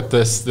it. Look at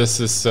this. This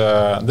is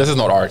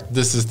not art.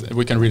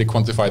 We can really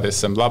quantify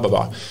this and blah blah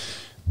blah.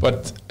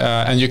 But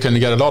and you can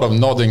get a lot of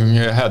nodding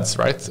heads,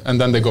 right? And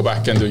then they go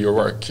back and do your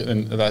work,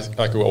 and that's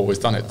like we've always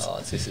done it.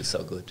 Oh, this is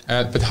so good.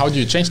 But how do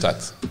you change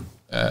that?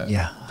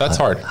 That's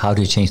hard. How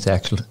do you change the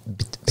actual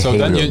behavior? So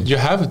then you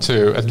have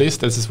to, at least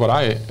this is what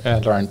I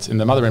learned in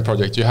the Motherbrain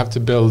project, you have to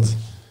build,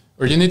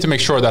 or you need to make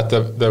sure that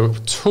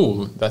the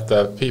tool that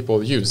the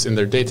people use in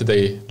their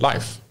day-to-day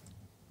life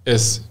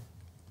is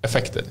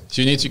affected.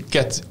 So you need to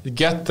get the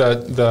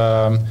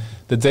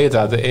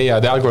data, the AI,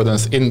 the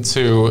algorithms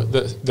into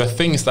the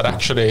things that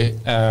actually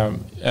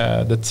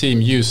the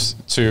team use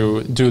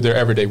to do their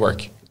everyday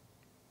work.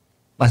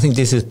 I think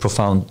this is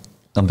profound.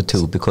 Number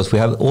two, because we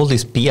have all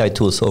these BI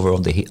tools over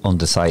on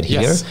the side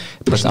here,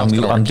 but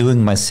I'm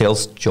doing my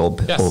sales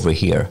job over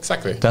here.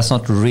 Exactly. That's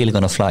not really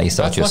going to fly.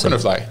 That's not going to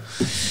fly.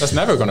 That's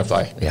never going to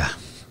fly. Yeah.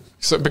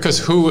 So because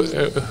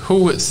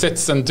who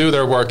sits and do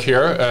their work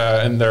here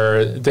in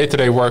their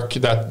day-to-day work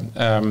that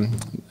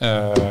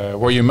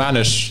where you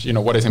manage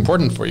what is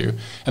important for you,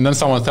 and then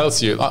someone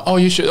tells you, oh,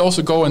 you should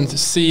also go and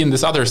see in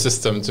this other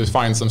system to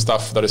find some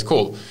stuff that is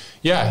cool.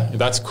 Yeah,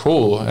 that's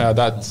cool.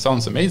 That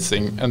sounds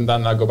amazing. And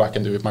then I go back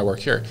and do my work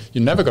here.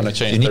 You're never going to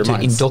change their minds. You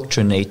need to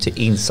indoctrinate the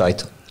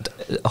insight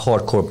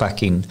hardcore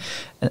back in.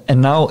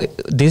 And now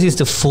this is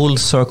the full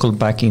circle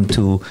back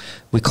into,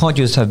 we can't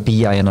just have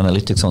BI and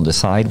analytics on the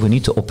side. We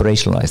need to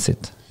operationalize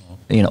it.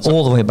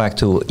 All the way back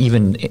to,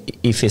 even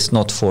if it's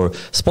not for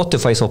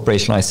Spotify, is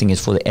operationalizing it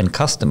for the end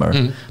customer.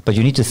 But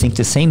you need to think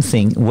the same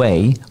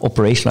way,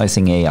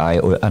 operationalizing AI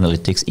or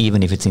analytics,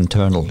 even if it's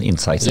internal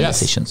insights and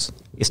decisions.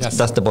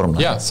 That's the bottom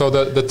line. Yeah, so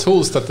the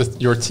tools that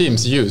your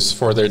teams use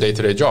for their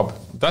day-to-day job,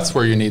 that's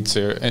where you need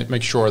to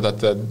make sure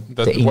that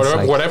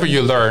whatever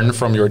you learn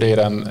from your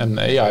data and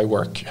AI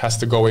work has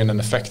to go in and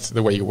affect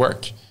the way you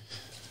work.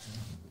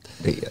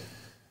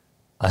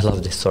 I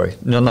love this, sorry.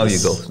 No, you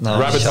go. Now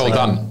rabbit hole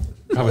done.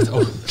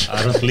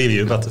 I don't believe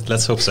you, but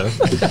let's hope so.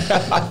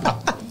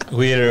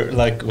 We're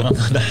like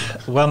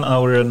 1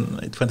 hour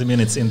and 20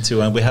 minutes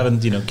into, and we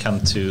haven't, come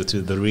to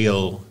the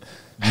real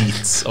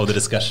meat of the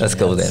discussion. Let's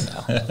go there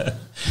now.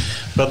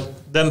 But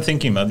then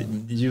thinking about,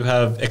 you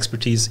have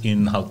expertise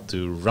in how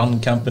to run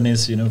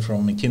companies,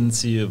 from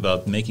McKinsey,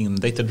 about making them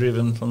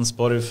data-driven from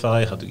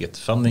Spotify, how to get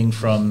funding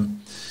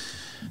from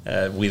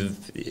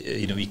with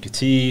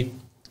EQT,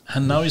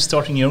 and now you're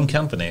starting your own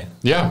company.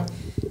 Yeah.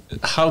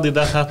 How did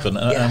that happen,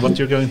 and what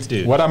you're going to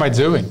do? What am I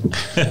doing?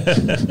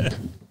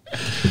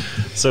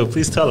 So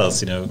please tell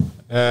us,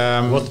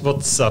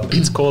 what's up?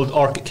 It's called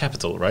Arc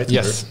Capital, right?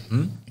 Yes,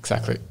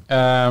 exactly.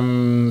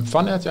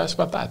 Funny that you asked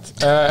about that.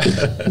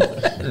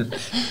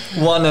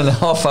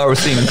 1.5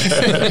 hours in.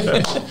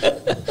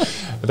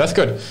 That's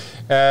good.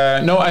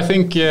 No, I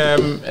think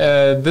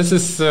this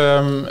is,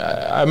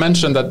 I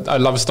mentioned that I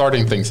love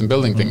starting things and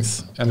building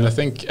things. And I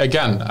think,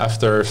 again,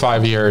 after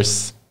 5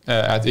 years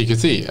at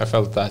EQT, I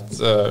felt that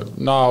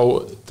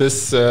now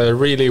this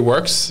really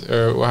works.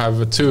 We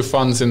have 2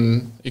 funds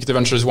in EQT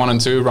Ventures 1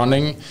 and 2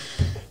 running.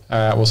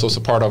 I was also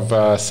part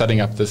of setting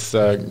up this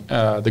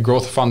the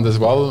growth fund as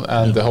well,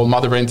 and the whole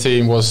Motherbrain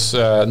team was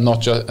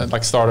not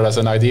just started as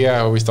an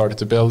idea. We started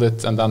to build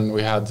it, and then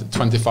we had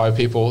 25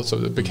 people, so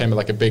it became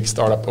like a big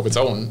startup of its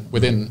own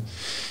within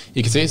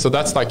EQT. So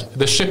that's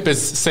the ship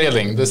is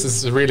sailing. This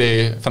is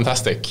really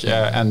fantastic,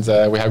 and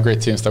we have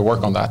great teams that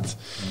work on that.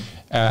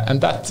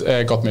 And that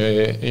got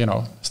me,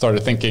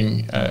 started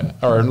thinking,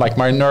 or like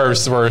my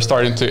nerves were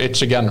starting to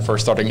itch again for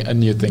starting a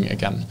new thing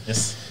again.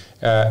 Yes.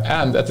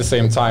 And at the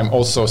same time,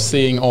 also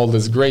seeing all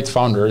these great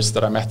founders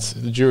that I met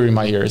during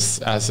my years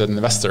as an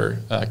investor,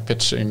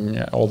 pitching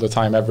all the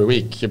time every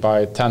week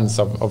by tens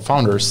of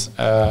founders,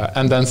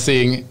 and then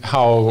seeing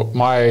how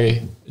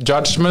my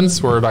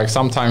judgments were like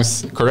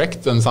sometimes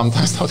correct and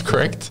sometimes not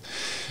correct.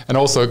 And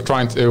also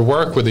trying to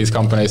work with these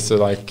companies to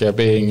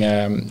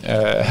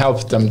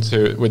help them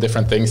with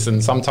different things.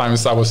 And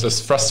sometimes I was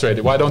just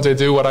frustrated. Why don't they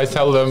do what I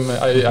tell them?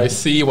 I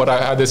see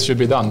how this should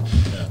be done.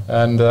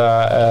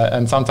 Yeah.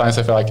 And sometimes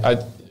I feel like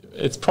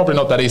it's probably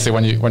not that easy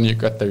when you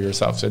get there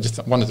yourself. So I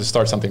just wanted to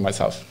start something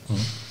myself.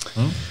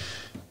 Mm-hmm.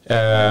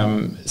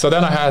 So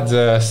then I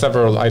had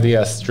several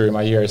ideas through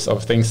my years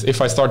of things. If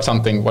I start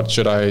something, what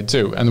should I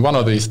do? And one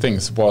of these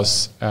things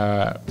was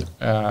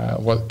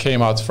what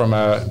came out from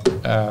a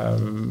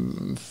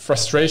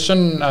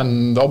frustration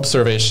and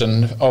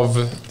observation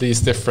of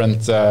these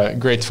different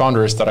great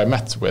founders that I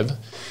met with.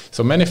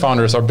 So many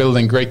founders are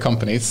building great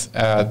companies,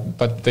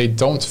 but they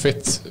don't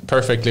fit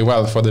perfectly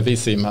well for the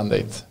VC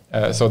mandate.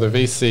 So the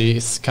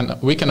VCs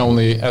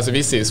as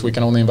VCs, we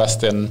can only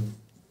invest in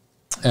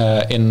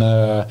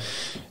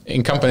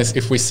companies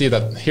if we see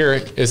that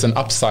here is an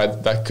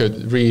upside that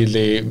could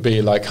really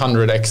be like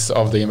 100x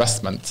of the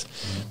investment,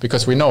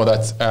 because we know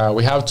that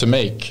we have to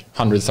make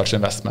 100 such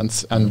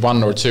investments, and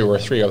 1 or 2 or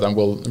 3 of them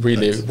will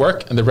really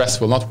work and the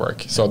rest will not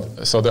work. So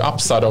the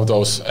upside of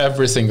those,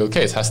 every single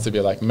case has to be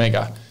like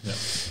mega. Yeah.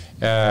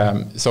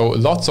 So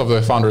lots of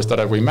the founders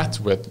that we met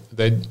with,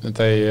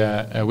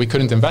 we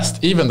couldn't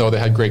invest even though they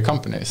had great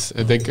companies.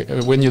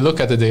 When you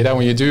look at the data,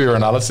 when you do your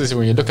analysis,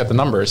 when you look at the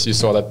numbers, you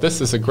saw that this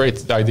is a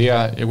great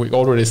idea. We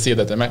already see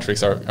that the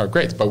metrics are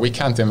great, but we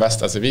can't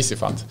invest as a VC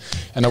fund.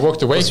 And I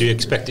walked away. So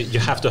you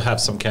have to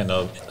have some kind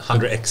of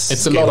 100x.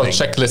 It's scaling. A lot of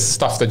checklist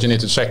stuff that you need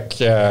to check,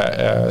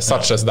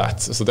 such as that.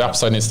 So the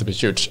upside needs to be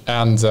huge.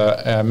 And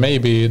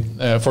maybe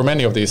for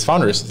many of these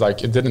founders,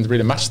 like it didn't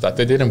really match that.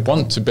 They didn't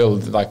want to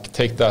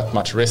take that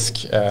much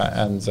risk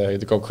and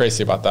go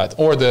crazy about that,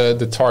 or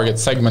the target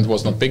segment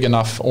was not big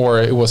enough,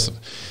 or it was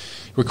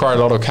required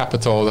a lot of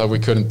capital that we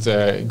couldn't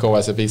go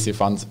as a VC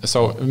fund.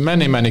 So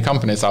many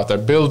companies out there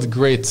build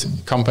great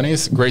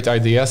companies, great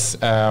ideas,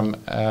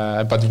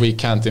 but we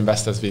can't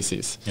invest as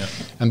VCs. Yeah.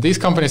 And these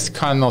companies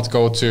cannot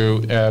go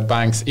to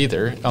banks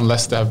either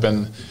unless they have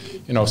been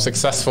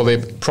successfully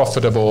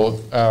profitable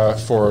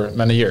for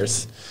many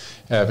years.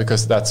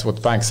 Because that's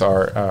what banks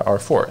are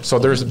for. So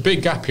there's a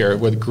big gap here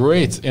with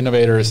great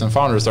innovators and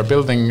founders are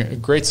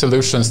building great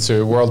solutions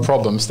to world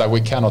problems that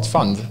we cannot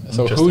fund.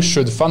 So who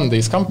should fund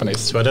these companies?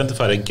 So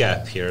identify a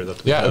gap here.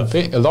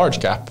 A large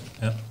gap.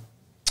 Yeah.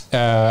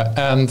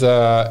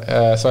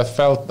 So I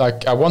felt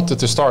like I wanted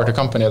to start a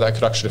company that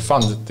could actually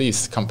fund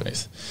these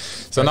companies.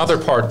 So another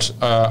part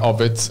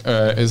of it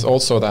is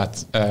also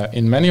that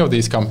in many of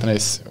these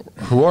companies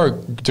who are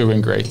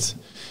doing great,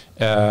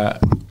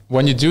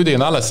 when you do the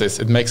analysis,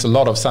 it makes a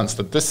lot of sense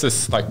that this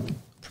is like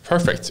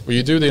perfect. When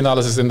you do the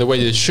analysis in the way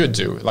you should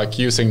do, like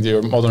using the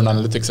modern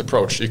analytics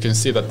approach, you can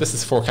see that this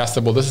is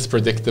forecastable, this is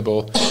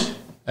predictable.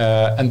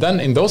 And then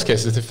in those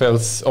cases, it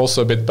feels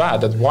also a bit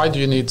bad that why do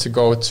you need to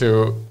go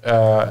to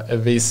a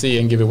VC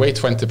and give away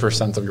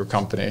 20% of your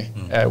company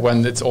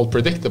when it's all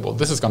predictable?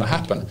 This is going to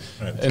happen.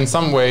 Right. In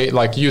some way,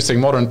 like using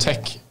modern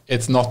tech,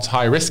 it's not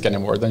high risk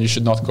anymore, then you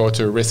should not go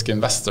to a risk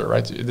investor,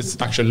 right?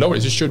 It's actually lower.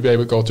 You should be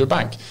able to go to a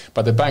bank,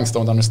 but the banks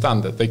don't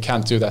understand that. They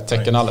can't do that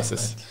tech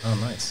analysis. Right. Oh,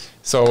 nice.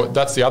 So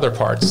that's the other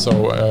part.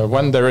 So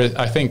when there is,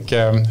 I think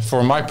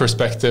from my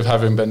perspective,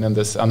 having been in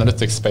this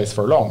analytics space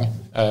for long,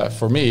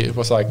 for me, it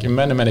was like in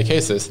many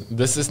cases,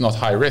 this is not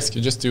high risk.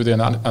 You just do the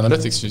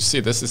analytics. You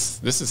see, this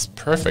is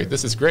perfect.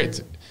 This is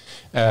great.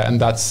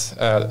 And that's,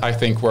 I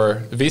think,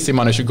 where VC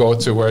money should go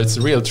to, where it's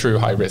real, true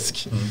high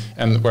risk,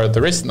 and where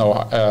there is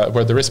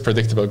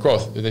predictable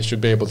growth. They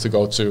should be able to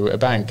go to a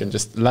bank and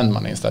just lend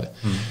money instead.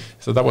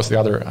 So that was the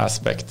other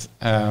aspect.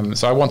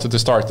 So I wanted to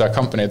start a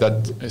company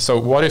that. So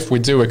what if we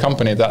do a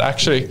company that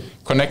actually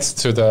connects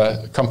to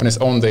the company's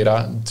own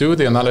data, do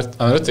the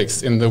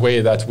analytics in the way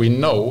that we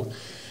know.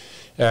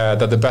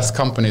 That the best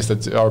companies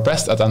that are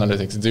best at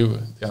analytics do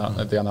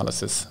the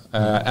analysis.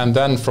 And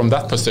then from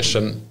that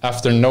position,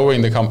 after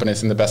knowing the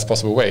companies in the best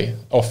possible way,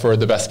 offer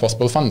the best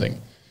possible funding.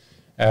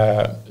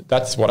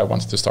 That's what I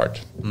wanted to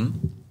start.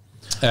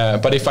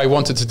 But if I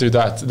wanted to do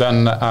that,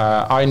 then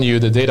I knew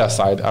the data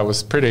side. I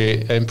was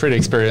pretty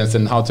experienced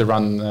in how to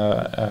run,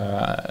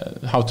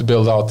 how to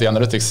build out the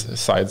analytics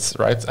sides,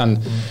 right? And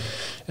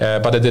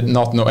but I did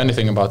not know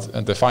anything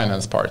about the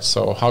finance part.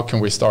 So how can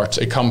we start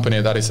a company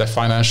that is a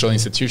financial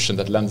institution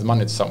that lends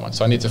money to someone?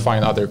 So I need to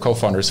find other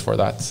co-founders for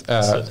that.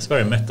 So it's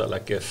very meta,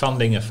 like a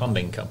funding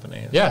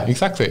company. Yeah,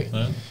 exactly.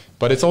 Yeah.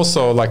 But it's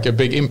also like a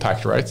big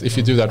impact, right? If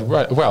you do that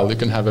well, you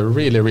can have a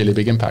really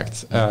big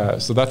impact.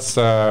 So that's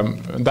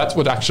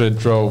what actually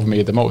drove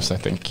me the most, I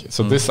think.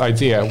 So this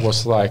idea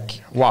was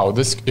like, wow,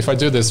 if I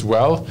do this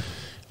well,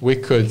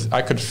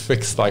 I could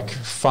fix like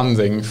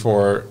funding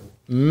for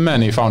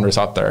many founders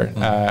out there,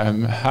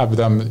 have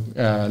them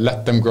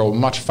let them grow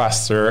much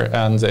faster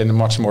and in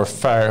much more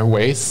fair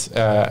ways,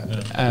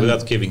 and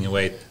without giving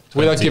away.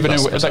 Without giving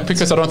away,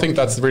 because I don't think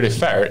that's really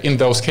fair in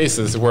those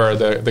cases where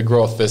the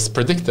growth is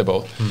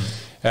predictable.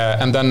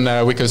 And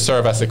then we could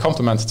serve as a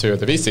complement to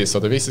the VCs. So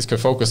the VCs could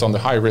focus on the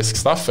high risk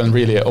stuff and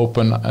really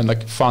open and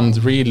like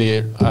fund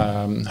really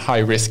high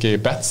risky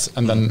bets.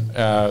 And then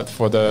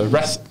for the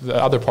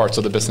other parts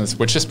of the business,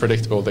 which is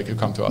predictable, they could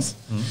come to us.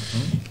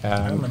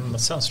 That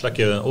sounds like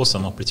an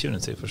awesome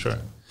opportunity for sure.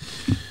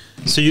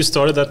 So you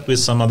started that with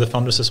some other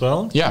founders as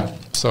well? Yeah.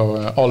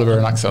 So Oliver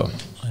and Axel.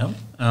 Yeah.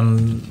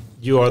 And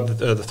you are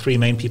the three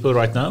main people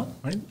right now,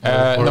 right?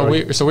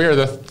 We are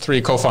the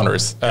three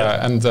co-founders,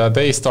 and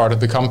they started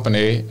the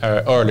company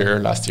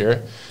earlier last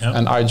year,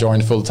 and I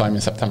joined full-time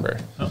in September.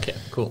 Okay,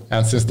 cool.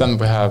 And since then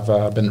we have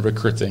been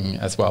recruiting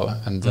as well,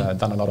 and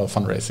done a lot of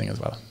fundraising as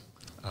well.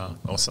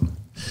 Awesome.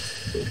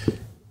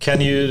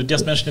 Can you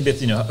just mention a bit,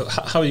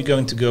 how are you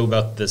going to go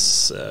about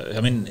this?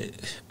 I mean,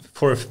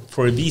 for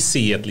a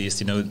VC at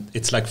least,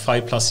 it's like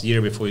 5+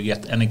 years before you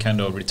get any kind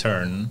of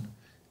return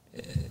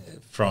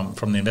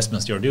from the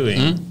investments you're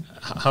doing.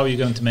 How are you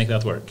going to make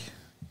that work?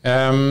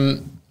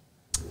 So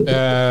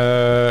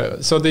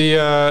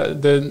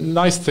the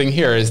nice thing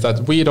here is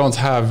that we don't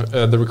have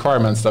the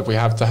requirements that we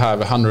have to have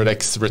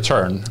 100x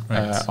return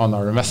on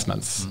our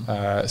investments.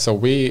 So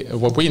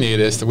what we need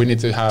is that we need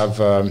to have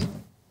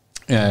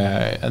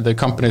the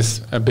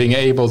companies being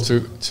able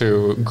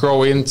to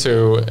grow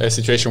into a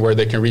situation where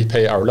they can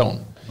repay our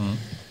loan.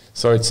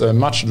 So it's a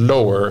much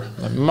lower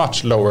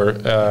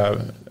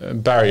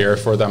barrier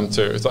for them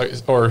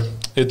or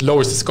it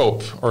lowers the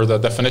scope or the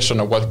definition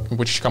of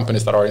which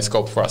companies that are in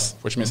scope for us,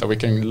 which means that we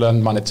can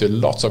lend money to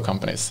lots of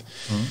companies.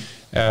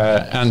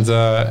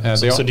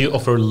 So do you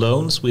offer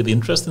loans with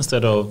interest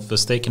instead of a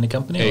stake in the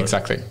company?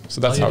 Exactly.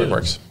 So that's how it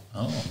works.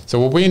 Oh. So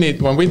what we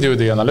need when we do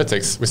the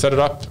analytics, we set it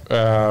up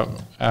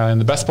in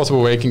the best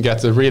possible way, can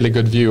get a really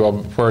good view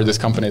of where this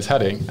company is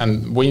heading,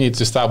 and we need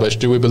to establish: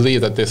 do we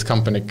believe that this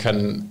company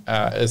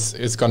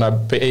is going to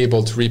be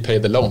able to repay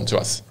the loan to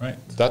us? Right.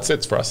 That's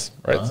it for us,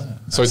 right?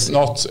 So it's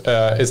not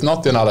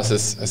the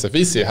analysis as a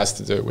VC has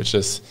to do, which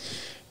is: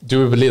 do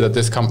we believe that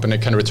this company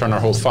can return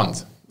our whole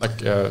fund?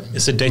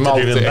 It's a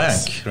data-driven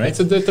bank, right? It's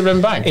a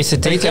data-driven bank. It's a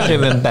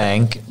data-driven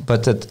bank,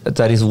 but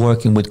that is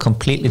working with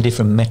completely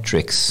different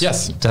metrics.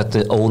 Yes. That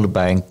the old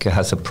bank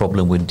has a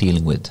problem with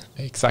dealing with.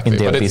 Exactly. In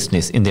their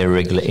business, in their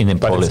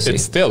policy.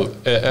 It's still,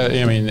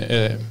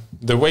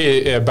 the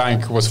way a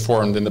bank was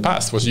formed in the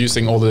past was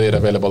using all the data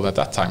available at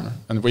that time,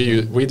 and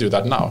we do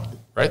that now.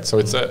 Right, so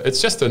it's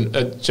just an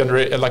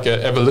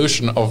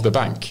evolution of the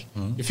bank.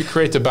 If you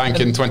create a bank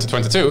in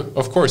 2022,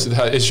 of course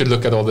it should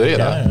look at all the data.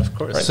 Yeah, of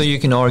course. Right? So you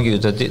can argue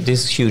that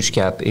this huge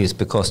gap is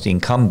because the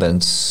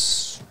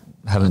incumbents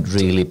haven't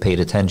really paid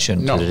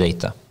attention to the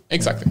data.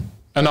 Exactly,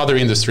 another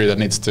industry that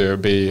needs to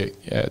be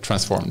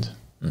transformed.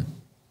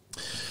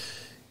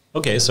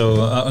 Okay,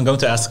 so I'm going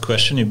to ask a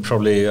question. You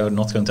probably are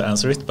not going to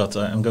answer it, but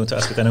I'm going to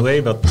ask it anyway.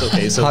 But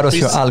okay, so how does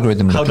your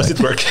algorithm look How does it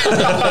work?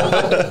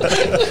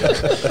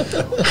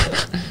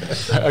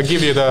 I'll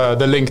give you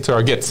the link to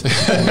our Git.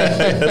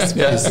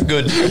 yes,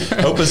 good.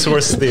 Open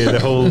source the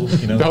whole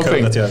the whole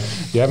thing.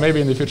 Yeah,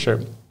 maybe in the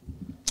future.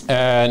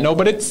 No,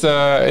 but it's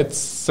I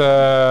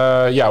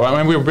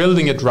mean, we're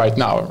building it right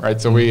now,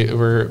 right? So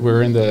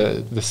we're in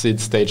the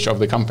seed stage of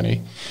the company.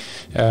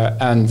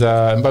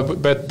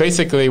 But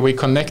basically we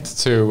connect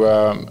to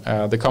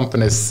the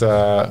company's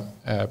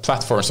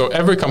platform. So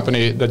every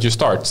company that you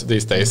start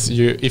these days,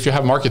 if you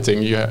have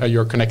marketing,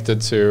 you're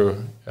connected to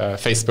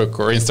Facebook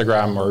or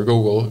Instagram or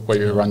Google where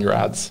you run your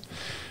ads.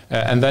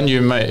 And then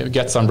you may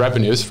get some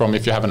revenues from,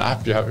 if you have an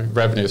app, you have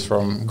revenues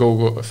from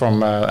Google,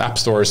 from app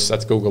stores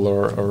at Google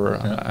or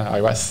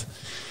iOS.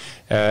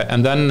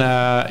 And then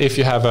if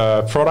you have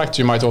a product,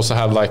 you might also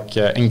have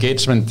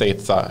engagement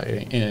data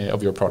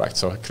of your product,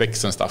 so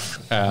clicks and stuff.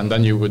 And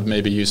then you would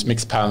maybe use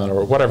Mixpanel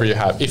or whatever you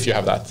have, if you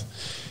have that.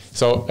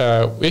 So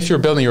if you're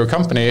building your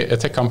company, a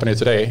tech company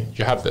today,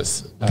 you have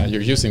this.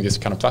 You're using these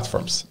kind of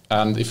platforms.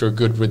 And if you're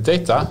good with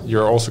data,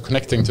 you're also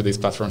connecting to these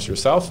platforms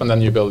yourself, and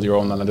then you build your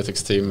own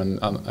analytics team and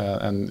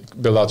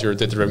build out your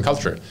data-driven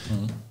culture.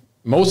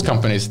 Most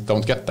companies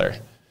don't get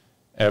there.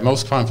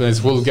 Most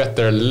companies will get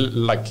there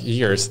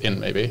years in,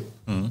 maybe.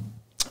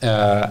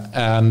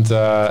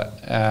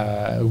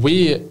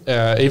 We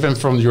even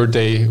from your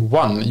day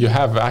one, you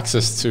have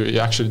access to, you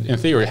actually in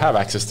theory have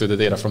access to the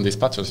data from these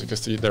platforms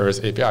because there is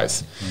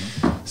APIs.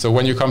 So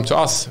when you come to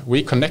us,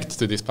 we connect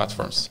to these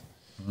platforms.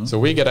 So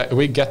we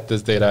get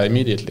this data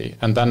immediately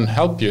and then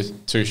help you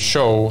to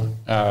show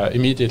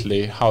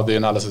immediately how the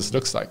analysis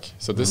looks like.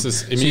 So this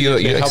is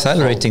immediately So you're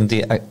accelerating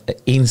the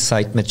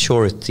insight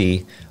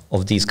maturity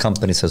of these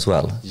companies as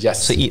well.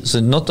 Yes. So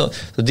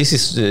this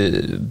is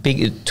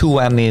big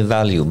two-whammy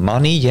value.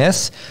 Money,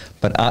 yes,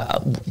 but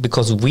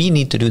because we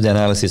need to do the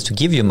analysis to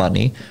give you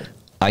money,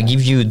 I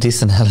give you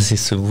this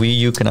analysis so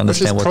you can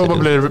understand what to do. Which is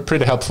probably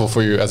pretty helpful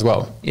for you as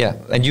well. Yeah,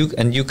 and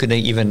you can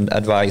even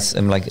advise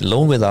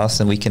loan with us,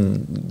 and we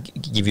can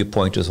give you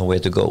pointers on where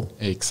to go.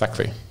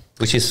 Exactly.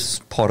 Which is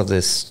part of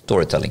this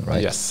storytelling,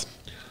 right? Yes.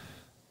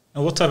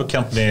 And what type of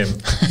company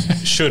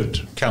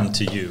should come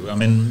to you? I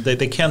mean,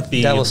 they can't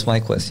be... That was my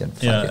question.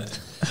 Yeah.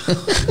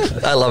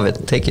 I love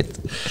it. Take it.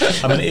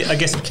 I mean, I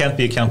guess it can't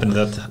be a company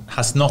that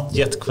has not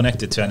yet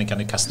connected to any kind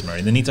of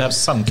customer. They need to have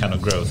some kind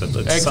of growth.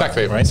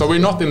 Exactly. Right? So we're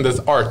not in this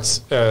art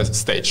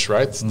stage,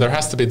 right? There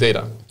has to be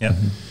data. Yeah.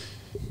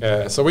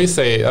 So we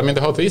say, I mean,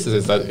 the whole thesis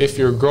is that if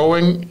you're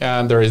growing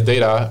and there is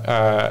data,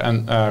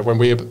 and when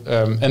we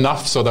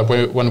enough so that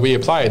when we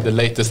apply the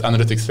latest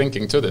analytics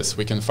thinking to this,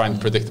 we can find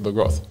predictable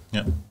growth.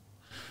 Yeah.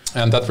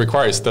 And that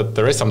requires that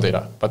there is some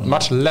data, but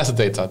much less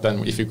data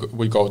than if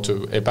we go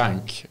to a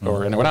bank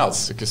or anyone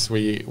else, because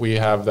we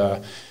have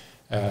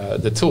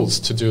the tools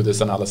to do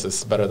this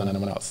analysis better than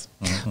anyone else.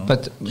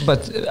 Mm-hmm.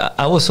 But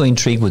I was so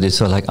intrigued with it.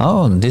 So like,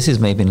 this is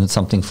maybe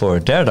something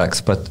for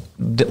Derax, but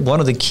one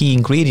of the key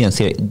ingredients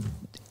here,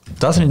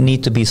 doesn't it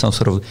need to be some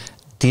sort of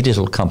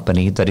digital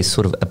company that is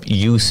sort of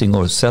using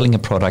or selling a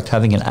product,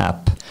 having an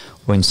app,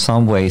 or in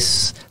some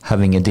ways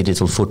having a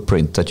digital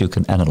footprint that you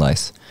can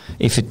analyze?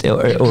 If it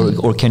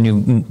or can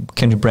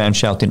you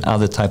branch out in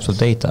other types of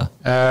data?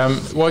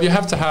 Well, you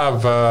have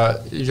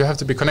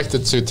to be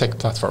connected to tech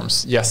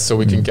platforms, yes, so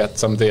we can get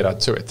some data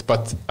to it.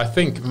 But I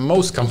think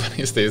most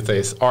companies these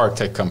days are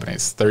tech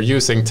companies. They're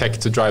using tech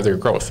to drive their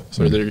growth.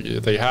 So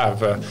they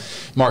have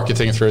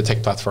marketing through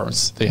tech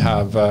platforms. They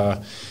have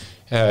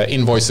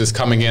invoices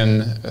coming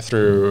in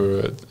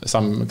through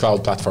some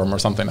cloud platform or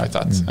something like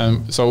that.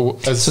 So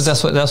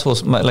that's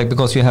what's like,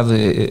 because you have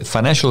the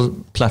financial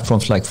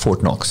platforms like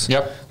Fort Knox.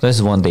 Yep.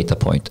 That's one data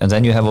point, and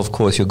then you have, of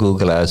course, your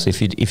Google Ads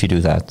if you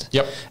do that.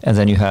 Yep. And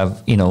then you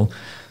have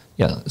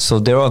so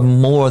there are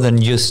more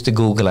than just the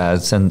Google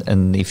Ads,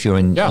 and if you're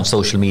on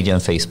social media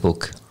and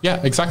Facebook.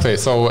 Yeah, exactly.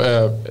 So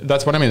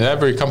that's what I mean.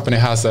 Every company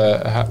has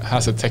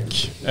a tech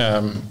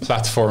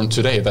platform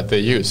today that they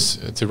use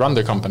to run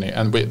their company,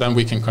 and then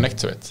we can connect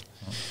to it.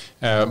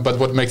 But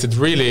what makes it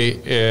really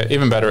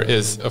even better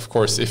is, of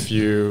course, if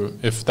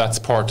that's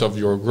part of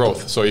your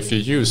growth. So if you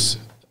use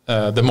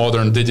the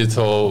modern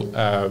digital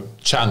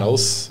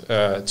channels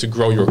to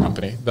grow your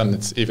company, then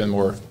it's even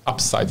more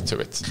upside to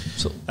it.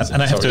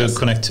 And I have to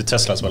connect to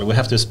Tesla as well. We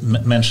have to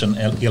mention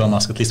Elon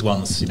Musk at least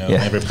once, in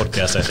every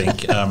podcast, I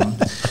think.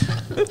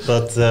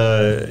 But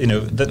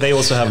they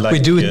also have like... We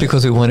do it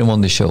because we want him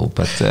on the show,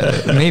 but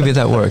maybe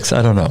that works.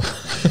 I don't know.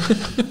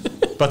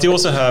 But you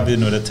also have,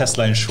 the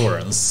Tesla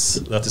insurance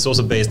that is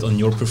also based on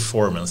your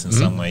performance in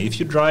some way. If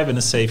you drive in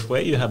a safe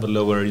way, you have a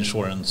lower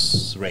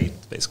insurance rate,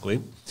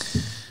 basically.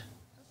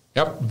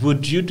 Yep.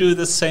 Would you do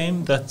the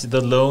same, that the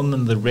loan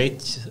and the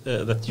rate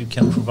that you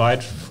can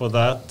provide for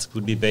that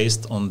would be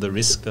based on the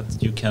risk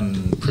that you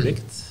can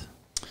predict?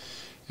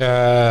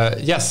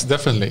 Yes,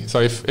 definitely.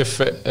 So if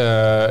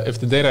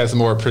the data is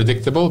more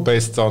predictable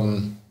based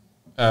on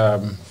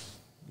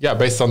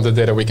the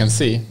data we can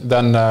see,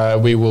 then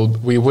we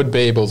would be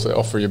able to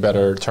offer you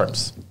better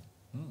terms.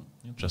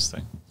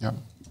 Interesting. Yeah.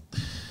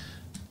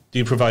 Do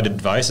you provide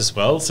advice as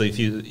well? So if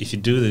you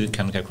do the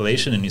kind of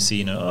calculation and you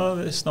see,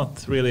 it's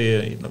not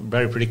really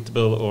very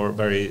predictable or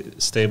very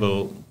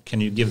stable, can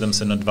you give them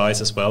some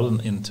advice as well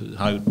into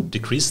how to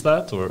decrease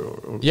that?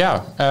 Or?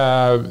 Yeah,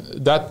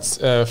 that's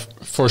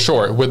for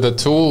sure. With the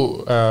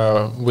tool,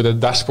 with the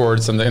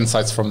dashboards and the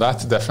insights from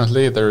that,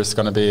 definitely there's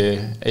going to be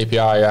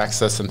API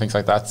access and things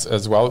like that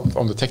as well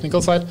on the technical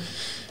side.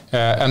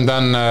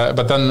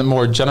 But then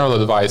more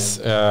general advice,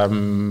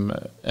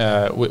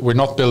 we're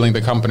not building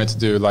the company to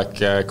do like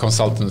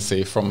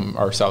consultancy from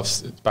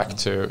ourselves back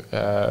to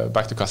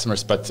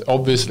customers. But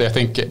obviously, I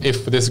think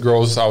if this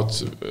grows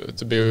out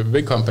to be a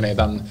big company,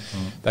 then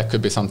that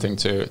could be something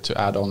to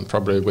add on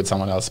probably with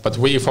someone else. But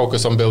we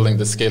focus on building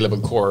the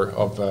scalable core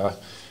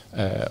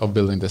of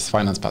building this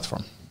finance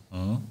platform.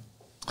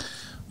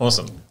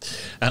 Awesome.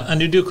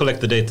 And you do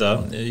collect the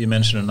data. You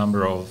mentioned a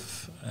number of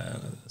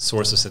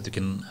sources that you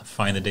can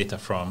find the data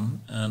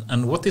from,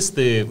 and what is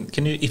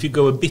if you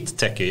go a bit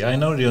techy, I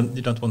know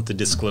you don't want to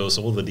disclose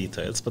all the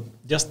details, but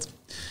just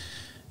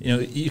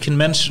you can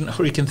mention,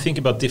 or you can think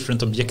about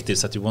different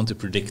objectives that you want to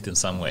predict in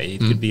some way.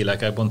 It could be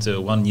like, I want a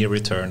 1 year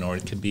return, or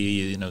it could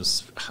be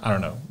I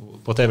don't know,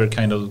 whatever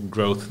kind of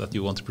growth that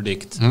you want to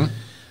predict.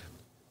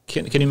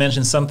 Can you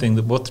mention something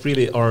that what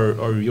really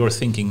are your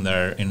thinking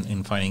there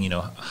in finding,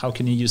 how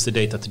can you use the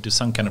data to do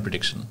some kind of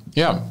prediction?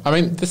 Yeah, I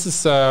mean, this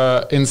is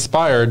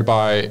inspired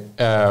by,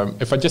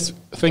 if I just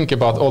think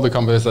about all the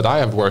companies that I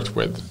have worked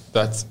with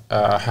that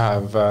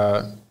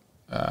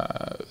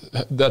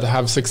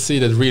have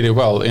succeeded really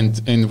well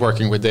in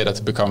working with data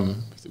to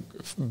become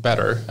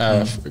better,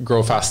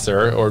 grow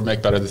faster, or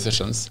make better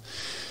decisions.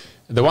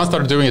 The ones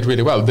that are doing it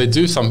really well, they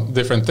do some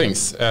different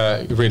things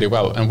really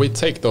well, and we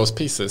take those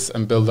pieces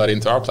and build that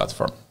into our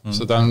platform.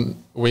 So then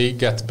we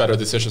get better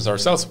decisions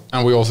ourselves,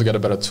 and we also get a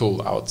better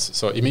tool out.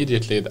 So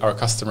immediately our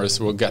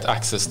customers will get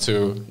access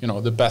to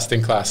the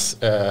best-in-class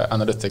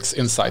analytics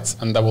insights,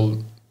 and that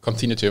will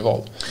continue to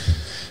evolve.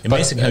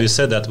 Amazing how you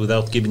said that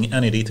without giving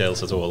any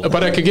details at all.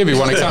 But I could give you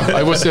one example.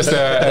 I was just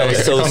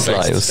so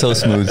sly, it was so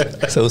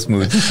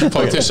smooth.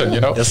 Politician, you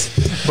know. Yes.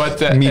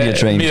 But media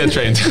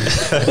trained.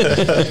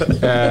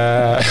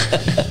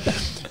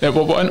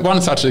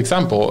 One such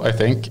example, I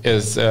think,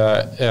 is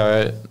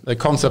the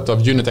concept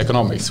of unit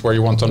economics, where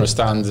you want to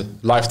understand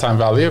lifetime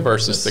value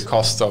versus the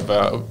cost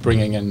of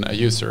bringing in a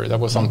user. That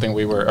was something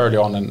we were early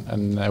on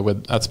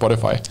at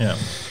Spotify. Yeah.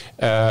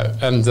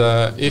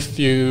 If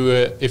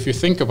you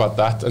think about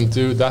that and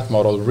do that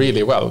model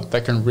really well,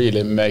 that can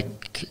really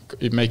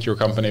make your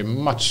company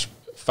much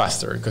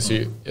faster, because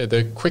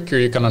the quicker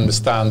you can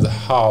understand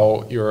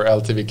how your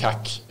LTV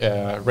CAC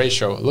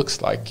ratio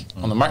looks like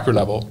on a macro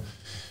level,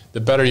 the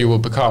better you will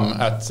become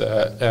at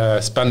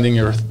spending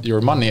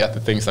your money at the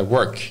things that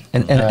work.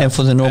 And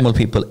for the normal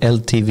people,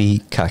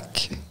 LTV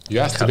CAC. You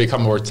have to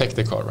become more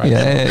technical, right?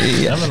 Yeah.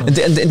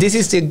 This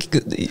is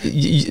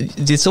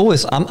it's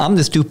always I'm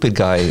the stupid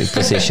guy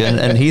position,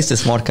 and he's the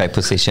smart guy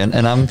position,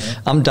 and I'm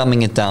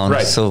dumbing it down.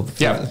 Right. So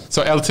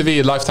So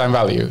LTV, lifetime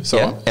value. So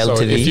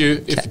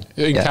LTV.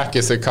 If CAC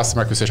is a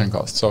customer acquisition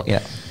cost. So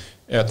yeah.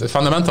 At the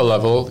fundamental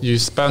level, you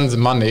spend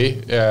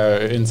money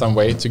in some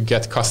way to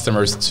get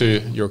customers to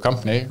your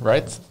company,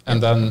 right?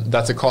 And then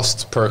that's a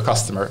cost per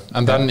customer.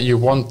 And then you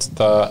want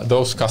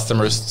those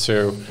customers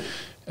to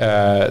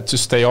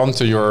stay on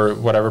to your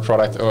whatever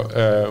product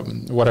or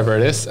whatever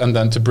it is, and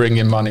then to bring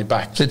in money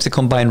back. So it's a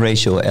combined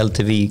ratio,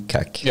 LTV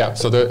CAC. Yeah.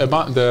 So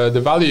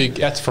the value you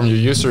get from your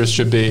users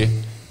should be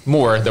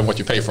more than what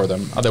you pay for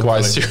them.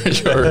 Otherwise,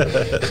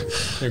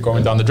 you're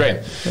going down the drain.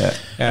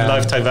 Yeah.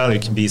 Lifetime value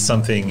can be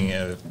something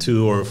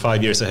 2 or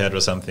 5 years ahead or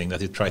something,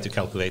 that you try to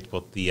calculate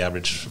what the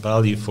average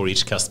value for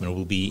each customer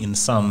will be in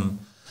some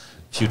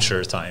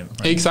future time.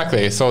 Right?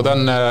 Exactly. So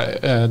then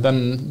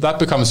that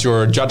becomes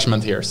your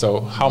judgment here.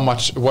 So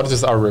what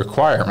is our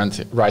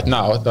requirement right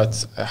now?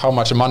 That's how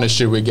much money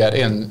should we get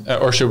in,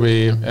 or should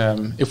we,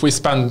 if we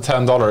spend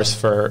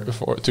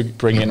 $10 to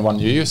bring in one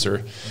new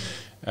user,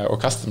 or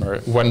customer,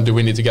 when do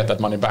we need to get that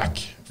money back?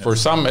 For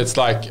some, it's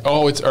like,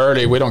 oh, it's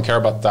early, we don't care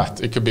about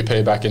that. It could be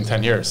paid back in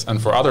 10 years.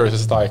 And for others,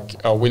 it's like,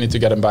 oh, we need to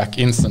get them back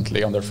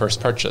instantly on their first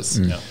purchase.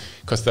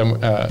 Because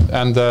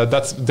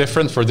that's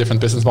different for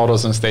different business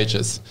models and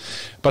stages.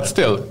 But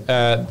still,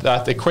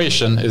 that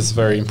equation is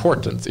very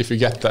important. If you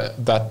get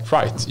that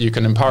right, you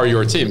can empower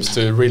your teams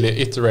to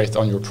really iterate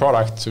on your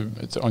product,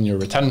 on your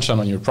retention,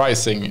 on your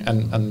pricing,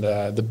 and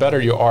the better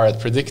you are at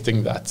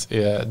predicting that,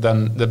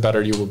 then the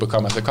better you will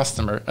become as a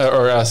customer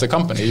or as a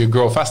company. You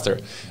grow faster,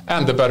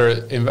 and the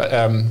better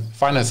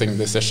financing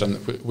decision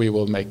we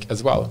will make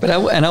as well. But I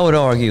would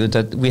argue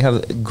that we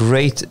have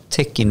great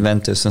tech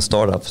inventors and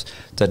startups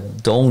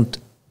that don't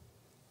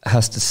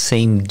has the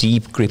same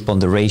deep grip on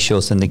the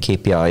ratios and the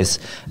KPIs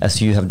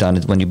as you have done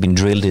it when you've been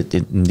drilled in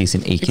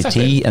EQT,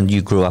 exactly. And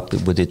you grew up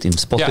with it in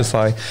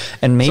Spotify. Yeah.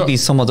 And maybe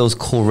some of those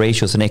core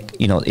ratios, and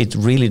it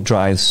really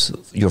drives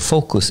your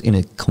focus in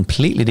a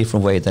completely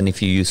different way than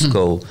if you use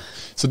Go.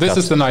 So this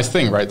is the nice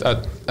thing, right?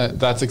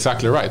 That's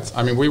exactly right.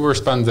 I mean, we were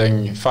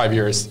spending 5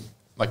 years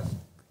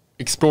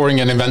exploring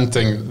and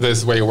inventing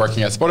this way of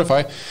working at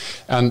Spotify,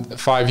 and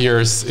 5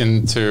 years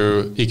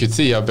into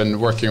EQT, I've been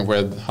working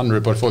with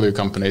 100 portfolio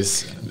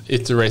companies,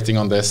 iterating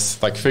on this,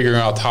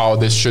 figuring out how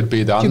this should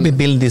be done. You've been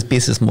building this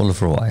business model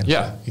for a while.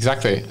 Yeah,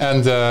 exactly.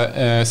 And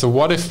so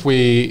what if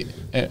we,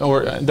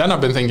 then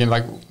I've been thinking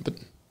but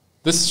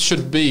this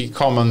should be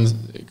common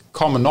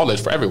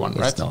knowledge for everyone,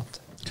 right?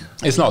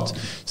 It's not.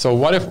 So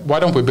why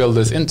don't we build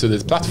this into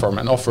this platform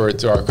and offer it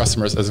to our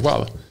customers as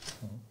well?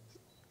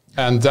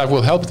 And that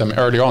will help them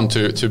early on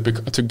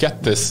to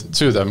get this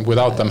to them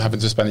without them having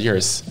to spend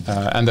years,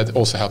 and that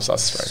also helps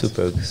us.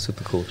 Right?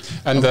 Super cool.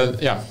 And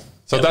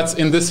so that's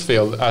in this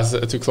field. As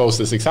to close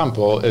this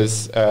example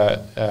is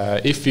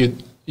if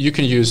you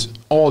can use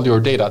all your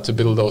data to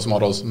build those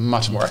models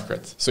much more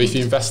accurate. So if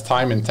you invest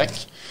time in tech,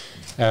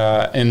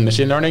 in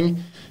machine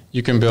learning,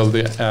 you can build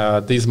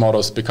these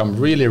models become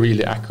really,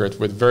 really accurate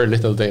with very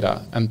little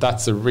data, and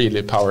that's a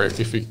really power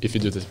if you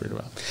do this really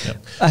well. Yeah.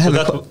 I have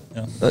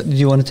do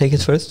you want to take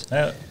it first?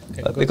 Okay,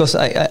 because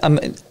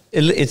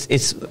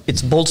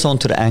it's bolts on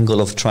to the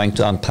angle of trying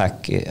to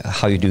unpack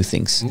how you do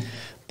things,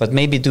 but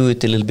maybe do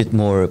it a little bit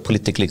more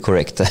politically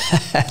correct.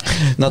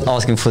 Not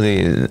asking for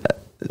the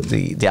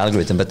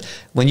algorithm, but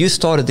when you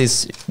started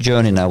this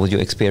journey now with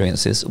your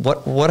experiences,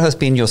 what has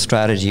been your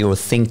strategy or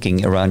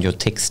thinking around your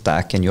tech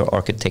stack and your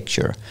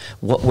architecture?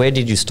 Where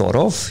did you start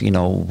off?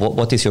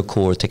 What is your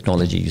core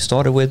technology you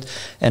started with,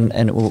 and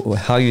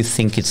how you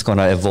think it's going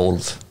to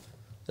evolve?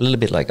 A little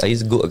bit like, are you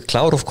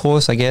cloud, of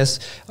course, I guess.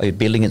 Are you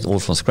building it all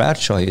from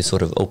scratch? Are you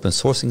sort of open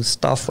sourcing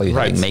stuff? Are you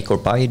having make or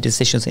buy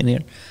decisions in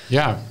here?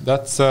 Yeah,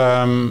 that's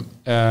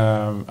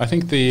I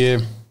think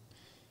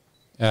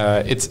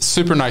it's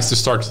super nice to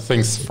start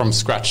things from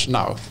scratch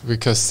now,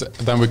 because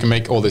then we can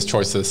make all these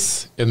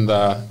choices in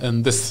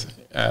this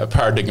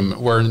paradigm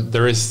where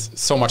there is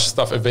so much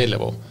stuff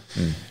available.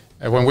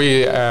 When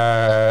we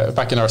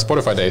back in our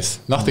Spotify days,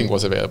 nothing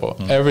was available.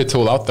 Every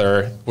tool out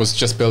there was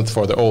just built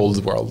for the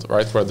old world,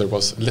 right, where there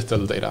was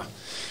little data.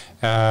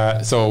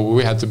 So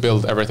we had to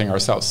build everything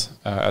ourselves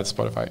at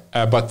Spotify.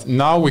 But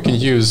now we can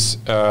use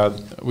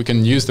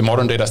the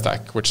modern data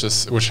stack,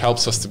 which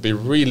helps us to be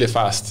really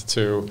fast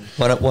to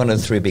one of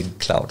the three big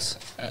clouds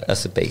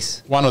as a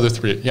base. One of the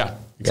three, yeah,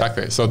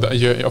 exactly. Yeah. So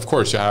of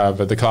course you have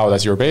the cloud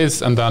as your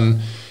base, and then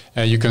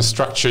you can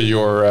structure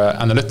your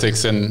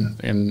analytics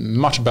in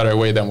much better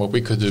way than what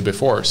we could do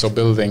before. So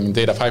building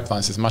data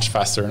pipelines is much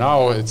faster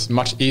now. It's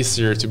much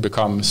easier to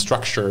become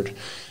structured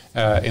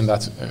in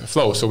that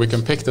flow. So we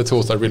can pick the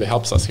tools that really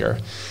helps us here.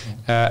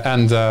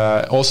 And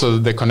also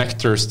the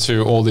connectors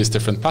to all these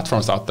different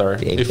platforms out there.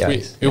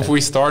 If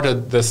we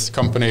started this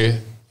company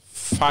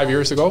 3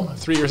 years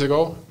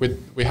ago,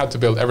 we had to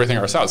build everything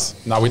ourselves.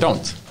 Now we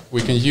don't.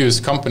 We can use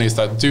companies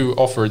that do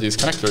offer these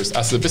connectors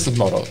as a business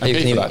model. And you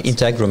can even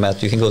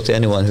Integromat. You can go to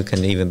anyone who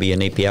can even be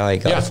an API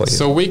guy for you.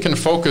 So we can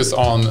focus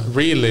on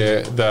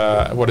really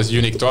what is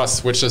unique to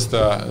us, which is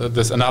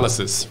this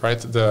analysis, right?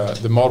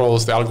 The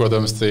models, the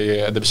algorithms,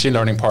 the machine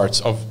learning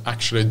parts of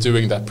actually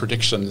doing that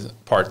prediction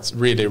part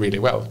really, really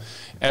well.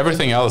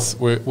 Everything else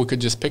we could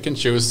just pick and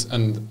choose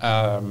and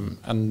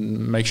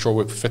make sure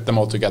we fit them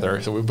all together.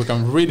 So we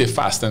become really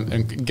fast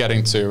in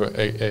getting to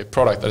a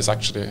product that is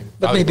actually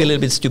But valuable. maybe a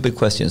little bit stupid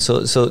question.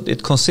 So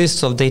it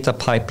consists of data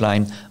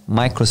pipeline,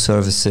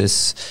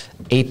 microservices,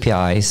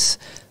 APIs,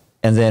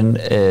 and then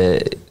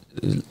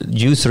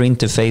user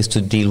interface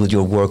to deal with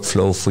your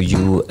workflow for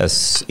you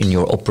as in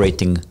your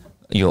operating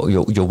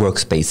your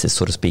workspaces,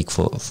 so to speak,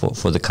 for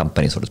the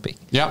company, so to speak.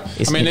 Yeah,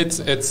 it's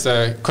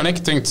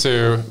connecting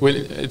to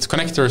it's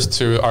connectors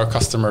to our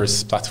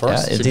customers'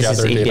 platforms. Yeah, this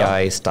is API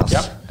data. Stuff.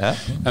 Yeah.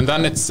 And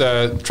then it's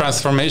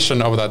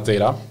transformation of that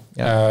data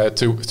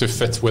to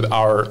fit with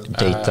our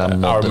data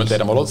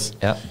models.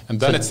 Yeah. And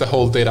then it's the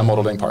whole data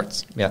modeling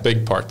parts,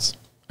 big parts.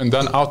 And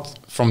then out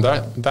from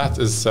that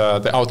is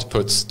the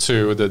outputs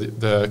to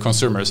the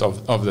consumers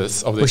of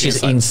this which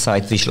is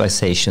insight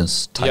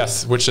visualizations type.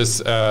 Yes, which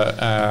is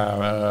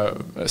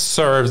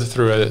served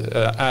through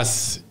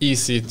as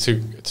easy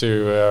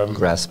to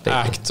grasp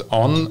act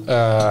on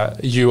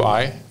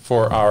UI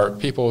for our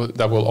people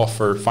that will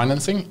offer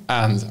financing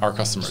and our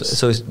customers.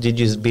 So did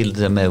you build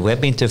them a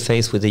web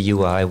interface with a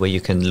UI where you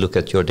can look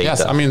at your data?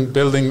 Yes, I mean,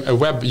 building a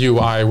web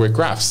UI with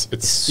graphs,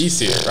 it's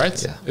easy,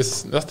 right? Yeah.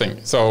 It's nothing.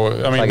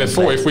 So, I mean,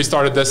 before, if we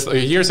started this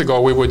years ago,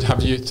 we would have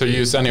to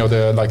use any of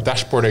the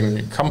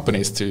dashboarding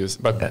companies to use,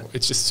 but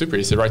it's just super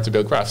easy, right, to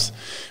build graphs.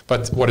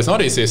 But what is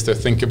not easy is to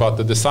think about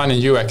the design and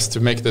UX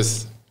to make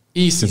this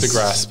easy to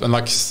grasp and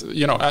as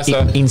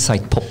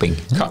insight popping.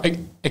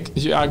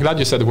 I'm glad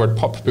you said the word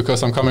pop,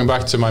 because I'm coming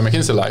back to my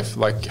McKinsey life,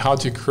 like how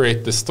to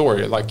create the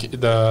story,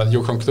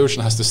 your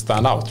conclusion has to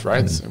stand out,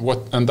 right?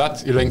 And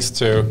that links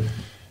to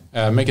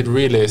make it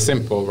really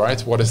simple,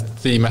 right? What is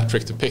the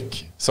metric to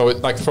pick? So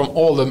from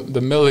all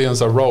the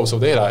millions of rows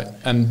of data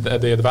and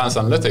the advanced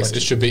analytics,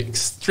 it should be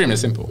extremely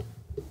simple.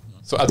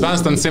 So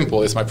advanced and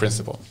simple is my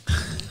principle.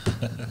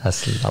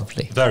 That's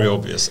lovely. Very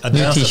obvious.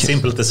 Advanced and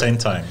simple at the same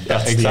time.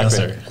 That's the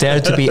answer. Dare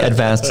to be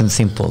advanced and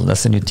simple.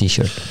 That's a new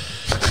T-shirt.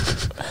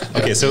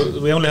 Okay, so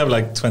we only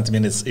have 20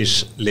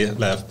 minutes-ish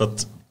left,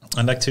 but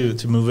I'd like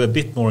to move a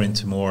bit more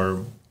into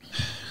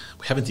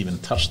we haven't even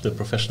touched the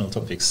professional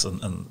topics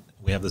and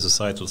we have the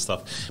societal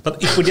stuff.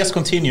 But if we just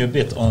continue a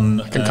bit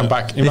on... I can come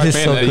back. This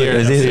is so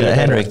cool.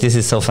 Henrik, this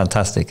is so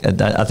fantastic.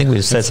 I think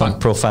we've said some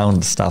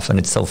profound stuff and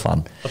it's so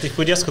fun. But if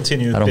we just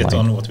continue a bit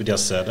on what we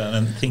just said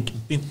and think a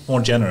bit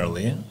more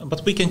generally,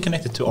 but we can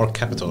connect it to our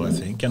capital, I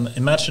think. And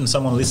imagine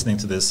someone listening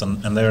to this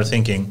and they're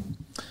thinking,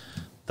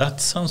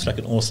 that sounds like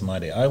an awesome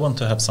idea. I want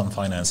to have some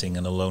financing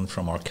and a loan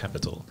from our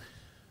capital.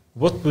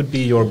 What would be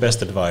your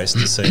best advice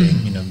to say,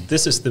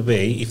 this is the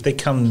way, if they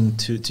come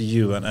to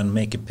you and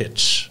make a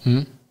pitch,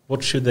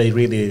 what should they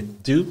really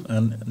do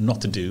and not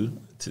to do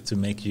to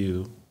make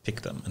you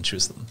pick them and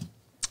choose them?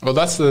 Well,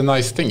 that's the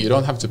nice thing. You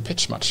don't have to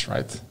pitch much,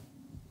 right?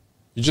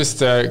 You just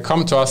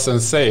come to us and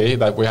say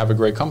that we have a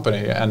great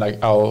company, and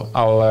I'll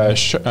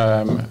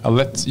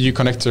let you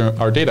connect to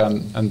our data,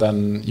 and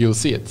then you'll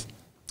see it.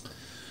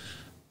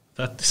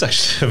 That is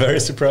actually a very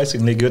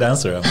surprisingly good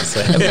answer, I must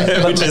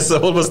say, which is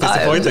almost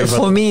disappointing.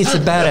 For me, it's a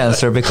bad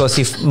answer, because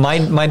if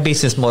my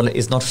business model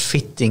is not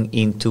fitting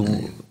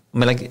into,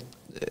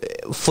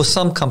 for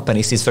some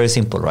companies, it's very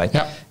simple, right?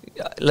 Yeah.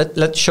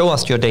 Let's show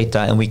us your data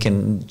and we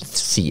can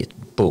see it.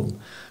 Boom.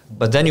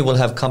 But then you will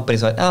have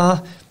companies like,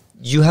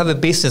 you have a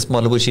business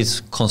model which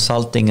is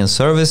consulting and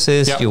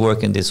services. Yeah. You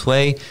work in this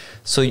way,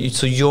 so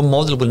your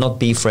model will not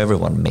be for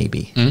everyone,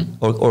 maybe.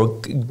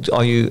 Or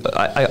are you?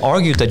 I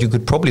argue that you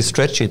could probably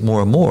stretch it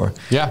more and more.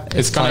 Yeah,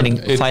 it's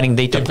finding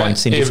data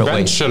points in different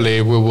ways.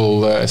 Eventually, we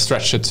will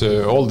stretch it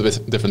to all the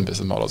different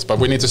business models, but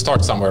we need to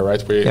start somewhere,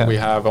 right? We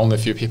have only a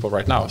few people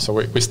right now, so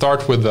we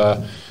start with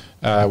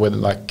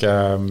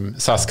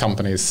SaaS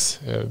companies,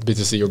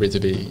 B2C or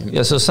B2B.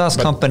 Yeah, so SaaS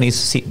companies,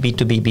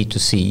 B2B,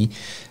 B2C,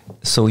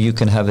 so you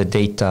can have a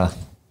data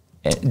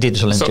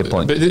digital entry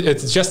point.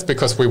 It's just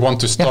because we want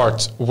to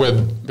start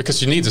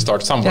because you need to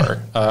start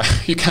somewhere.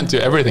 You can't do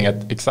everything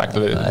at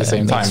exactly the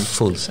same time. Makes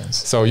full sense.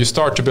 So you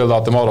start to build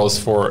out the models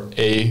for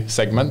a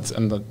segment,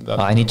 and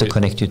I need to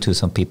connect you to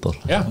some people.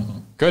 Yeah,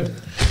 good.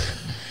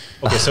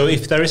 Okay, so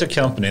if there is a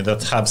company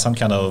that have some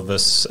kind of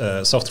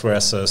software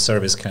as a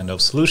service kind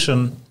of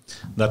solution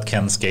that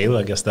can scale,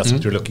 I guess that's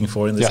what you're looking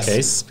for in this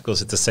case,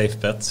 because it's a safe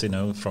bet,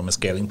 from a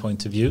scaling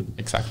point of view.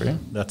 Exactly.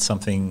 That's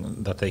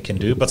something that they can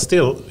do. But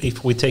still,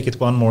 if we take it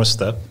one more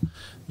step,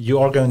 you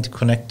are going to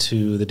connect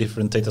to the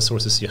different data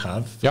sources you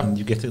have, and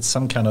you get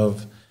some kind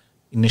of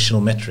initial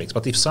metrics.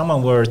 But if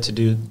someone were to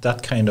do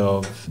that kind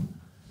of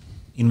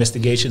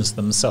investigations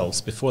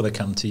themselves before they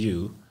come to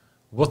you,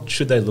 what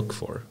should they look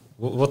for?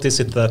 What is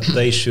it that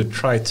they should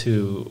try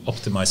to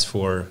optimize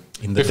for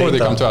in the before data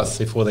they come to us?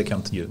 Before they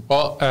come to you?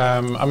 Well,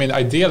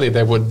 ideally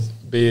they would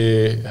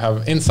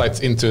have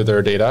insights into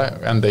their data,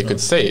 and they could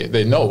say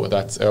they know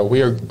that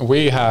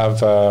we have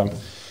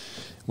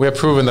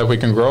proven that we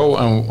can grow,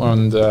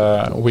 and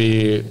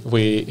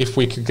if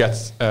we could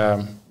get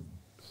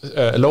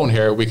a loan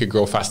here, we could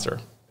grow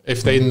faster.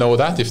 If they know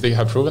that, if they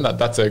have proven that,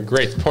 that's a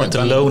great point.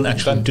 But the loan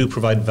actually do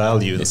provide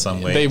value in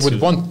some way. They would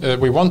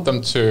we want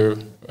them to.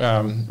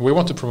 We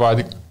want to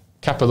provide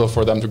capital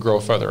for them to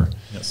grow further.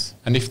 Yes.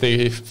 And if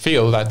they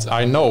feel that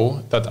I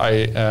know that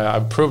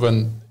I've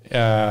proven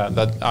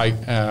that I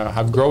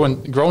have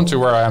grown to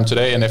where I am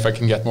today, and if I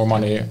can get more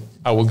money,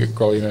 I will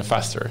grow even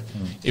faster.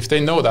 If they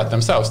know that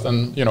themselves,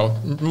 then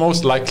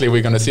most likely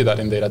we're going to see that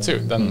in data too.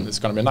 Then it's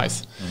going to be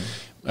nice.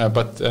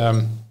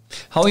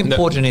 How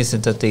important is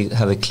it that they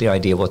have a clear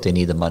idea what they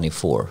need the money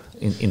for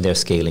in their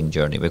scaling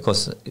journey?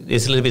 Because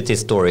it's a little bit this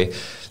story.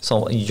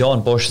 So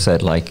Jan Bosch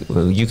said,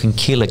 you can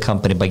kill a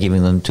company by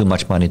giving them too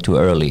much money too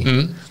early.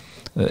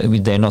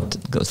 They're not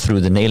through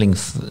the nailing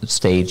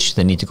stage.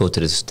 They need to go to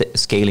the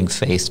scaling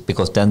phase,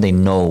 because then they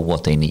know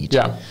what they need.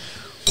 Yeah.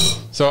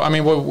 So,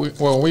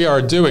 what we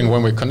are doing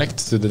when we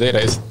connect to the data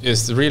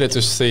is really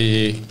to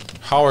see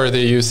how are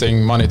they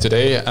using money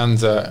today, and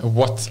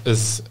what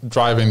is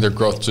driving their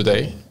growth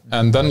today.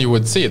 And then you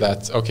would see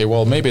that, okay,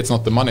 well, maybe it's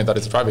not the money that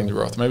is driving the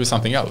growth, maybe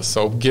something else.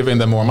 So giving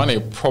them more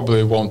money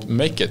probably won't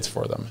make it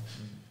for them.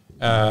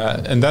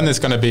 And then it's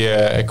going to be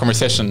a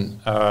conversation.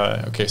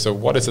 Okay, so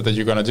what is it that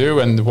you're going to do,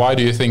 and why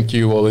do you think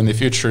you will in the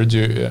future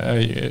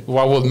do?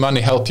 Why will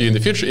money help you in the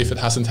future if it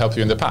hasn't helped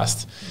you in the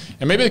past?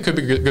 And maybe it could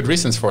be good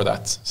reasons for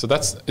that. So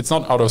it's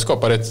not out of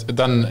scope, but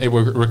then it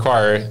will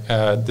require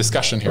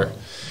discussion here.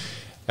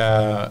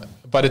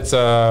 But it's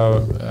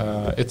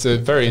a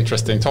very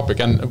interesting topic,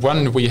 and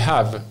when we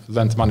have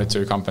lent money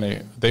to a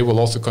company, they will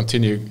also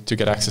continue to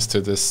get access to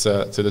this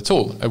to the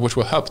tool, which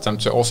will help them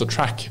to also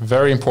track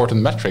very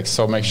important metrics.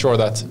 So make sure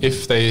that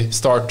if they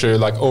start to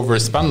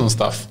overspend on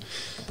stuff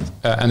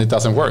and it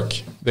doesn't work,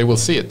 they will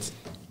see it,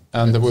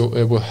 and it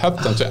will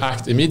help them to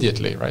act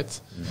immediately,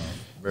 right?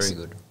 Very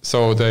good.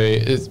 So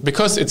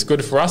because it's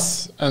good for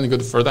us and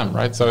good for them,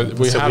 right? So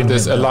we have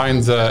this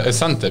aligned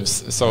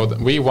incentives. So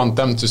we want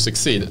them to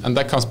succeed, and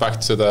that comes back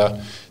to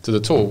the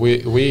tool.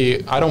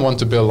 I don't want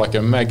to build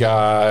a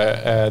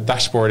mega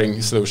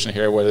dashboarding solution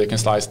here where they can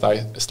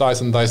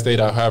slice and dice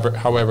data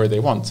however they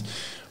want.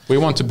 We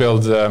want to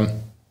build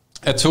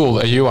a tool,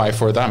 a UI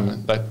for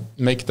them that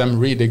make them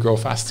really grow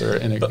faster.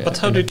 But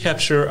how do you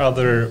capture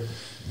other,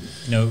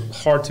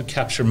 hard to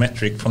capture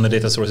metric from the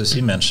data sources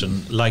you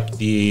mentioned, like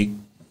the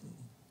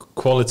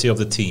quality of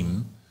the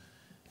team?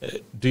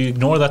 Do you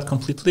ignore that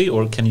completely,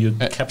 or can you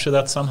capture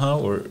that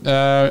somehow? Or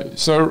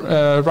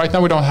right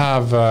now we don't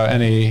have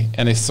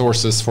any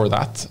sources for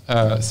that.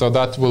 So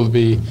that will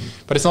be,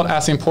 but it's not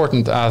as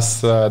important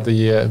as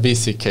the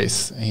VC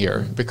case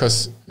here,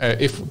 because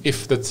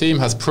if the team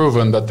has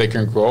proven that they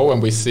can grow,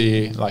 and we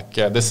see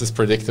this is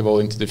predictable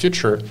into the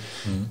future,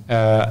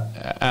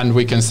 and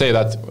we can say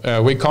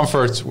that we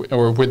comfort,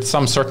 or with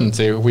some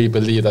certainty, we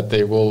believe that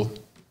they will,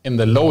 in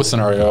the low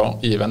scenario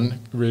even,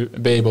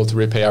 be able to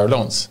repay our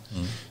loans,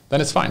 then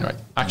it's fine, right?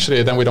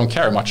 Actually, then we don't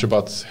care much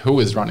about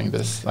who is running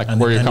this,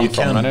 where you come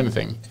from and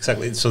anything.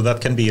 Exactly. So that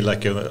can be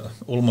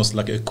almost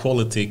like a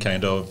quality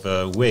kind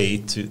of way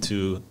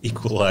to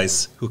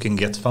equalize who can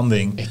get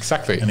funding.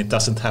 Exactly. And it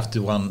doesn't have to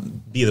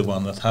be the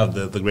one that have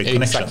the great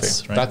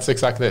connections. Right? That's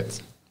exactly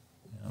it.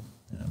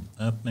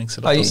 That makes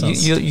a lot of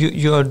sense.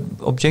 You're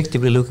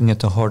objectively looking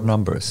at the hard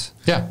numbers,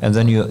 and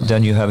then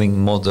you're having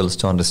models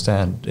to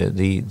understand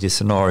the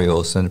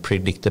scenarios and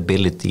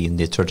predictability in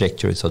the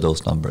trajectories of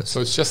those numbers.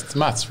 So it's just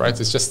maths, right?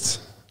 It's just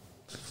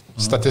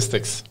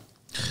statistics.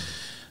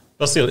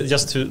 But still,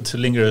 just to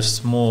linger a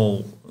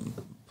small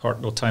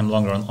part of time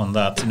longer on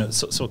that,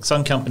 so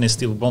some companies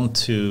still want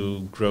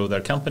to grow their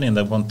company, and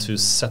they want to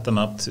set them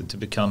up to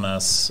become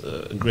as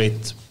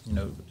great,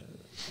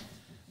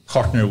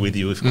 partner with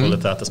you, if you call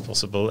it that, as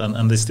possible,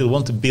 and they still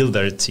want to build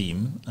their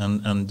team,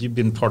 and you've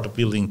been part of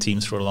building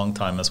teams for a long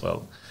time as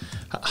well.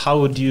 How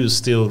would you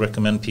still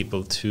recommend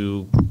people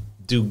to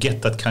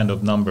get that kind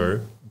of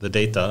number, the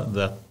data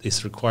that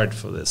is required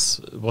for this?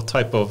 What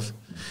type of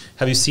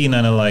have you seen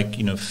any like,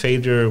 you know,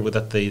 failure with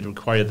that they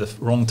require the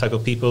wrong type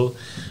of people?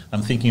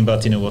 I'm thinking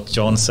about, you know, what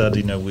John said,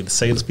 you know, with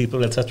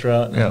salespeople,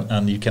 etc. Yeah.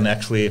 And you can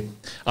actually,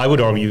 I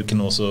would argue, you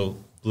can also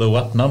blow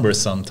up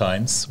numbers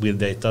sometimes with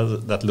data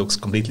that looks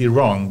completely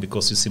wrong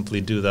because you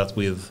simply do that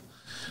with,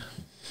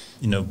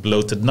 you know,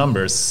 bloated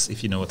numbers,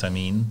 if you know what I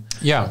mean.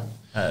 Yeah,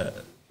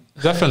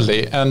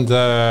 definitely. And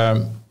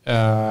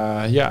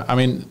yeah, I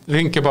mean,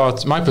 think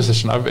about my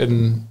position. I've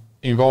been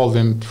involved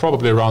in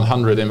probably around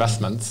 100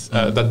 investments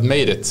that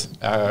made it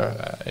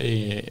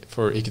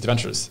for EQT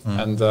Ventures.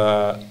 And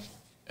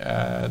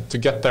to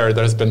get there,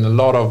 there's been a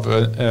lot of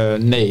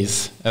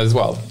nays as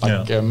well,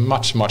 like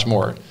much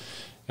more.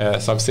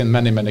 So I've seen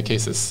many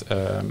cases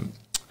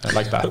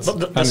like that.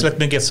 But let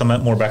me get some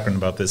more background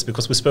about this,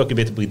 because we spoke a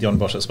bit with Jon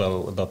Bosch as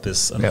well about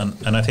this,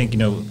 and I think, you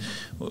know,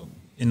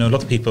 a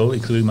lot of people,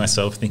 including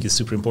myself, think it's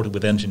super important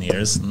with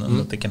engineers and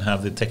that they can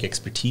have the tech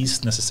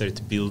expertise necessary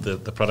to build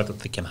the product that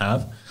they can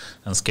have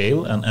and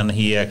scale. And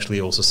he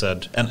actually also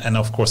said, and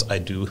of course I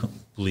do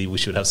believe we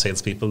should have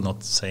salespeople,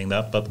 not saying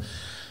that, but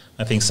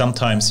I think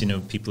sometimes, you know,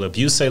 people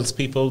abuse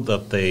salespeople,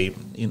 that they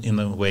in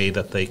a way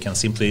that they can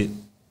simply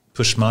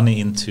push money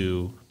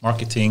into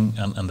marketing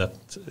and that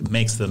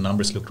makes the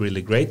numbers look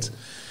really great,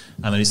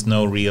 and there is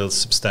no real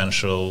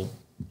substantial,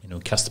 you know,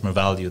 customer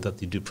value that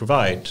you do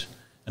provide,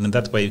 and in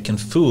that way you can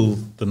fool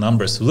the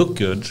numbers to look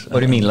good. What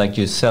do you mean, like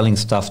you're selling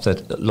stuff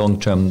that long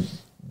term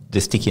the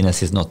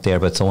stickiness is not there,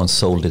 but someone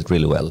sold it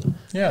really well?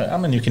 Yeah, I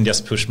mean, you can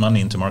just push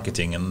money into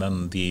marketing, and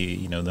then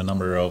the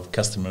number of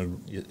customer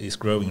is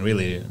growing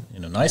really, you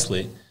know,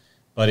 nicely.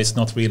 But it's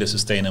not really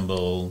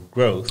sustainable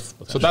growth.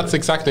 So that's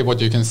exactly what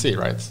you can see,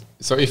 right?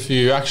 So if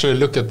you actually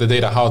look at the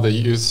data, how the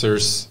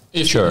users,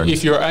 if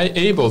you're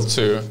able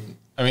to,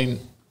 I mean,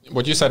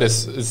 what you said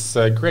is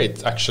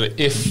great, actually.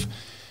 If,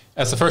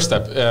 as a first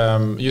step,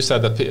 you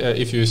said that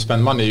if you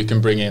spend money, you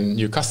can bring in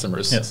new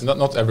customers. Yes.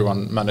 Not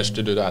everyone managed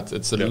to do that.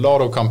 It's a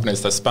lot of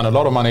companies that spend a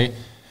lot of money.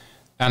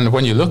 And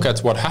when you look at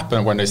what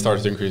happened when they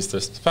started to increase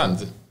their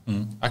spend,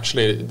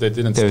 actually they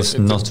didn't. There's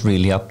not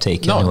really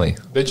uptake anyway.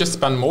 They just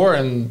spend more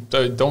and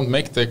they don't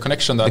make the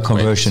connection that the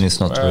conversion is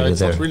not really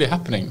it's there. Not really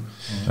happening.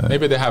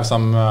 Maybe they have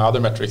some other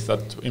metrics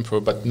that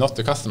improve, but not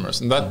the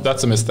customers, and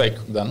that's a mistake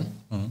then.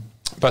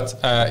 But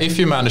if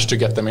you manage to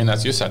get them in,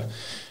 as you said,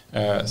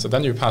 so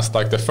then you pass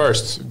like the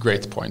first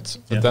great point.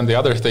 But then the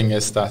other thing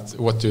is that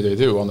what do they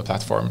do on the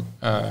platform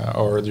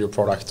or your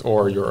product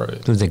or your...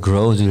 Do they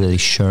grow? Do they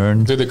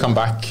churn? Do they come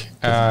back?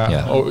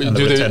 Or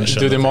do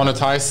they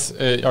monetize?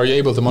 Are you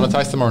able to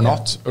monetize them or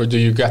not? Or do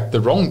you get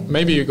the wrong...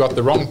 Maybe you got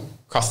the wrong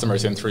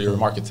customers in through your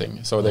marketing.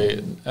 So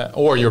they...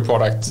 or your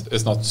product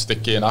is not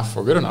sticky enough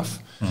or good enough.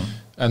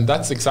 And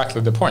that's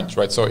exactly the point,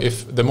 right? So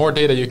if the more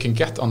data you can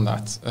get on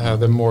that,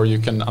 the more you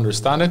can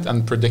understand it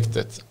and predict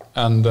it.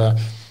 And...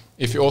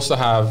 if you also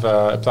have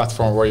a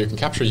platform where you can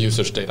capture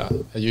usage data,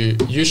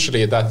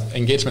 usually that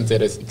engagement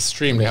data is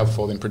extremely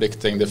helpful in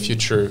predicting the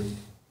future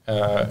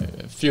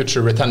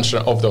retention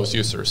of those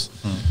users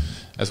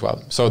as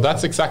well. So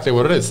that's exactly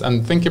what it is.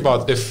 And think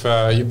about if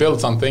you build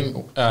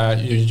something,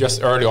 you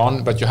just early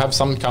on, but you have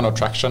some kind of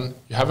traction.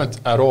 You haven't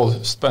at all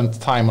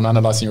spent time on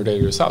analyzing your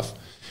data yourself,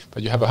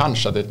 but you have a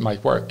hunch that it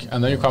might work.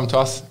 And then you come to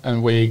us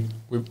and we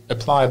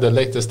apply the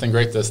latest and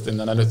greatest in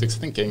analytics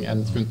thinking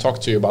and can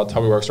talk to you about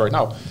how it works right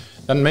now.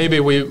 Then maybe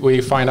we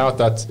find out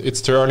that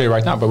it's too early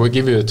right now, but we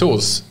give you the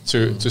tools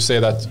to say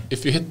that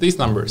if you hit these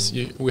numbers,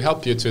 we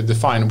help you to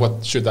define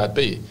what should that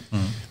be.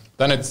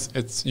 Then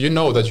it's you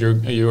know that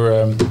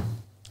you're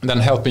then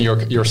helping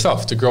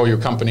yourself to grow your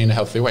company in a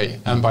healthy way.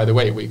 And by the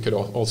way, we could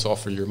also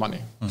offer you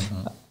money.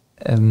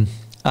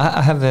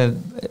 I have a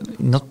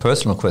not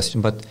personal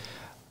question, but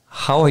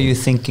how are you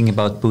thinking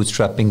about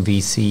bootstrapping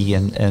VC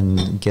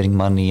and getting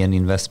money and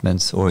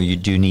investments, or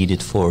do you need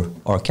it for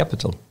our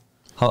capital?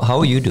 How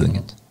are you doing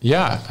it?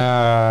 Yeah,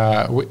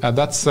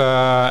 that's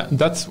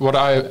what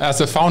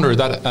as a founder,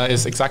 that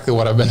is exactly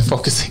what I've been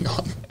focusing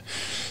on.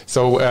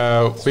 So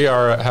we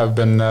have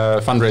been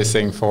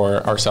fundraising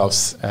for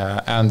ourselves,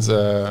 and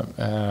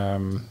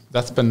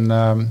that's been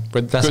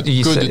with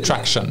good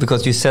traction.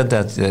 Because you said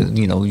that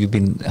you've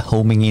been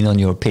homing in on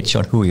your pitch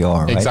on who you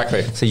are, right?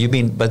 Exactly. So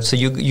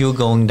you're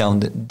going down.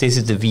 This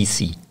is the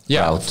VC.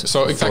 Yeah,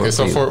 so exactly.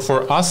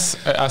 For us,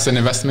 as an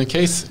investment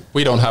case,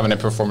 we don't have any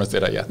performance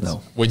data yet.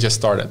 No. We just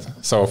started.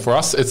 So for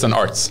us, it's an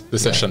arts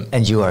decision. Yeah.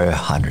 And you are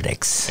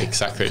 100x.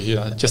 Exactly.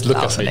 Yeah, just look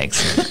at me.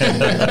 1000x.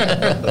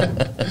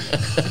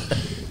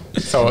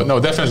 So no,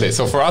 definitely.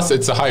 So for us,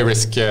 it's a high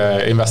risk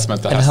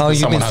investment. And how have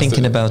you been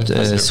thinking about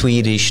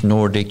Swedish,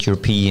 Nordic,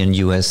 European,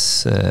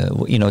 US?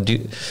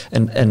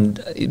 And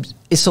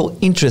it's so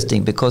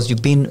interesting because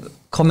you've been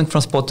coming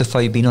from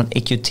Spotify, you've been on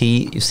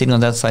EQT, you're sitting on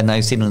that side, now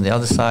you're sitting on the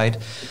other side.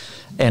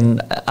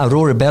 And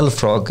Aurora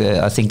Belfrog,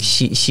 I think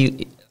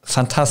she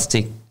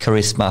fantastic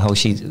charisma, how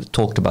she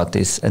talked about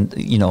this, and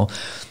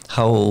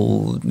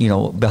how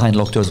behind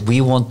locked doors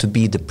we want to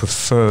be the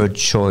preferred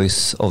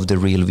choice of the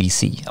real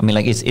VC. I mean,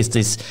 like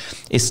it's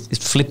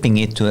flipping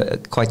it to a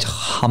quite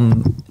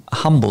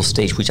humble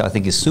stage, which I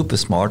think is super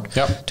smart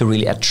to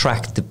really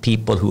attract the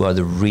people who are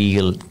the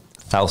real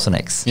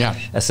 1000x Yeah.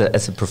 as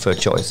a preferred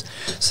choice.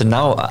 So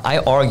now I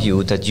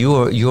argue that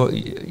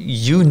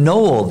you know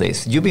all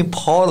this. You've been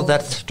part of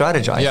that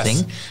strategizing,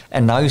 Yes.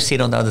 and now you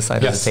sit on the other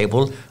side of the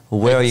table.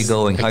 Where are you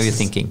going? How are you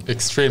thinking?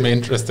 Extremely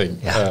interesting.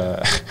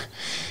 Yeah.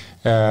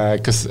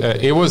 Because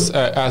it was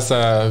as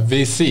a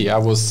VC, I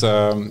was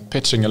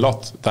pitching a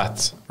lot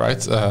that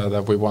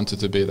we wanted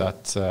to be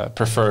that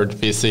preferred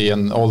VC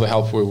and all the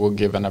help we will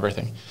give and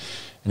everything.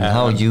 And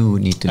how you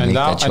need to make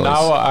that choice. And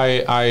now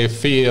I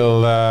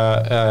feel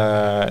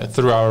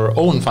through our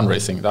own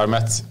fundraising that I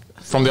met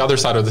from the other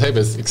side of the table,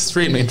 it's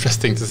extremely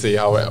interesting to see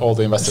how all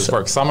the investors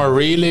work. Some are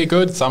really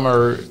good, some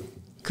are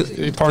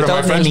part of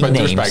my French, but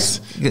douchebags.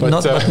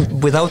 But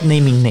without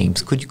naming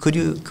names, could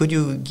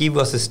you give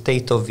us a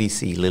state of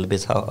VC a little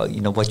bit? How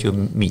what you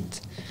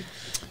meet?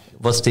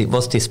 What's the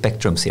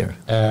spectrums here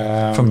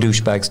from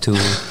douchebags to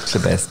the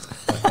best?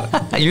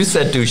 You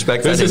said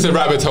douchebags. This is a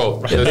rabbit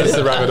hole. This is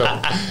a rabbit hole.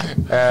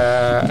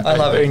 I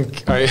love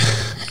it.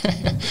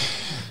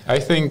 I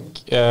think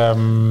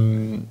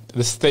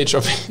the stage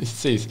of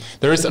VCs.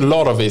 There is a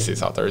lot of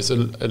VCs out there.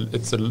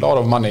 It's a lot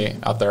of money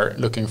out there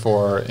looking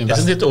for investors.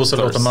 Isn't it also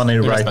a lot of money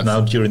right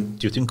now due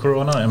to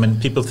Corona? I mean,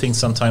 people think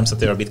sometimes that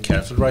they are a bit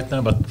careful right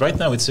now, but right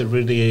now it's a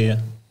really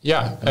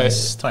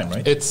nice time,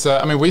 right? It's.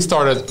 I mean, we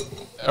started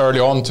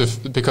early on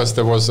because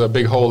there was a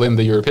big hole in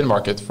the European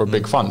market for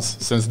big funds.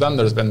 Since then,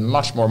 there's been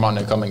much more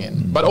money coming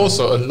in, but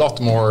also a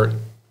lot more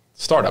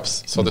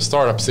startups. So the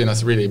startup scene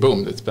has really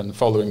boomed. It's been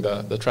following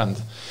the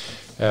trend.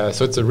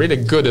 So it's a really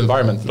good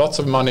environment. Lots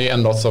of money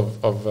and lots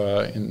of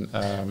and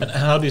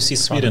how do you see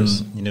Sweden,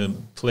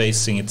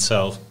 placing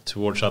itself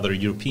towards other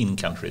European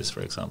countries,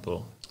 for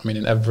example? I mean,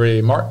 in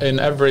every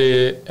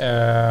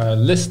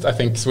list, I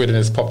think Sweden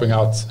is popping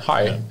out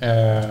high,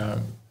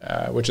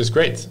 which is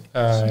great.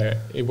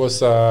 It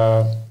was.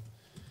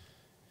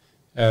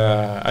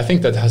 I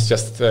think that has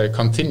just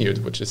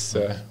continued, which is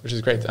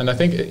great, and I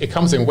think it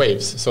comes in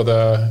waves. So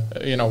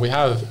we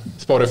have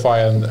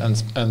Spotify and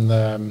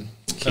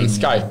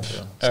Skype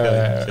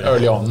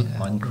early on,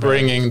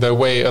 bringing the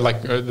way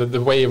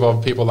the wave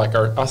of people like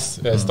us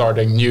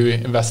starting new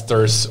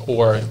investors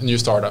or new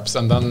startups,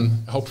 and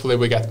then hopefully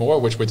we get more,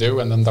 which we do,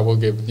 and then that will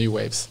give new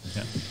waves.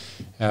 Yeah.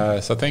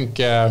 So I think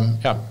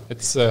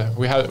it's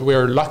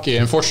we're lucky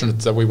and fortunate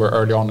that we were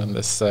early on in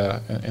this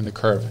in the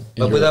curve.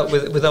 But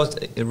without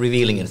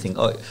revealing anything,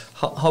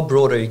 how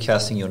broad are you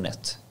casting your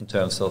net in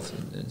terms of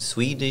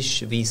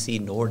Swedish, VC,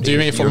 Nordic? Do you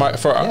mean for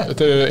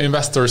the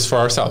investors for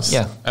ourselves?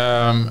 Yeah.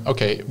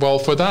 Okay. Well,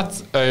 for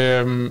that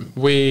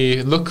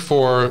we look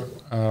for.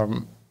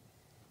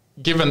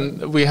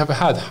 Given we have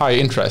had high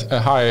interest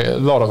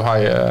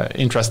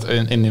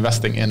in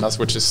investing in us,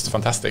 which is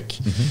fantastic.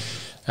 Mm-hmm.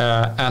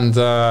 And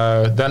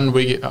then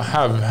we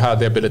have had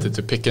the ability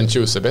to pick and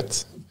choose a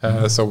bit.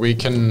 So we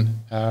can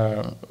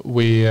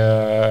we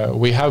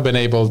have been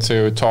able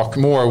to talk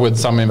more with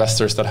some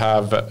investors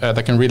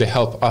that can really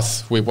help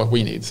us with what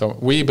we need. So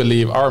we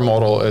believe our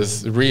model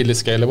is really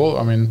scalable.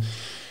 I mean,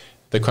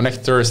 the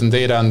connectors and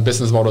data and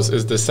business models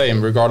is the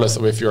same regardless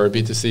of if you're a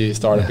B2C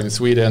startup in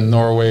Sweden,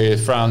 Norway,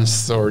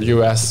 France, or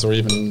US, or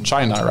even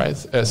China, right?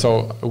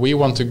 So we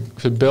want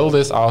to build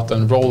this out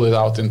and roll it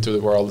out into the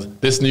world,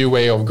 this new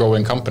way of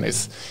growing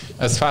companies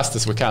as fast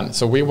as we can.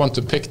 So we want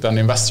to pick then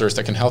investors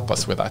that can help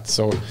us with that.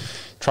 So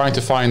trying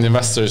to find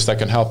investors that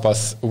can help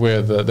us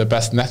with the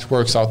best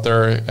networks out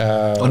there.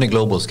 On a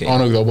global scale.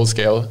 On a global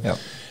scale.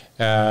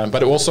 Yeah.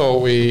 But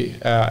also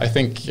I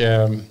think...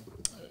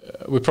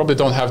 we probably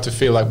don't have to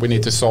feel like we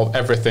need to solve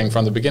everything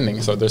from the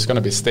beginning. So there's going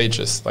to be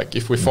stages. Like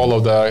if we follow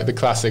the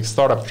classic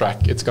startup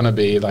track, it's going to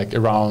be like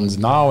a round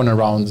now and a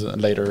round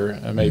later,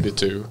 maybe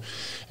two.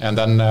 And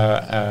then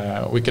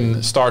we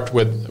can start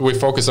with, we're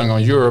focusing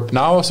on Europe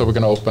now, so we're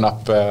going to open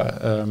up.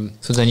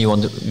 So then you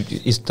want to,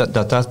 is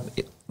that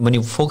when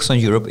you focus on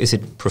Europe, is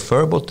it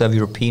preferable to have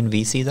European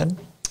VC then?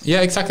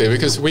 Yeah, exactly.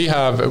 Because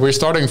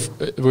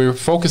we're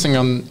focusing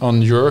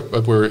on Europe,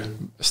 but we're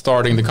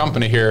starting the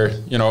company here,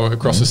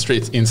 across the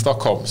street in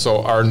Stockholm.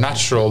 So our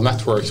natural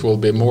networks will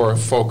be more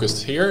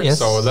focused here. Yes.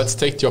 So let's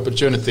take the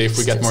opportunity if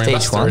we get more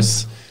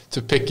investors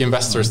to pick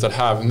investors that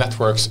have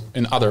networks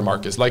in other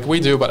markets, like we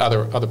do, but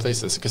other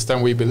places. Because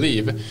then we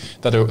believe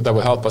that that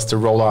will help us to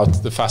roll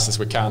out the fastest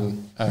we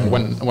can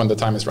when the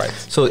time is right.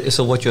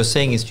 So what you're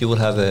saying is you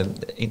will have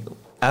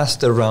as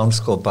the rounds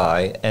go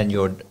by and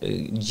your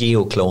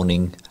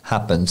geo-cloning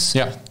happens,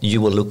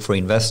 you will look for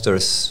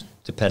investors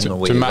depending on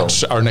where you go. To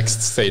match our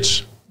next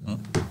stage.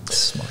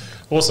 Smart.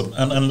 Awesome.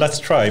 And let's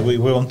try. We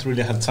won't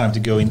really have time to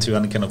go into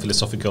any kind of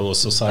philosophical or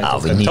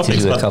societal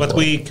topics, but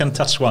we can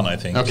touch one, I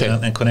think,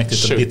 and connect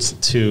it a bit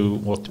to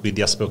what we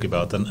just spoke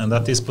about. And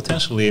that is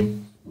potentially,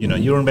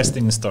 you're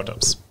investing in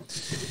startups.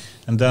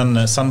 And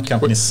then some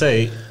companies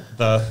say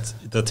that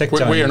the tech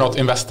giant... We are not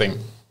investing.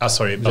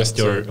 Sorry, but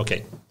you're...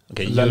 Okay.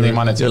 Lending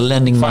money to. You're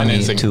lending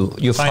money to.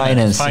 You're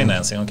financing.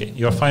 Financing. Okay.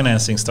 You're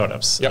financing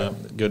startups. Yeah.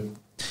 Good.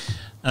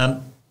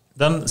 And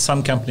then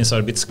some companies are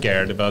a bit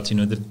scared about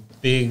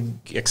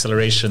big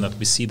acceleration that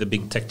we see the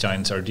big tech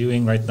giants are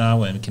doing right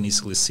now, and we can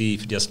easily see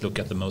if you just look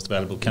at the most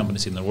valuable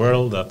companies in the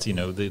world that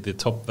the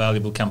top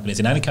valuable companies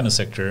in any kind of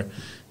sector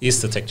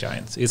is the tech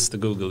giants. It's the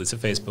Google, it's the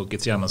Facebook,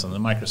 it's the Amazon, the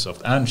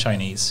Microsoft, and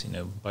Chinese.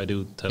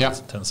 Baidu,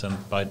 Tencent,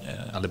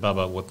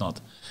 Alibaba, whatnot.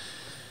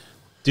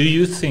 Do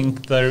you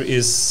think there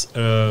is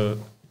a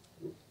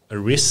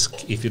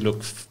risk if you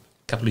look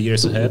couple of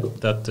years ahead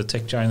that the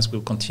tech giants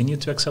will continue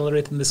to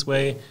accelerate in this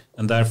way,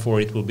 and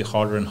therefore it will be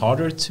harder and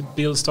harder to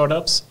build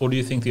startups? Or do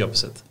you think the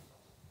opposite?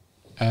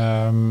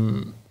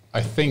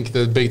 I think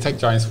the big tech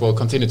giants will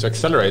continue to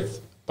accelerate,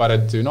 but I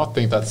do not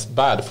think that's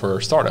bad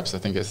for startups. I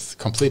think it's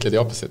completely the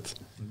opposite.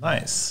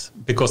 Nice.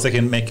 Because they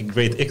can make a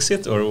great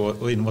exit,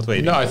 or in what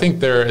way? No, I think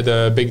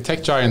the big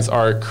tech giants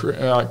are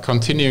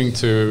continuing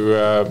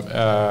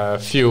to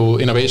fuel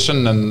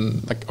innovation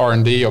and like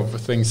R&D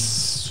of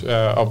things,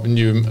 of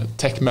new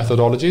tech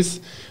methodologies,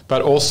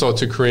 but also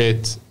to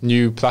create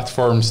new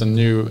platforms and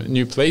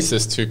new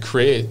places to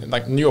create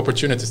like new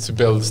opportunities to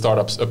build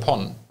startups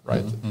upon,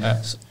 right?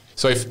 Mm-hmm.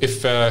 So if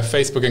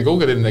Facebook and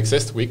Google didn't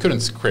exist, we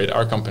couldn't create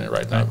our company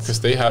right now, because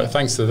they have,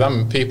 thanks to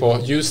them,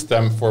 people use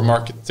them for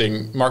market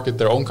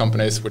their own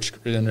companies, which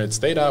generates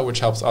data,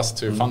 which helps us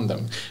to fund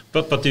them.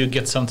 But do you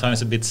get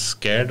sometimes a bit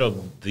scared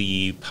of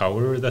the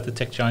power that the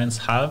tech giants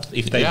have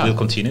if they will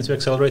continue to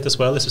accelerate as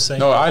well, as you say?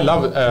 No, I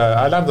love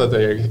that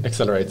they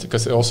accelerate,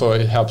 because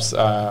it helps.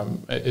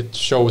 It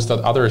shows that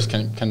others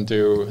can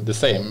do the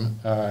same.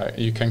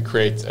 You can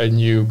create a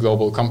new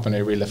global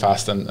company really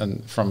fast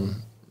and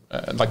from.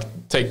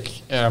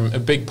 Take a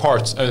big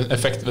part,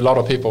 affect a lot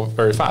of people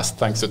very fast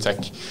thanks to tech.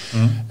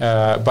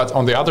 But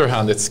on the other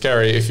hand, it's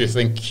scary if you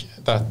think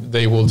that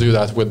they will do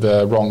that with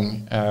the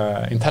wrong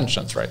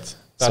intentions, right?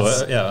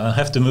 I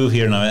have to move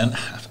here now, and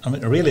I'm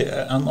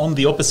on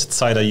the opposite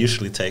side I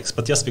usually take,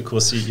 but just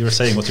because you're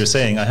saying what you're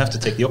saying, I have to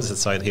take the opposite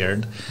side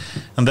here.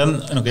 And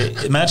then,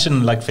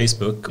 imagine like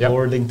Facebook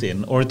or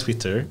LinkedIn or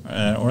Twitter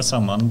or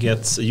someone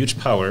gets a huge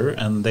power,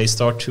 and they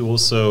start to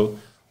also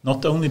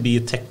not only be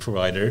a tech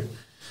provider,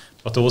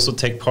 but also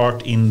take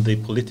part in the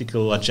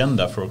political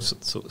agenda,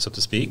 so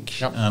to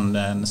speak,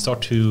 and start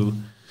to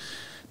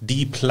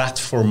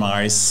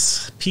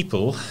deplatformize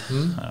people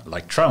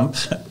like Trump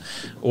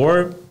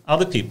or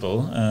other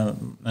people.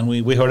 And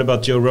we heard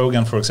about Joe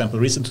Rogan, for example,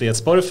 recently at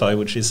Spotify,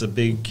 which is a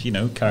big,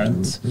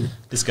 current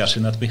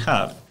discussion that we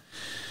have.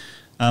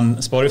 And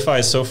Spotify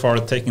is so far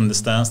taking the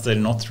stance they're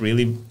not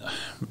really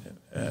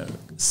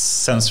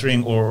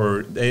censoring,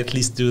 or they at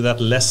least do that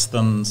less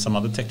than some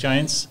other tech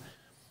giants.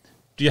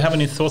 Do you have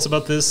any thoughts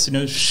about this?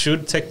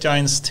 Should tech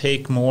giants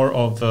take more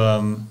of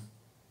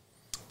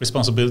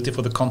responsibility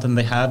for the content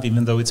they have,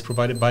 even though it's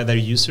provided by their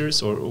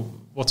users? Or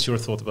what's your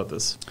thought about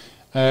this?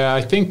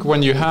 I think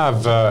when you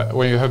have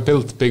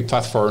built big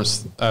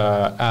platforms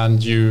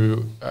and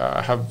you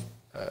have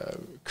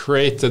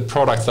created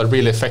products that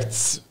really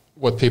affects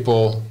what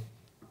people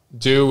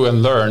do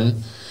and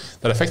learn,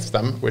 that affects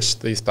them, which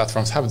these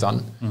platforms have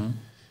done.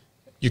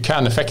 You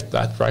can affect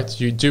that, right?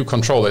 You do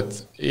control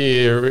it.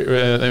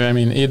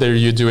 Either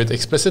you do it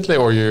explicitly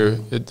or you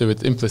do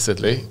it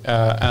implicitly.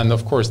 And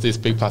of course, these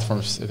big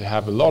platforms, they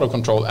have a lot of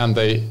control, and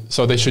they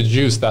should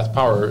use that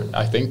power,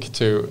 I think,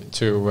 to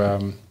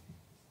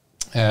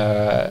do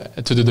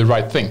the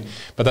right thing.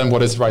 But then,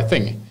 what is the right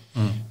thing?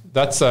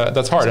 That's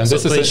hard. And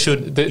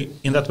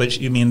in that way,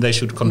 you mean they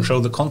should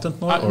control the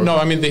content more? No,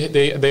 I mean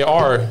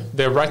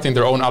they're writing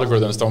their own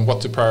algorithms on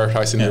what to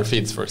prioritize in their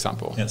feeds, for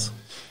example. Yes.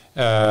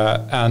 So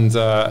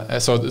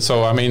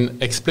I mean,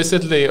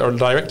 explicitly or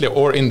directly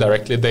or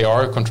indirectly, they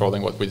are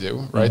controlling what we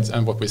do, right?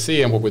 And what we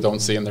see and what we don't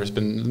see. And there's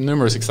been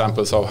numerous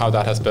examples of how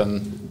that has been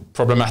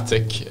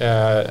problematic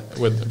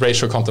with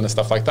racial content and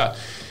stuff like that.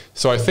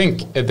 So I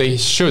think they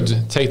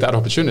should take that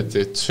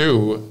opportunity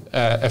to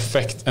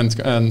affect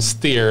and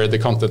steer the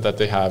content that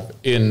they have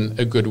in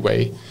a good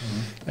way.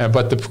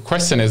 But the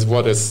question is,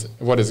 what is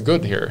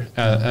good here,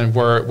 and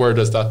where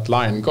does that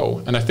line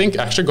go? And I think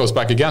actually goes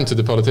back again to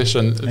the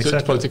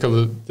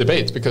political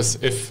debate, because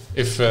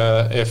if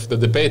the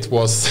debate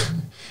was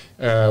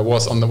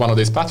on one of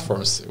these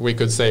platforms, we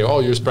could say, oh,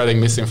 you're spreading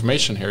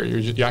misinformation here.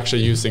 You're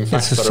actually using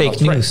facts that are not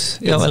fake news.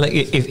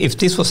 If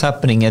this was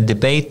happening, a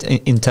debate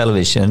in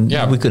television,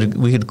 we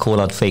could call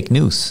out fake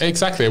news.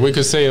 Exactly. We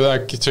could say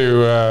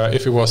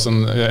if it was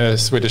on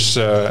Swedish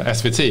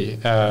SVT,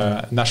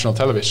 national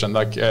television,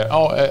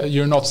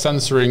 you're not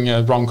censoring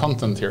wrong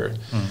content here.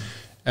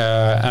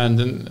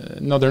 And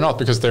no, they're not,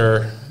 because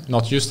they're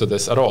not used to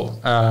this at all.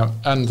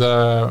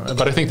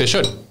 But I think they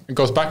should. It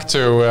goes back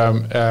to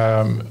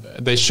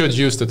they should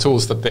use the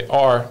tools that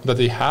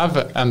they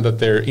have and that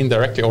they're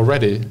indirectly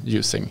already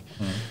using.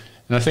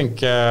 And I think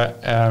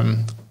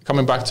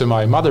coming back to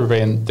my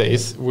Motherbrain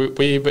days,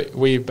 we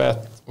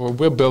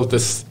built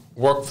this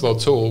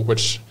workflow tool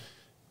which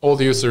all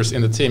the users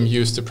in the team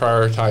use to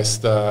prioritize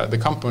the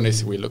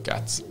companies we look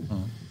at.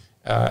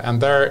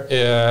 And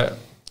there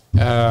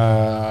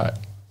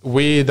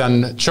we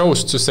then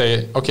chose to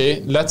say,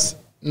 okay, let's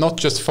not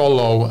just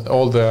follow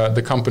all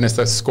the companies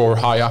that score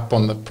high up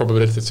on the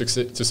probability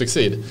to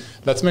succeed.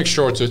 Let's make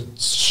sure to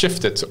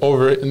shift it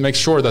over and make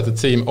sure that the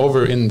team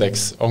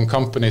over-index on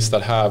companies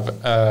that have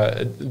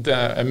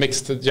a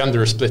mixed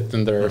gender split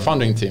in their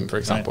funding team, for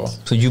example. Right.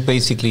 So you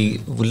basically,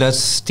 let's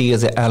steer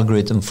the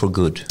algorithm for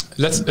good.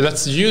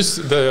 Let's use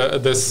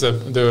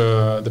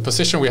the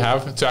position we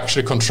have to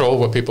actually control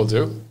what people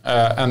do,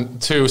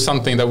 and to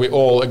something that we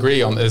all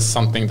agree on is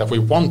something that we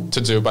want to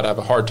do but have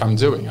a hard time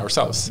doing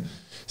ourselves.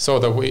 So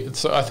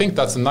I think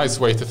that's a nice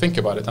way to think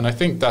about it, and I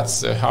think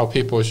that's how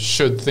people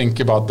should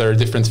think about their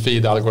different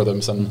feed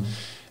algorithms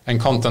and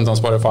content on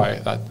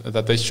Spotify.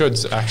 That they should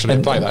actually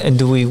apply that. And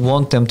do we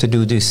want them to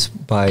do this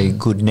by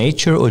good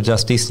nature, or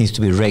does this need to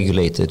be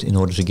regulated in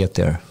order to get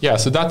there? Yeah,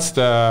 so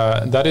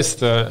that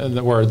is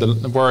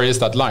where is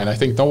that line? I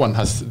think no one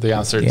has the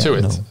answer to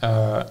it,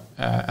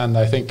 and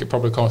I think it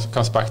probably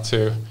comes back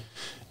to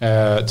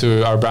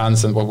our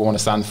brands and what we want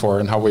to stand for,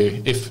 and how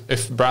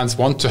if brands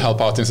want to help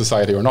out in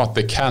society or not,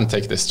 they can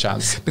take this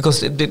chance.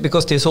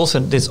 Because there's also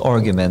this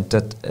argument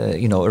that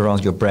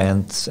around your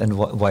brands and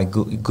why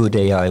good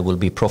AI will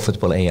be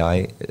profitable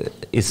AI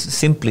is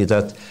simply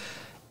that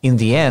in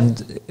the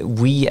end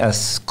we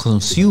as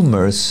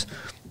consumers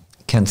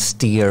can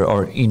steer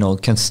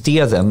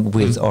them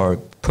with our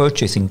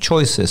purchasing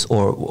choices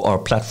or our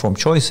platform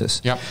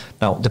choices. Yeah.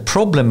 Now the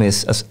problem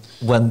is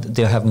when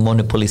they have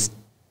monopolistic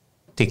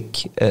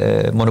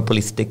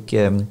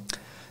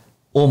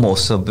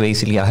almost, so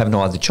basically I have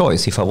no other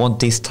choice. If I want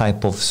this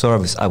type of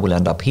service, I will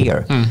end up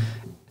here.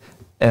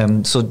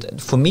 So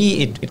for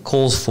me it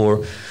calls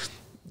for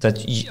that.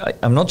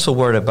 I'm not so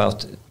worried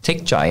about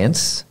tech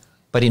giants,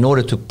 but in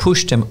order to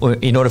push them, or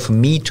in order for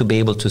me to be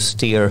able to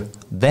steer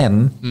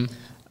them,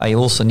 I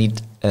also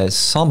need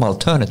some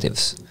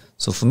alternatives.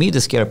 So for me,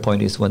 the scare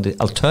point is when the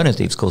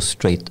alternatives go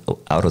straight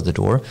out of the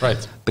door.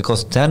 Right.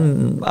 Because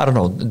then, I don't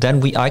know,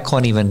 I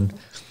can't even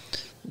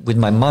with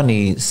my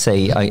money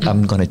say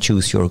I'm going to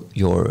choose your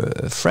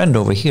friend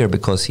over here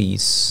because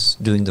he's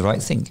doing the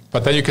right thing.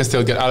 But then you can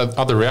still get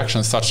other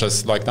reactions, such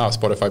as like now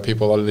Spotify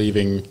people are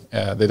leaving,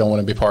 they don't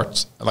want to be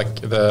part,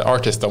 like the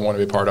artists don't want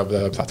to be part of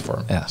the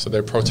platform. Yeah. So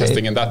they're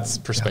protesting in that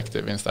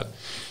perspective instead.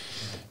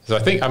 So I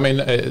think, I mean,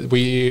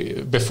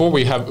 before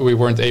we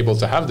weren't able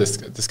to have this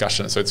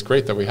discussion, so it's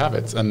great that we have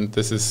it, and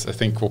this is, I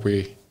think, what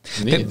we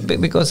need.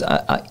 Because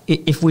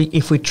if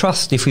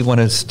we want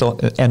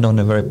to end on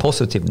a very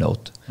positive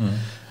note,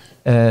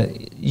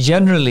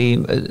 generally,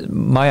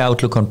 my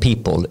outlook on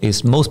people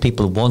is most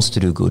people wants to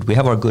do good. We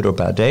have our good or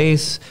bad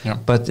days,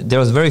 but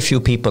there's very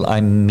few people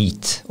I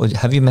meet. Or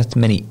have you met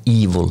many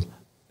evil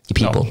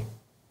people? No.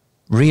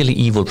 Really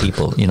evil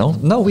people,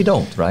 No, we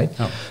don't, right?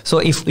 No. So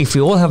if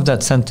we all have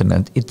that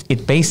sentiment,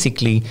 it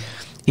basically,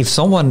 if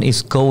someone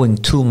is going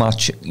too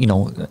much,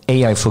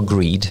 AI for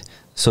greed,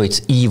 so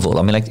it's evil.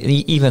 I mean, like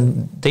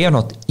even they are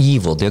not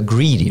evil, they're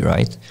greedy,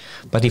 right?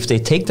 But if they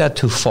take that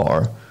too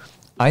far,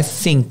 I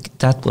think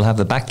that will have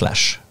a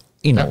backlash,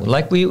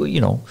 like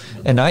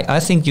and I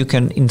think you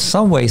can in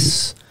some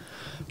ways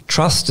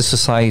trust the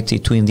society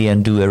to in the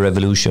end do a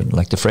revolution,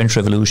 like the French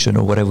Revolution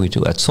or whatever we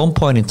do. At some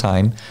point in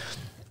time,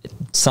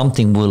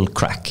 something will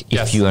crack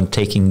if you are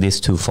taking this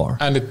too far.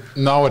 And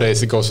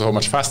nowadays it goes so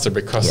much faster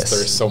because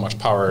there's so much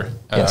power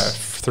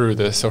through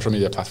the social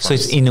media platforms. So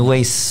it's in a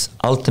way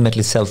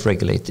ultimately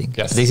self-regulating.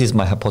 Yes. This is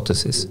my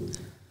hypothesis.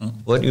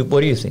 What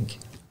do you think?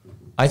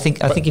 I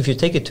think if you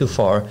take it too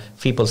far,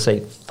 people say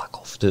fuck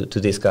off to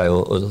this guy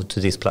or to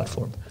this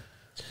platform.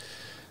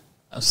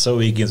 I'm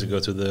so eager to go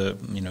to the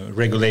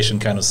regulation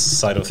kind of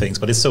side of things,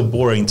 but it's so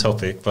boring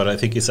topic. But I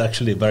think it's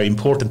actually a very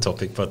important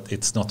topic. But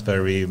it's not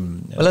very.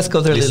 Well, let's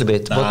go there a little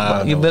bit.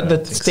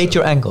 But state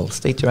your angle.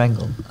 State your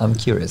angle. I'm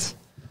curious.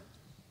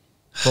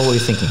 What were you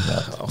thinking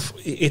about?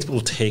 It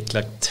will take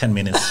like 10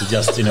 minutes to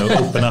just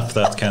open up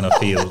that kind of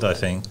field. I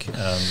think.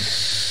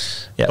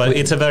 But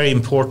it's a very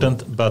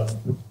important. But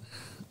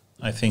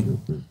I think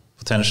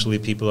potentially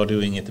people are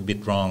doing it a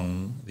bit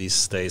wrong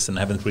these days and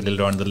haven't really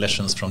learned the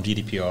lessons from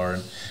GDPR.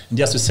 And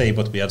just to say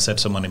what we have said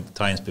so many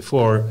times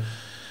before,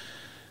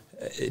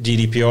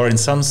 GDPR in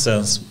some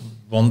sense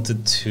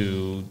wanted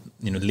to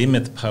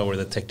limit the power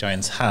that tech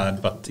giants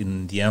had, but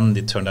in the end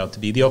it turned out to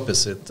be the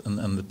opposite.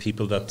 And the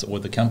people or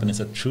the companies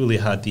that truly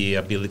had the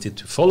ability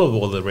to follow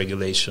all the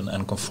regulation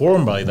and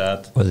conform by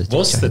that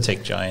was the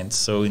tech giants.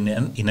 So in the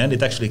end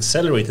it actually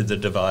accelerated the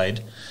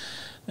divide.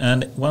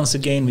 And once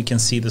again, we can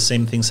see the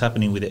same things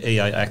happening with the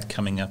AI Act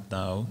coming up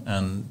now,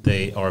 and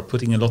they are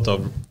putting a lot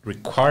of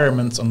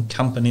requirements on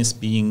companies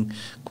being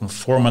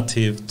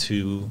conformative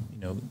to,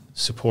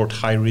 support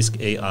high-risk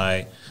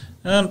AI.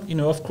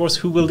 And, of course,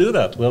 who will do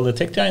that? Well, the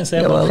tech giants, they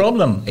have no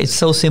problem. It's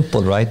so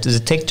simple, right? The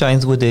tech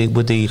giants with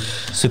the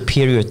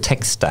superior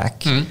tech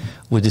stack,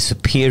 with the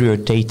superior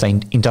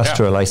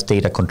industrialized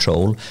data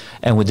control,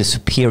 and with the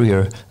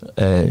superior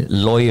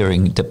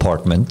lawyering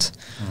department,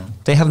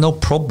 they have no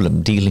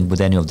problem dealing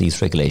with any of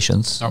these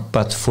regulations. No.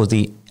 But for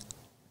the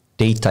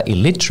data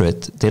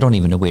illiterate, they don't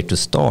even know where to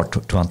start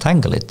to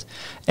untangle it.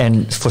 And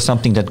for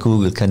something that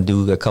Google can do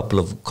a couple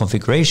of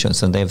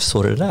configurations and they've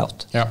sorted it out.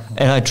 Yeah.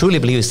 And I truly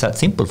believe it's that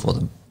simple for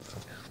them.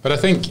 But I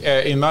think,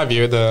 in my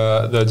view,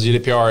 the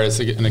GDPR is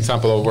an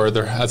example of where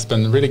there has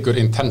been really good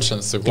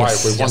intentions of why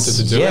we wanted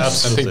to do it. I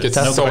think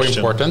it's so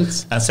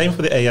important. And same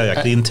for the AI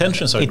Act. The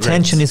intentions are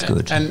intention great. is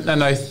good.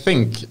 And I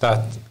think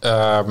that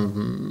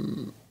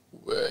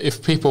if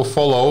people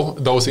follow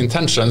those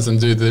intentions and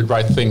do the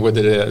right thing with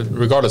it,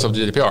 regardless of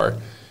GDPR,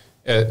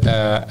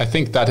 I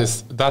think that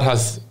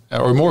has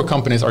more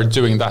companies are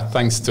doing that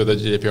thanks to the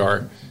GDPR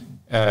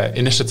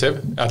initiative.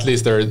 At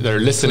least they're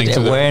listening to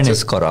the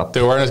awareness got up.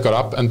 The awareness got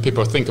up, and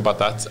people think about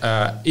that,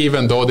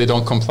 even though they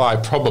don't comply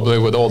probably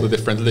with all the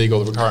different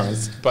legal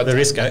requirements. But the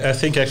risk, I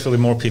think, actually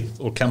more people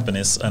or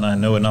companies, and I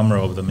know a number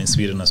of them in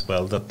Sweden as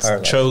well,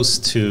 that chose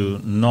to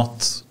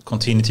not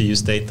continue to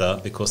use data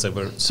because they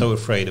were so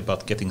afraid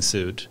about getting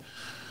sued.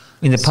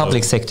 In the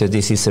public sector,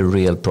 this is a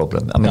real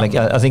problem. I mean,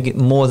 I think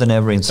more than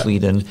ever in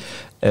Sweden,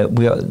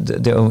 we are,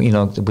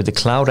 with the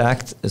Cloud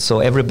Act, so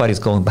everybody's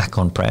going back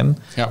on-prem,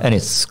 and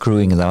it's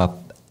screwing them up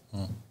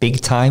big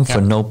time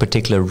for no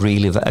particular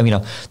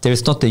there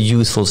is not the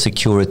useful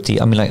security.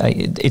 I mean,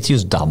 it's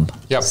just dumb.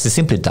 It's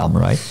simply dumb,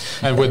 right?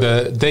 And with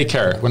the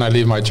daycare, when I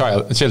leave my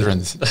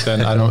children,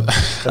 then I don't.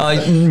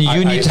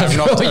 You need to have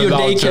your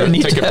daycare.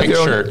 Take a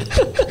picture.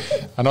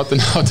 I'm not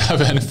allowed to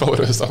have any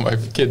photos of my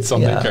kids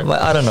on daycare.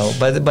 But I don't know,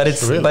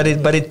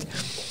 but it.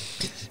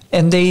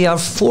 And they are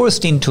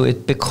forced into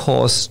it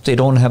because they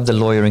don't have the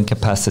lawyering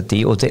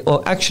capacity, or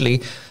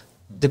actually,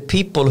 the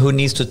people who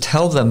needs to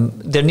tell them,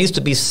 there needs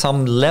to be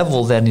some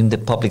level then in the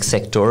public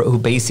sector who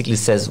basically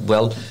says,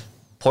 well,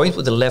 point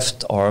with the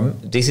left arm,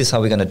 this is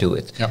how we're going to do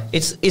it. Yeah.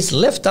 It's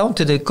left down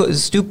to the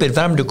stupid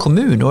Värmdö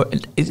kommun, or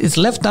it's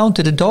left down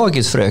to the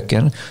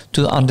dagisfröken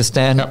to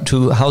understand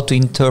to how to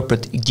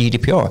interpret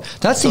GDPR.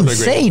 That's totally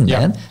insane,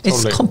 man.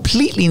 It's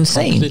completely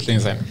insane. Completely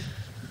insane.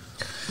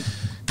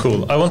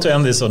 Cool. I want to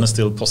end this on a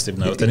still positive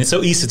note, and it's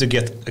so easy to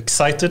get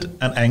excited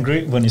and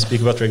angry when you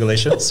speak about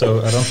regulation. So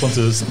I don't want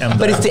to end.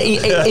 But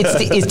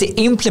it's the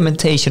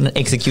implementation and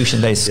execution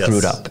that is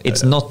screwed up.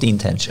 It's not the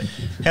intention.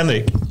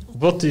 Henrik,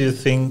 what do you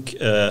think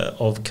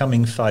of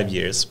coming 5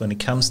 years when it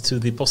comes to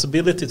the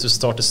possibility to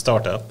start a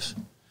startup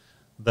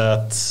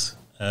that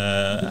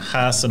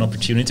has an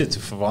opportunity to,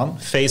 for one,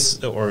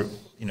 face or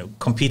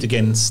compete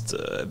against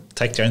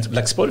tech giants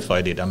like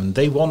Spotify did? I mean,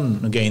 they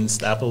won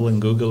against Apple and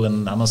Google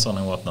and Amazon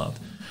and whatnot.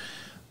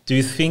 Do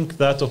you think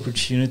that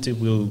opportunity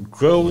will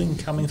grow in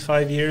coming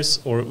 5 years,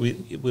 or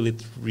will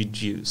it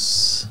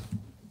reduce?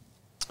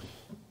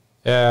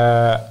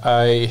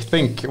 I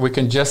think we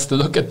can just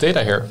look at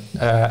data here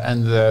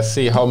and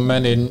see how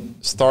many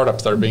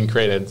startups are being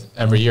created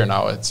every year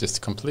now. It's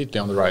just completely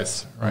on the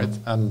rise, right?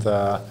 And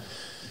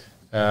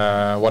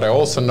what I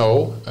also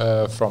know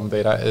from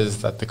data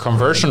is that the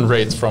conversion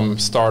rate from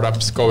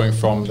startups going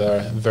from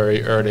the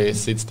very early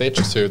seed stage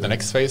to the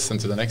next phase and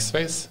to the next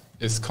phase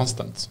is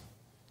constant.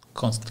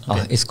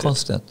 It's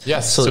constant.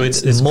 Yes. So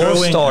it's more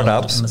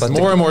startups, but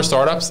more and more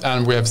startups,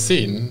 and we have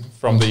seen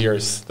from the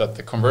years that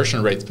the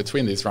conversion rate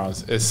between these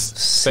rounds is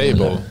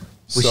stable.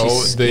 So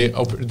the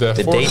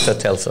data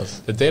tells us.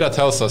 The data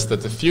tells us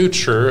that the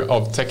future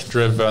of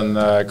tech-driven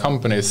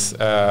companies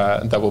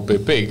that will be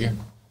big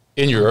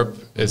in Europe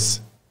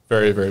is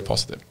very, very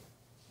positive.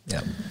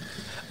 Yeah.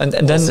 And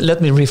then let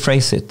me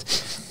rephrase it.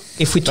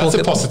 If we That's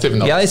a positive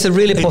note. Yeah, it's a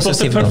really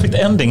positive note. It was a perfect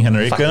ending,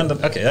 Henrik.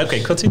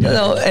 Okay, continue.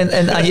 No,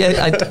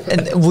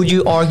 and would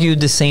you argue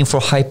the same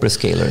for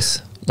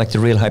hyperscalers, like the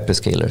real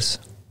hyperscalers?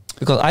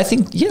 Because I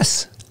think,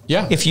 yes.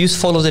 Yeah. If you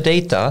follow the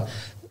data,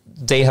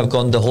 they have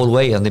gone the whole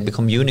way and they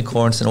become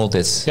unicorns and all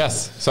this.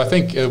 Yes. So I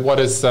think what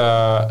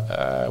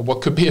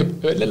could be a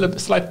little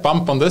slight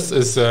bump on this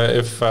is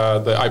if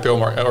the IPO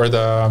market or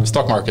the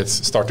stock markets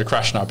start to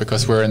crash now,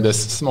 because we're in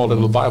this small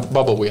little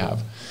bubble we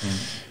have.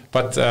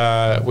 But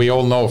we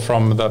all know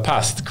from the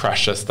past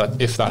crashes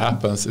that if that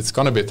happens, it's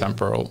going to be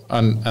temporal,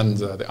 and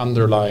the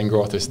underlying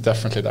growth is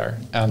definitely there.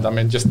 And I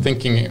mean, just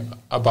thinking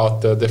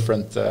about the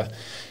different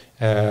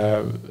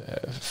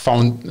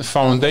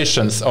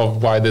foundations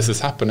of why this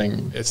is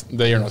happening,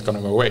 they are not going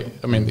to go away.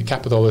 I mean, the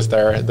capital is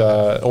there,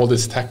 all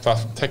these tech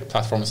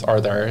platforms are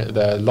there.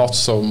 There are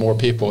lots of more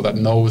people that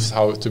knows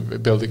how to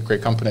build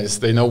great companies.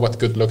 They know what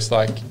good looks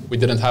like. We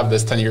didn't have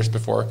this 10 years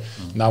before.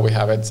 Now we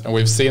have it, and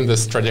we've seen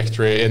this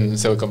trajectory in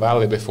Silicon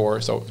Valley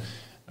before. So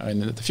I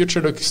mean, the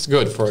future looks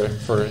good for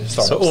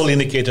startups. So all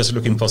indicators are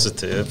looking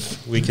positive.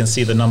 We can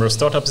see the number of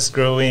startups is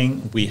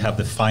growing. We have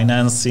the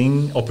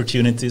financing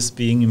opportunities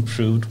being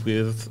improved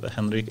with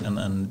Henrik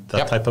and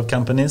that type of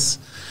companies.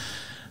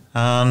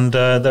 And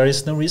there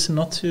is no reason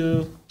not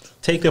to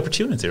take the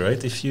opportunity,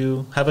 right? If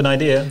you have an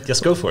idea,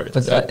 just go for it.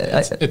 But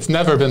it's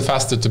never been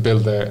faster to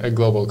build a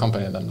global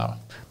company than now.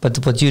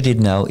 But what you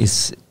did now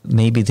is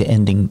maybe the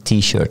ending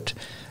T-shirt.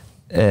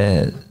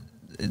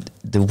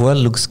 The world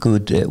looks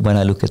good when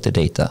I look at the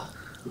data.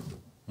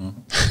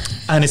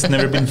 And it's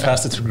never been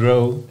faster to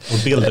grow or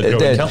build a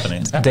growing company.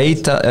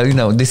 Data,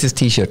 this is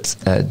T-shirts.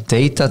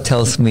 Data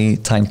tells me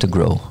time to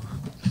grow.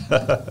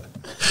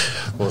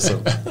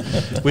 Awesome.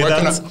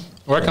 With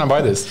where can I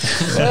buy this?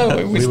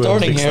 We're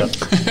starting here.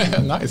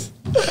 Nice.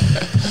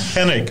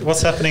 Henrik,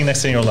 what's happening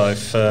next in your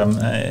life?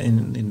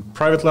 In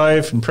private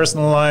life, in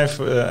personal life?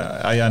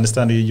 I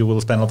understand you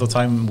will spend a lot of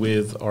time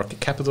with ARC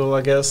Capital,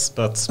 I guess,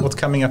 but what's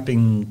coming up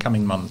in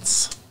coming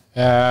months?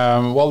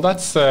 Well,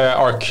 that's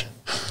ARC.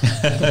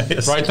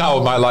 Yes. Right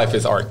now, my life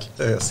is ARC.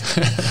 Yes.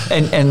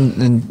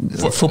 and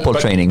football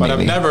training, but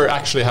maybe. I've never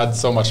actually had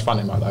so much fun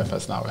in my life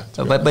as now.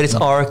 But it's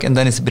ARC, and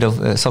then it's a bit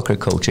of soccer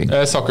coaching.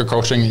 Soccer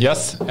coaching,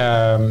 yes.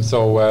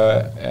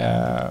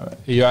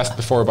 You asked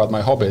before about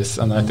my hobbies,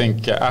 and I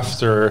think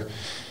after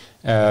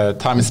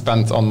time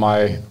spent on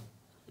my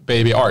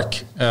baby ARC,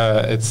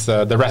 it's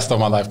the rest of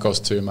my life goes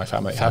to my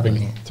family.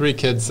 Having 3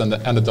 kids and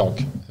a dog.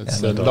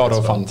 It's a lot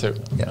of fun too.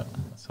 Yeah.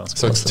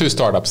 So it's 2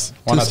 startups,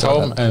 one at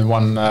home and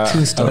one.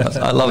 2 startups.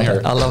 I love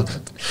it. I love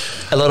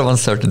a lot of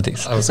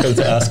uncertainties. I was going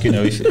to ask,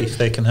 if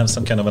they can have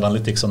some kind of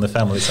analytics on the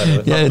family side of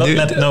it. Yeah,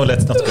 No,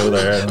 let's not go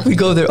there. We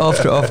go there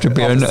after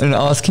beer and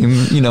ask him,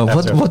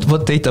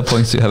 what data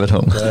points do you have at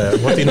home?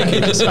 What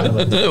indicators?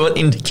 What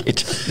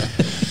indicators?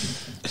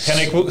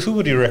 Henrik, who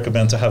would you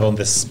recommend to have on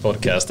this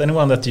podcast?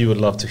 Anyone that you would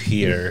love to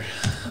hear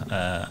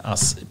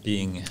us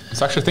being? I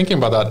was actually thinking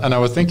about that, and I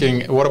was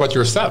thinking, what about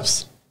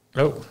yourselves?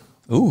 Oh,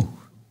 Ooh.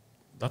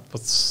 that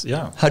was,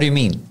 yeah. How do you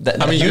mean?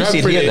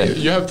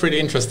 You have pretty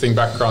interesting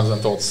backgrounds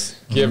and thoughts,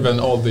 given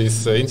all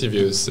these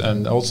interviews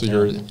and also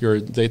your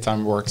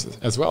daytime works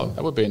as well.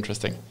 That would be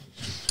interesting.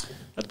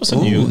 That was a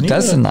new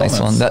that's a nice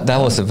comment. one. That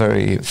was a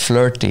very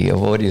flirty,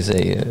 what do you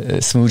say,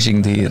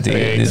 smooching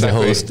the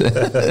host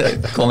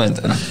comment.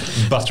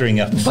 Buttering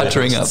up.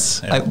 Buttering up.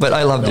 Yeah. But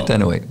I loved it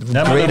anyway.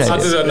 No, Great idea.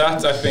 Other than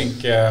that, I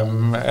think,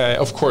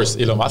 of course,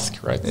 Elon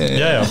Musk, right?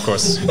 Yeah, of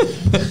course.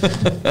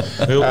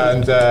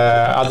 And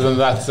other than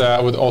that, I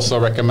would also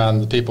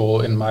recommend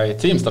people in my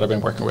teams that I've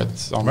been working with.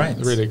 Some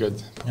really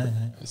good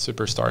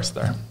superstars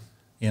there.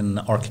 In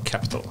ARC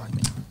Capital, I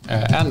mean.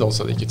 And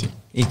also the EQT.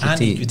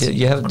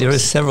 EQT. There are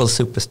several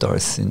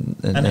superstars and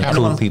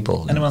cool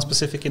people. Anyone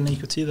specific in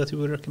EQT that you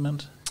would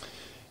recommend?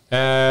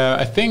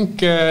 I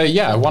think,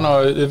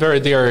 a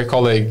very dear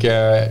colleague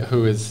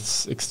who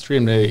is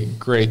extremely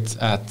great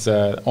at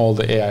all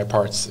the AI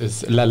parts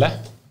is Lelle.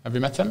 Have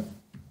you met him?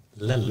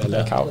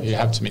 Lelle Cow. You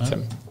have to meet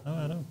him. Oh,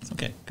 I don't.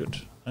 Okay, good.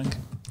 Okay.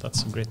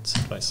 That's a great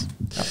advice.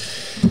 Yeah.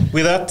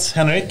 With that,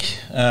 Henrik,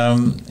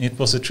 it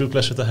was a true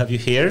pleasure to have you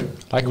here.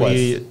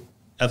 Likewise.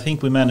 I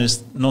think we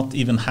managed not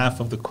even half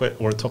of the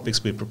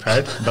topics we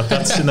prepared, but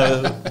that's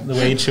the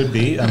way it should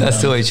be. And,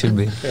 that's the way it should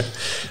be.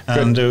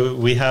 And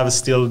we have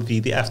still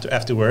the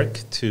after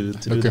work to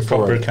do the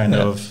proper kind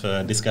of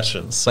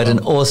discussions. But an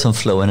awesome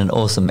flow and an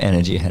awesome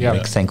energy, Henrik.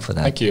 Yeah. Thank you for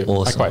that. Thank you.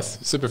 Awesome. Likewise.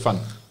 Super fun.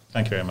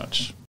 Thank you very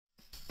much.